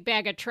the big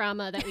bag of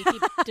trauma that we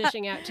keep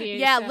dishing out to you.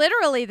 Yeah, so.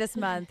 Literally this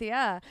month.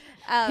 Yeah.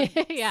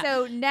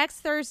 So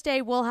next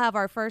Thursday, we'll have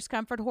our first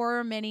comfort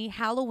horror mini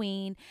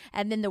Halloween.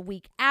 And then the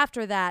week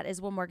after that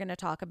is when we're going to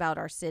talk about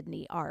our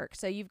Sydney arc.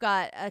 So you've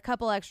got a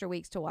couple extra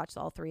weeks to watch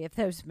all 3 of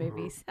those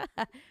movies.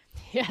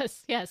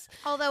 Yes.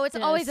 Although it's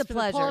always a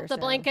pleasure. Pull up the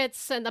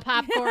blankets and the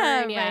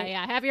popcorn.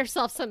 Yeah. Have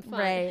yourself some fun.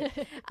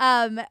 Right.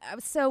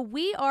 So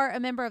we are a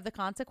member of the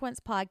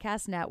Consequence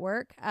Podcast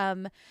Network.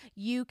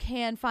 You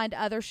can find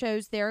other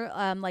shows there,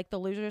 like the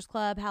Losers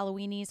Club,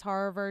 Halloweenies,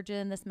 Horror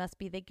Virgin, This Must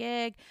Be the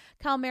Gig,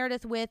 Kyle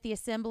Meredith with The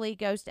Assembly,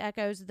 Ghost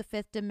Echoes, The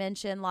Fifth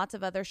Dimension, lots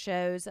of other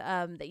shows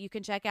that you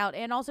can check out,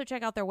 and also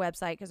check out their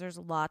website because there's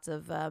lots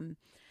of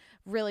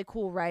really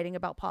cool writing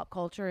about pop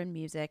culture and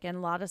music, and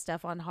a lot of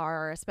stuff on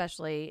horror,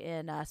 especially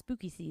in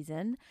spooky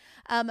season.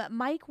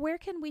 Mike, where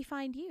can we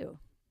find you?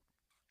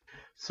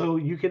 So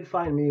you can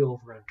find me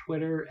over on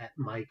Twitter at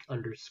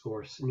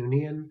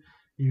Mike_Snoonian.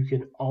 You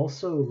can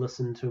also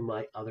listen to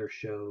my other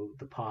show,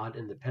 The Pod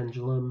and the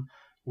Pendulum,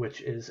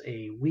 which is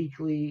a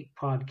weekly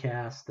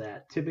podcast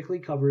that typically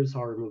covers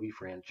horror movie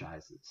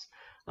franchises.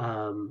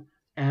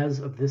 As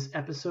of this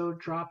episode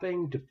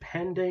dropping,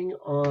 depending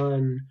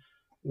on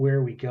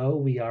where we go,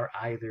 we are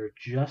either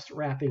just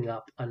wrapping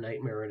up A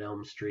Nightmare on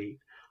Elm Street,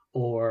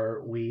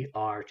 or we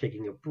are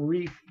taking a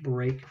brief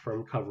break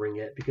from covering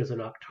it, because in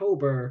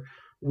October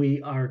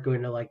we are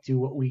going to do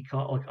what we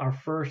call our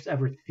first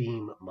ever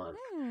theme month.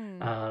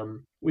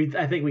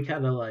 I think we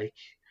kind of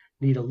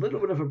need a little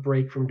bit of a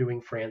break from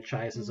doing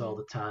franchises all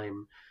the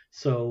time.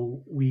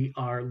 So we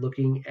are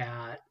looking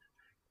at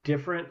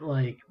different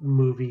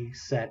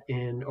movies set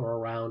in or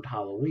around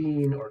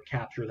Halloween or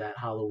capture that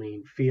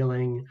Halloween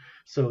feeling.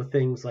 So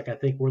things I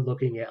think we're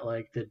looking at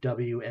the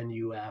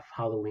WNUF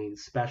Halloween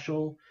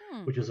special,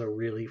 which is a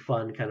really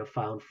fun kind of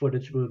found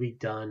footage movie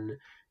done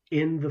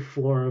in the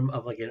form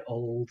of an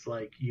old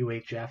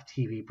UHF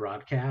TV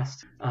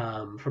broadcast,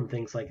 from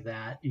things like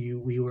that.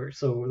 We're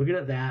looking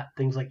at that,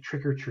 things like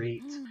Trick or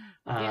Treat,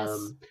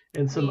 Yes.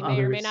 and some We may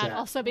other or may not sets.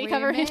 also be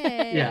covering.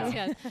 Yeah.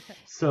 Yes.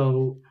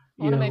 So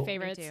One of my Me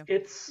favorites.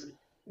 too.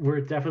 We're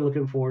definitely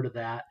looking forward to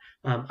that.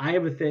 I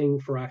have a thing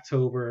for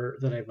October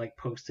that I've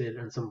posted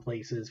in some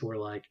places where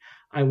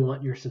I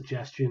want your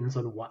suggestions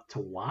on what to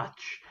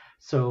watch.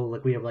 So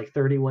we have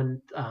 31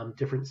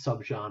 different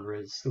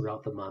subgenres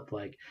throughout the month,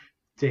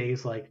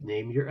 days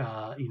name your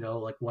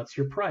what's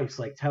your price,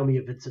 tell me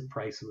a Vincent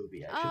Price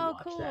movie I should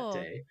watch cool. that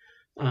day.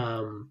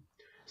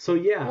 So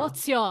yeah,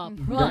 What's your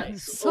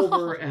price? that's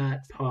over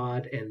at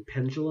Pod and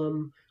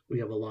Pendulum. We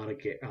have a lot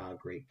of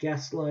great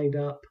guests lined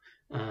up.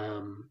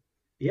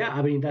 Yeah,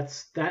 I mean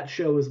that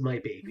show is my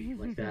baby.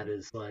 That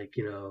is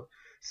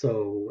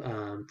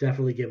so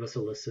definitely give us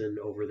a listen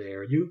over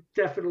there. You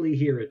definitely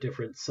hear a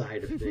different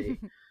side of me.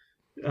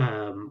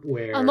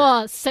 Where A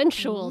more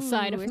sensual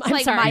side of it's I'm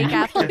like sorry. Mike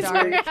After I'm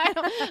sorry.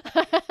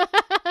 Dark.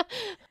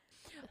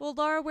 Well,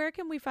 Laura, where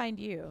can we find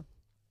you?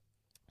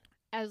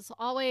 As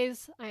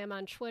always, I am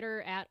on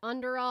Twitter at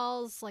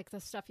Underalls, like the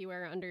stuff you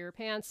wear under your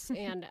pants,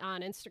 and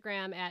on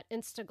Instagram at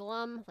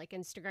Instaglum, like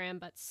Instagram,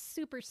 but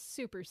super,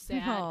 super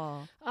sad.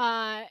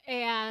 Aw.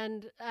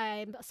 And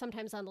I'm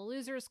sometimes on the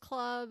Losers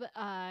Club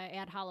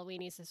at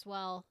Halloweenies as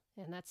well.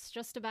 And that's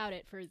just about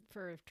it for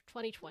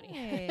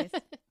 2020. Nice.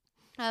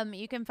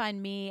 You can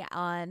find me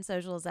on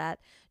socials at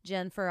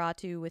Jen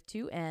Ferratu with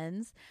 2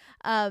 N's.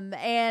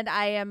 And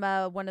I am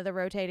one of the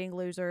rotating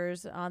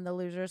losers on the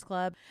Losers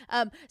Club.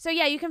 So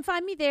yeah, you can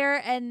find me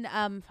there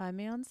and find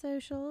me on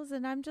socials.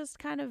 And I'm just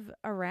kind of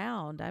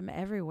around. I'm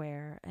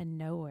everywhere and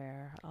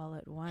nowhere all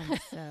at once.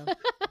 So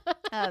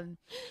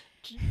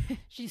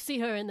You see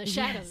her in the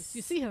shadows. Yes.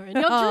 You see her in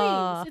your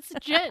Aw. dreams.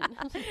 It's Jen.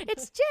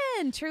 It's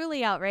Jen,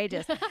 truly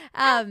outrageous.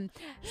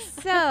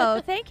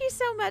 So thank you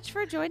so much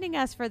for joining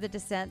us for The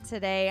Descent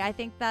today. I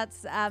think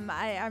that's,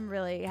 I'm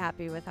really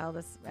happy with how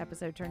this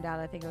episode turned out.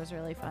 I think it was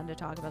really fun to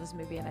talk about this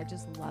movie, and I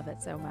just love it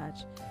so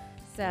much.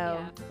 So,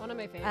 Yeah, one of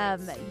my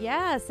favorites.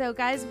 yeah. So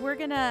guys, we're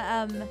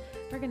gonna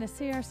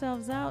see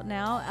ourselves out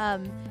now.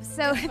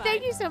 So It's thank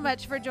fine. you so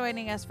much for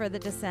joining us for The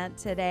Descent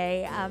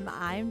today.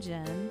 I'm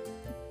Jen.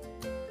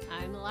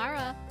 I'm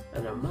Lara.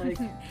 and I'm Mike.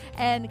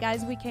 And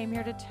guys, we came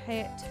here to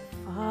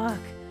fuck.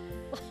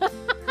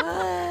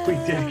 We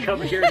did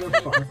come here to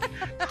fuck.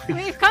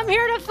 We've come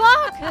here to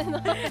fuck. And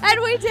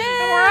we did.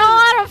 We're all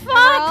out of fuck.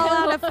 We're all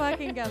out of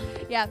fucking go.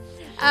 Yeah.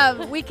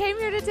 We came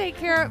here to take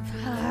care of.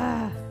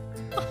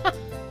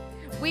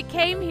 We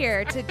came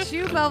here to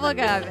chew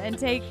bubblegum and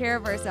take care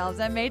of ourselves.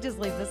 I may just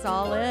leave this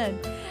all in.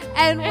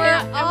 And we're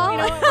Yeah, all,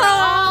 we're all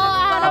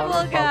out of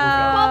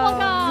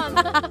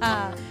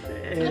bubblegum.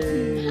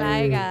 Hey.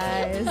 Bye,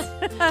 guys.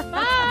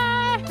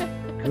 Bye.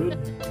 Good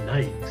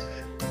night.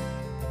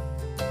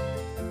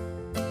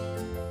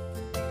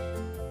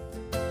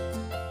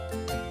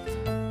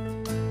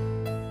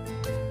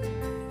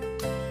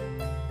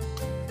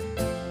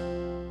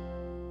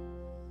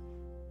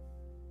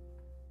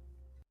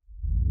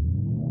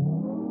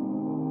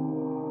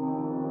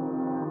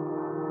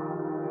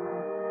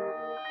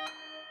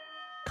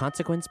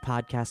 Consequence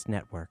Podcast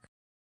Network.